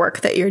all of the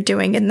work that you're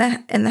doing in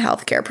the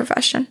healthcare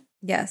profession.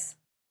 Yes.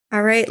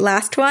 All right,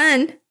 last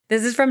one.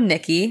 This is from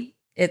Nikki.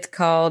 It's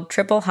called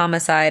Triple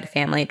Homicide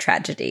Family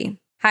Tragedy.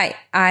 Hi,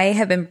 I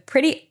have been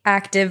pretty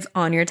active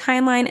on your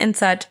timeline and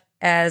such,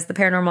 as the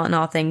paranormal and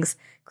all things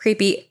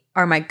creepy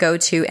are my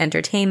go-to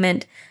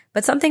entertainment,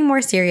 but something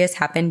more serious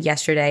happened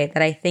yesterday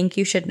that I think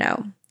you should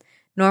know.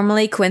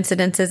 Normally,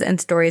 coincidences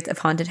and stories of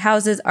haunted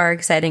houses are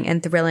exciting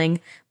and thrilling,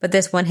 but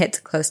this one hits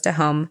close to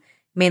home,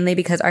 mainly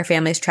because our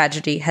family's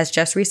tragedy has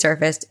just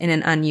resurfaced in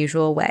an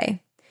unusual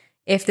way.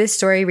 If this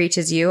story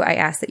reaches you, I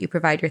ask that you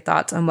provide your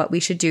thoughts on what we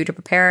should do to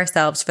prepare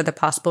ourselves for the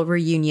possible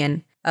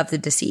reunion of the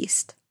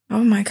deceased.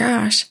 Oh my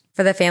gosh.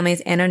 For the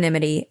family's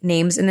anonymity,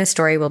 names in this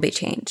story will be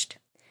changed.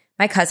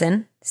 My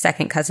cousin,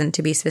 second cousin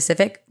to be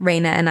specific,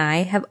 Raina, and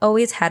I have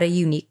always had a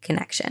unique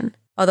connection.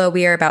 Although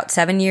we are about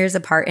 7 years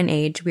apart in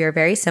age, we are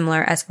very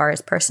similar as far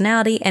as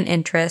personality and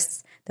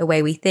interests, the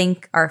way we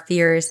think, our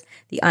fears,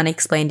 the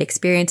unexplained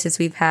experiences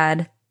we've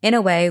had. In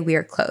a way, we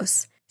are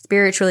close,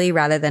 spiritually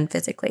rather than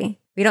physically.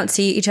 We don't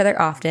see each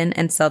other often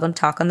and seldom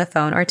talk on the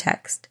phone or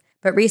text.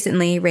 But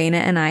recently, Raina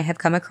and I have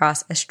come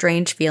across a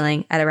strange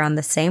feeling at around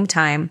the same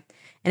time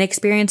and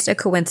experienced a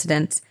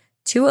coincidence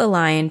too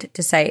aligned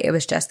to say it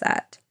was just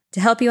that. To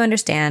help you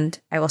understand,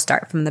 I will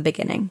start from the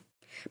beginning.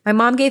 My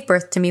mom gave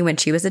birth to me when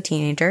she was a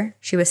teenager.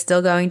 She was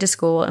still going to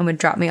school and would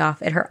drop me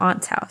off at her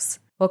aunt's house.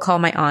 We'll call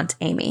my aunt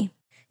Amy.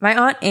 My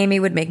aunt Amy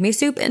would make me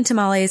soup and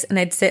tamales, and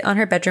I'd sit on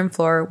her bedroom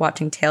floor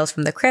watching Tales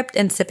from the Crypt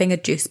and sipping a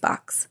juice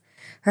box.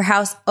 Her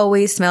house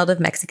always smelled of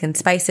Mexican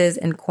spices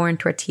and corn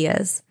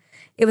tortillas.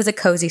 It was a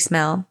cozy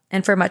smell,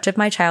 and for much of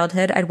my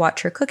childhood, I'd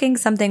watch her cooking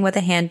something with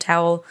a hand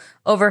towel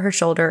over her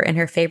shoulder in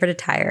her favorite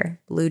attire,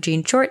 blue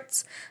jean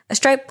shorts, a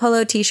striped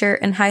polo t-shirt,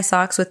 and high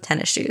socks with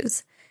tennis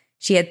shoes.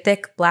 She had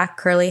thick, black,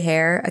 curly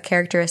hair, a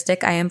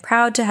characteristic I am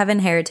proud to have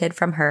inherited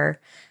from her.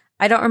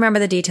 I don't remember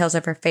the details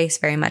of her face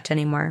very much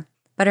anymore,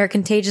 but her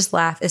contagious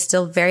laugh is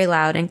still very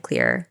loud and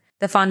clear.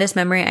 The fondest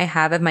memory I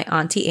have of my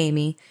Auntie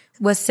Amy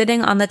was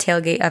sitting on the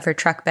tailgate of her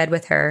truck bed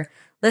with her,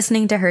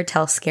 listening to her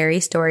tell scary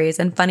stories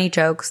and funny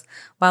jokes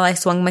while I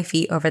swung my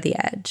feet over the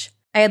edge.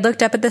 I had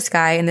looked up at the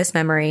sky in this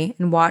memory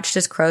and watched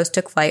as crows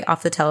took flight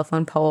off the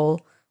telephone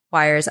pole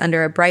wires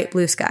under a bright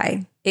blue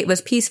sky. It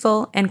was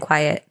peaceful and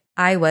quiet.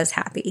 I was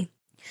happy.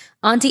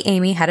 Auntie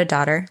Amy had a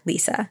daughter,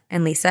 Lisa,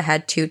 and Lisa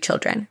had 2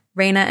 children,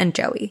 Raina and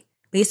Joey.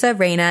 Lisa,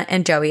 Raina,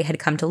 and Joey had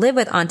come to live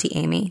with Auntie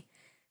Amy.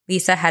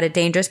 Lisa had a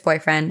dangerous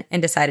boyfriend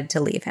and decided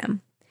to leave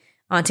him.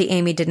 Auntie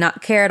Amy did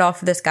not care at all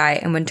for this guy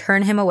and would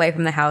turn him away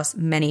from the house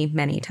many,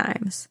 many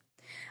times.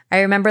 I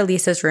remember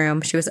Lisa's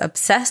room. She was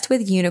obsessed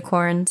with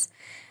unicorns.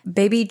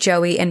 Baby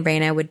Joey and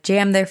Raina would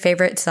jam their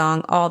favorite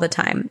song all the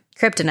time,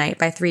 Kryptonite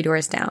by 3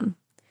 Doors Down.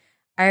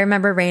 I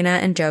remember Raina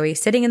and Joey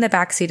sitting in the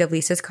backseat of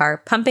Lisa's car,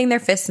 pumping their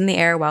fists in the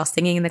air while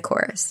singing the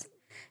chorus.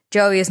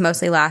 Joey was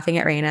mostly laughing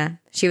at Raina.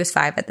 She was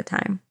 5 at the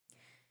time.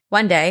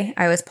 One day,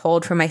 I was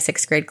pulled from my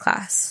 6th grade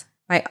class.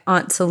 My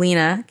Aunt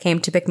Selena came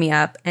to pick me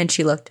up, and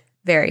she looked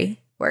very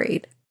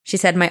worried. She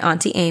said my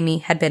Auntie Amy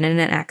had been in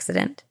an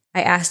accident.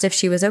 I asked if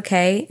she was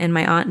okay, and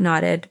my aunt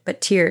nodded, but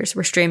tears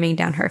were streaming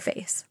down her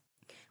face.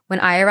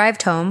 When I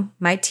arrived home,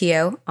 my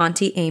Tio,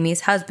 Auntie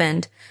Amy's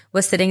husband,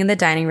 was sitting in the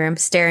dining room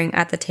staring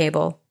at the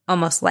table,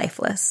 almost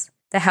lifeless.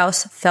 The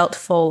house felt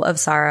full of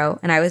sorrow,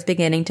 and I was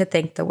beginning to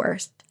think the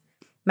worst.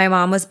 My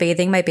mom was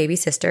bathing my baby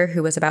sister,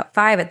 who was about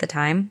 5 at the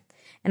time,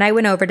 and I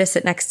went over to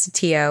sit next to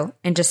Tio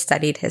and just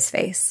studied his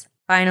face.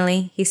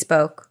 Finally, he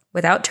spoke.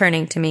 Without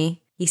turning to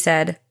me, he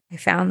said, I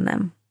found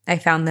them. I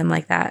found them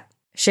like that.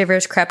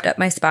 Shivers crept up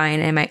my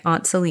spine, and my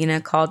Aunt Selena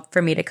called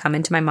for me to come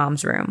into my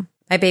mom's room.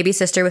 My baby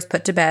sister was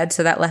put to bed,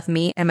 so that left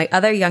me and my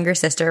other younger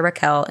sister,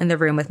 Raquel, in the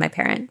room with my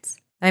parents.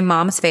 My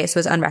mom's face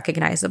was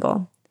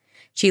unrecognizable.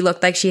 She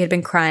looked like she had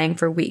been crying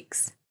for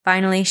weeks.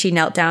 Finally, she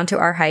knelt down to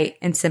our height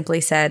and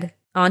simply said,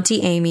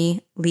 Auntie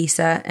Amy,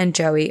 Lisa, and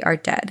Joey are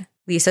dead.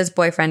 Lisa's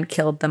boyfriend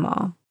killed them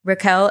all.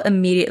 Raquel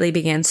immediately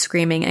began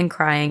screaming and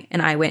crying,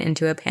 and I went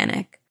into a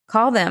panic.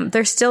 Call them.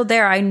 They're still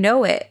there. I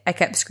know it, I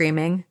kept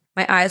screaming.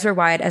 My eyes were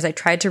wide as I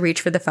tried to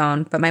reach for the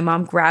phone, but my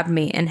mom grabbed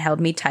me and held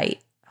me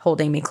tight,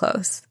 holding me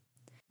close.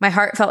 My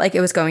heart felt like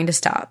it was going to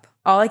stop.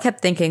 All I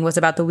kept thinking was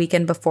about the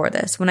weekend before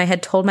this, when I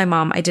had told my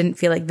mom I didn't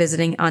feel like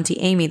visiting Auntie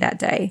Amy that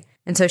day,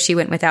 and so she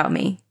went without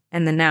me,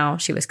 and then now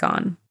she was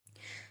gone.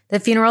 The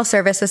funeral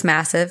service was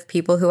massive.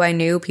 People who I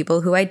knew,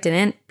 people who I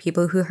didn't,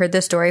 people who heard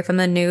the story from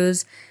the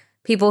news,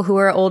 people who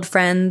were old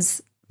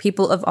friends,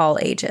 people of all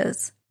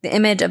ages. The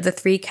image of the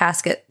 3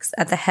 caskets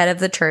at the head of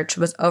the church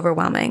was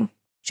overwhelming.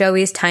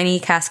 Joey's tiny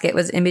casket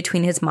was in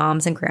between his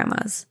mom's and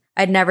grandma's.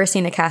 I'd never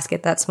seen a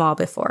casket that small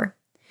before.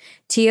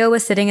 Tio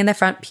was sitting in the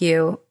front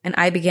pew, and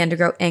I began to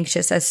grow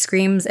anxious as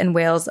screams and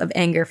wails of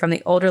anger from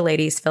the older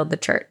ladies filled the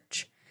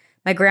church.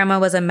 My grandma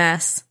was a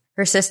mess.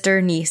 Her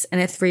sister, niece, and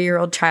a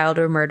 3-year-old child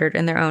were murdered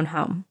in their own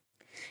home.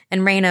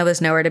 And Raina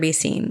was nowhere to be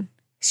seen.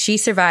 She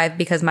survived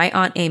because my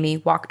Aunt Amy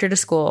walked her to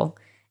school,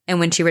 and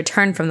when she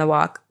returned from the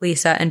walk,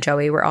 Lisa and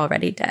Joey were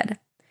already dead.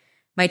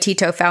 My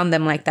Tito found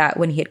them like that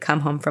when he had come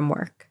home from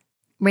work.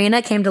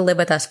 Raina came to live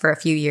with us for a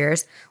few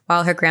years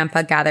while her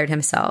grandpa gathered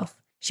himself.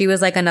 She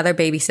was like another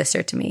baby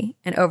sister to me,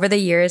 and over the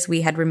years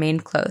we had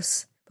remained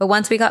close. But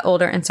once we got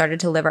older and started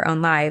to live our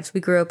own lives,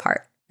 we grew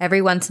apart.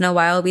 Every once in a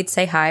while we'd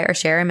say hi or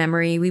share a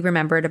memory we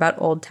remembered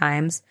about old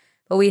times,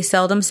 but we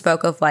seldom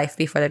spoke of life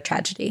before the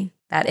tragedy.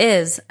 That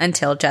is,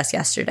 until just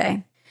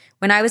yesterday.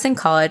 When I was in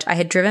college, I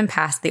had driven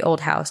past the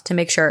old house to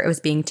make sure it was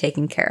being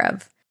taken care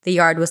of. The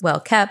yard was well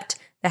kept,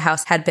 the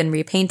house had been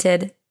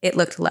repainted, it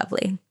looked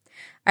lovely.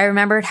 I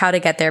remembered how to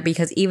get there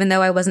because even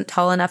though I wasn't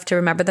tall enough to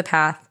remember the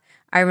path,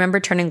 I remember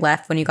turning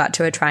left when you got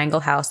to a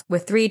triangle house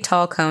with 3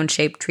 tall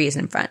cone-shaped trees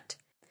in front.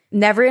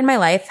 Never in my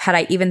life had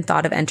I even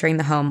thought of entering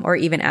the home or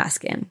even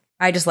asking.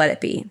 I just let it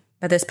be.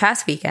 But this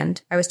past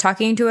weekend, I was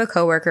talking to a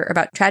coworker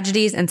about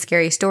tragedies and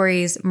scary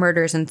stories,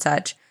 murders and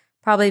such,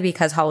 probably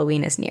because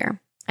Halloween is near.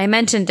 I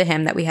mentioned to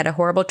him that we had a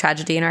horrible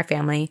tragedy in our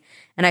family,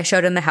 and I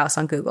showed him the house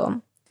on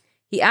Google.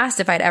 He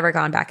asked if I'd ever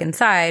gone back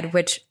inside,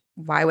 which,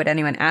 why would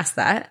anyone ask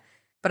that?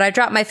 But I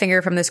dropped my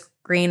finger from the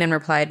screen and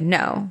replied,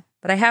 no,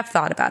 but I have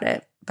thought about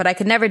it. But I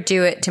could never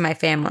do it to my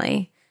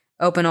family.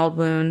 Open old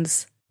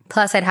wounds.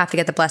 Plus, I'd have to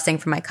get the blessing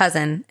from my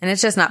cousin, and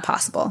it's just not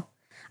possible.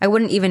 I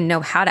wouldn't even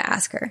know how to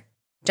ask her.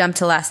 Jump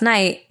to last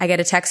night, I get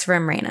a text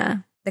from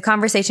Raina. The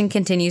conversation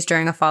continues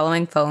during a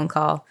following phone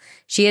call.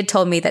 She had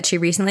told me that she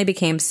recently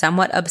became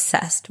somewhat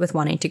obsessed with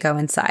wanting to go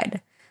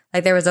inside.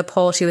 Like there was a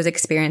pull she was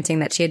experiencing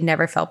that she had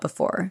never felt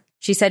before.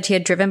 She said she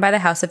had driven by the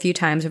house a few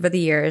times over the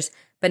years,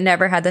 but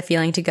never had the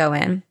feeling to go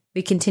in.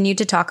 We continued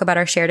to talk about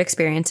our shared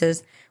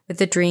experiences with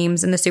the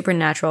dreams and the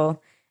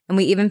supernatural, and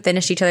we even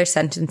finished each other's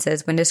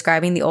sentences when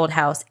describing the old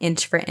house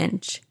inch for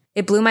inch.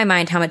 It blew my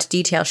mind how much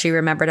detail she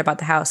remembered about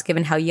the house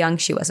given how young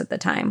she was at the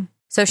time.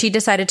 So she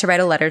decided to write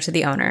a letter to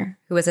the owner,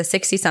 who was a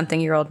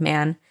 60-something-year-old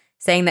man,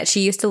 saying that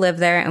she used to live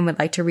there and would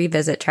like to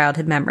revisit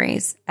childhood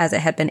memories, as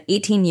it had been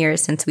 18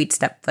 years since we'd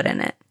stepped foot in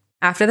it.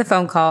 After the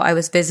phone call, I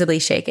was visibly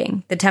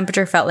shaking. The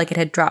temperature felt like it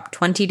had dropped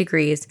 20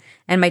 degrees,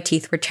 and my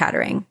teeth were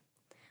chattering.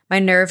 My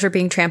nerves were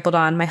being trampled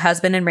on. My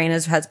husband and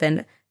Raina's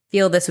husband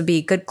feel this would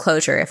be good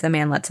closure if the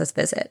man lets us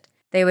visit.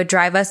 They would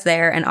drive us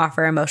there and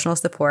offer emotional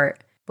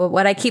support. But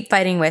what I keep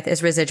fighting with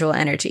is residual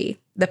energy,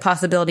 the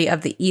possibility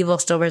of the evil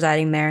still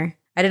residing there.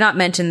 I did not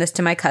mention this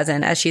to my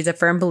cousin, as she's a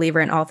firm believer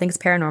in all things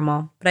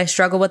paranormal, but I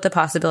struggle with the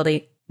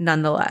possibility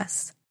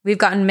nonetheless. We've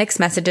gotten mixed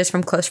messages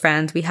from close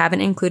friends. We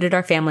haven't included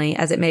our family,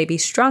 as it may be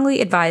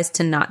strongly advised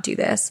to not do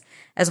this,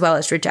 as well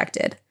as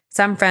rejected.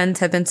 Some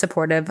friends have been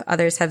supportive,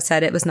 others have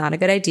said it was not a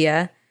good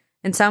idea,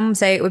 and some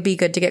say it would be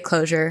good to get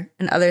closure,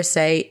 and others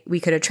say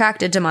we could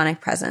attract a demonic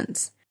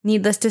presence.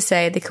 Needless to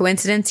say, the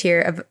coincidence here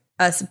of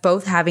us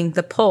both having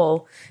the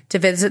pull to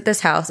visit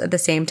this house at the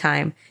same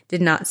time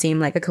did not seem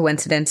like a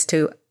coincidence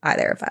to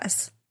either of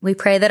us. We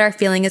pray that our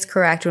feeling is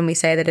correct when we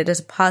say that it is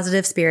a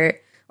positive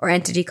spirit or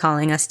entity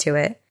calling us to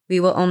it. We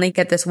will only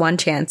get this one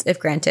chance, if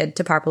granted,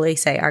 to properly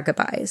say our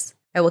goodbyes.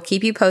 I will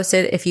keep you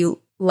posted if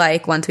you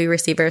like once we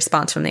receive a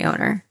response from the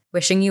owner.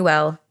 Wishing you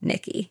well,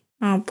 Nikki.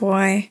 Oh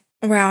boy.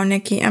 Wow,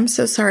 Nikki, I'm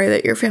so sorry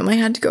that your family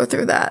had to go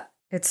through that.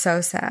 It's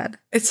so sad.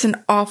 It's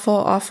an awful,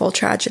 awful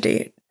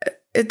tragedy.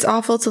 It's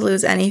awful to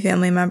lose any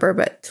family member,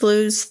 but to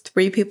lose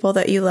 3 people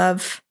that you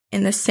love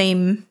in the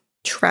same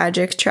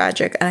tragic,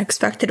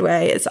 unexpected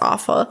way is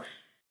awful.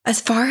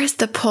 As far as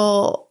the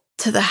pull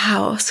to the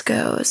house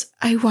goes,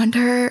 I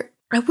wonder,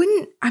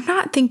 I'm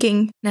not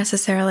thinking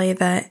necessarily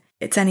that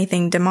it's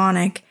anything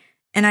demonic.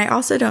 And I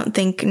also don't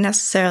think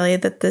necessarily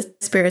that the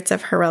spirits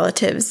of her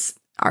relatives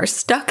are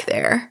stuck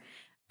there.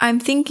 I'm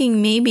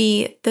thinking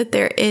maybe that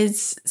there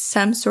is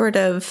some sort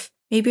of,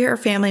 maybe her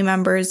family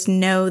members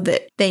know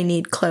that they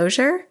need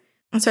closure.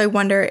 And so I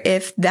wonder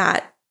if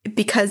that,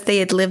 because they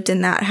had lived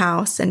in that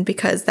house and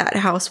because that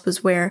house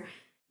was where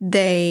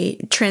they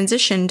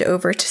transitioned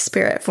over to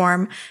spirit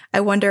form,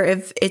 I wonder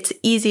if it's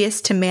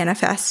easiest to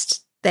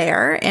manifest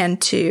there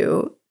and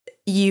to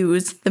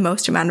use the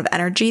most amount of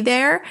energy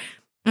there.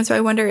 And so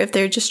I wonder if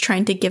they're just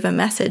trying to give a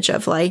message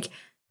of like,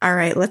 all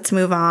right, let's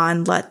move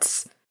on.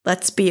 Let's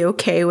be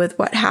okay with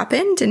what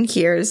happened. And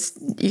here's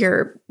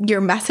your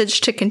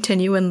message to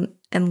continue and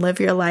live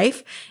your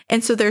life.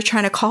 And so they're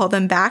trying to call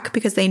them back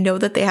because they know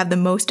that they have the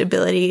most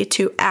ability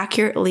to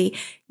accurately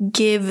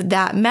give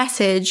that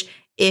message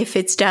if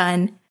it's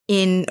done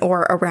in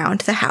or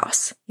around the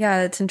house.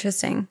 Yeah, that's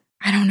interesting.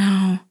 I don't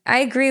know. I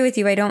agree with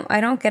you. I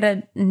don't get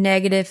a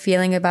negative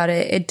feeling about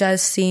it. It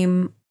does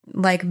seem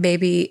like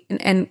maybe,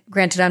 and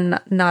granted, I'm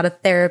not a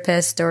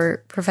therapist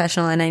or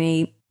professional in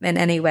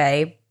any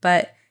way,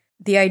 but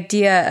the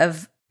idea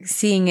of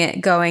seeing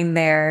it going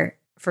there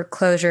for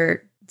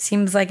closure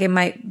seems like it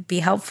might be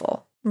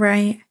helpful.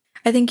 Right.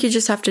 I think you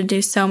just have to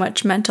do so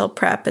much mental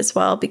prep as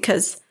well,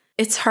 because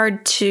it's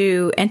hard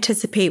to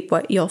anticipate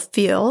what you'll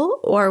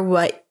feel or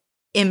what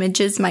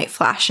images might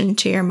flash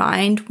into your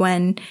mind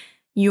when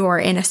you're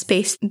in a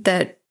space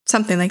that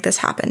something like this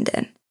happened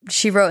in.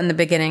 She wrote in the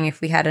beginning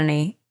if we had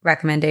any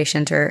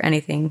recommendations or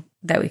anything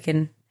that we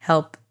can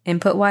help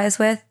input-wise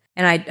with.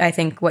 And I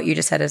think what you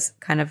just said is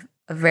kind of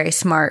very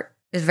smart.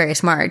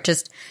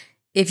 Just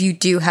if you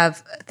do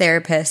have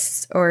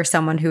therapists or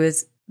someone who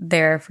is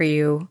there for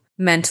you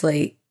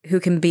mentally, who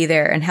can be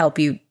there and help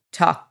you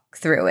talk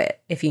through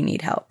it if you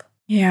need help.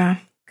 Yeah.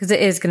 Because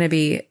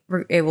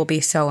it will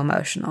be so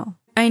emotional.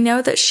 I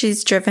know that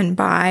she's driven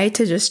by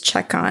to just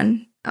check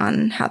on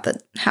how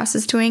the house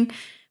is doing,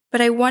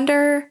 but I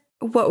wonder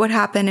what would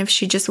happen if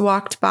she just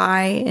walked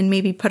by and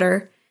maybe put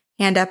her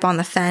hand up on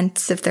the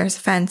fence, if there's a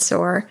fence,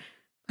 or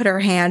put her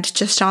hand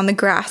just on the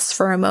grass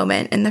for a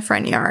moment in the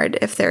front yard,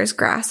 if there's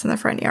grass in the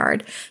front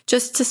yard,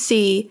 just to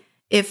see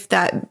if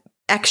that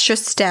extra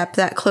step,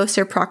 that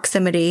closer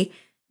proximity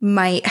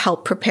might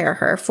help prepare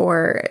her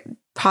for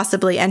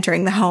possibly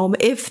entering the home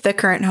if the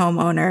current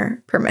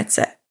homeowner permits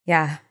it.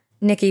 Yeah.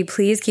 Nikki,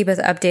 please keep us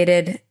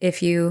updated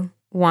if you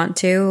want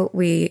to.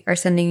 We are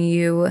sending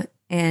you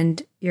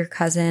and your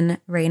cousin,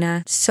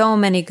 Raina, so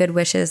many good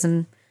wishes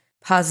and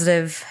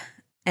positive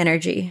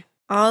energy.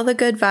 All the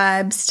good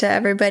vibes to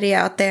everybody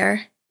out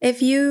there.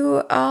 If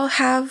you all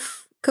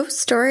have ghost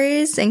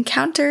stories,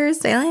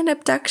 encounters, alien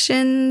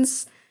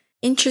abductions,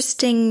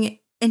 interesting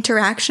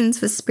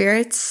interactions with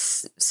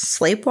spirits,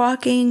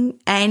 sleepwalking,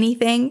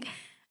 anything,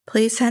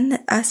 please send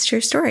us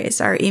your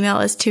stories. Our email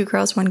is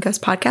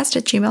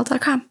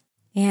 2girls1ghostpodcast@gmail.com.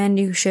 And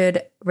you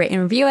should rate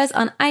and review us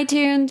on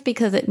iTunes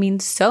because it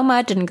means so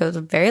much and goes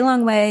a very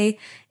long way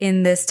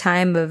in this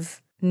time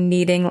of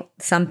needing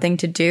something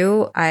to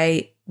do.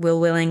 I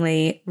will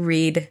willingly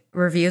read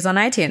reviews on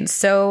iTunes,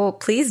 so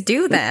please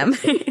do them.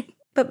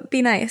 But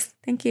be nice.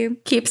 Thank you.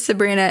 Keep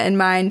Sabrina in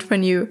mind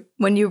when you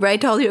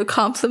write all your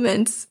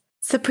compliments.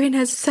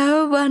 Sabrina's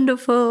so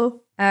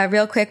wonderful.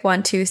 Real quick,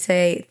 want to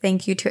say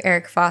thank you to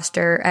Eric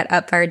Foster at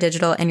Upfire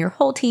Digital and your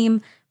whole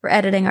team for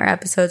editing our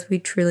episodes. We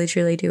truly,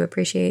 truly do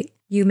appreciate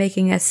you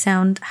making us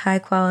sound high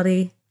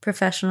quality,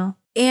 professional.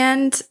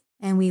 And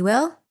we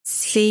will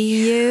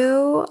see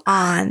you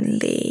on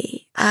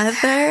the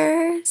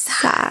other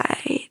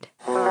side.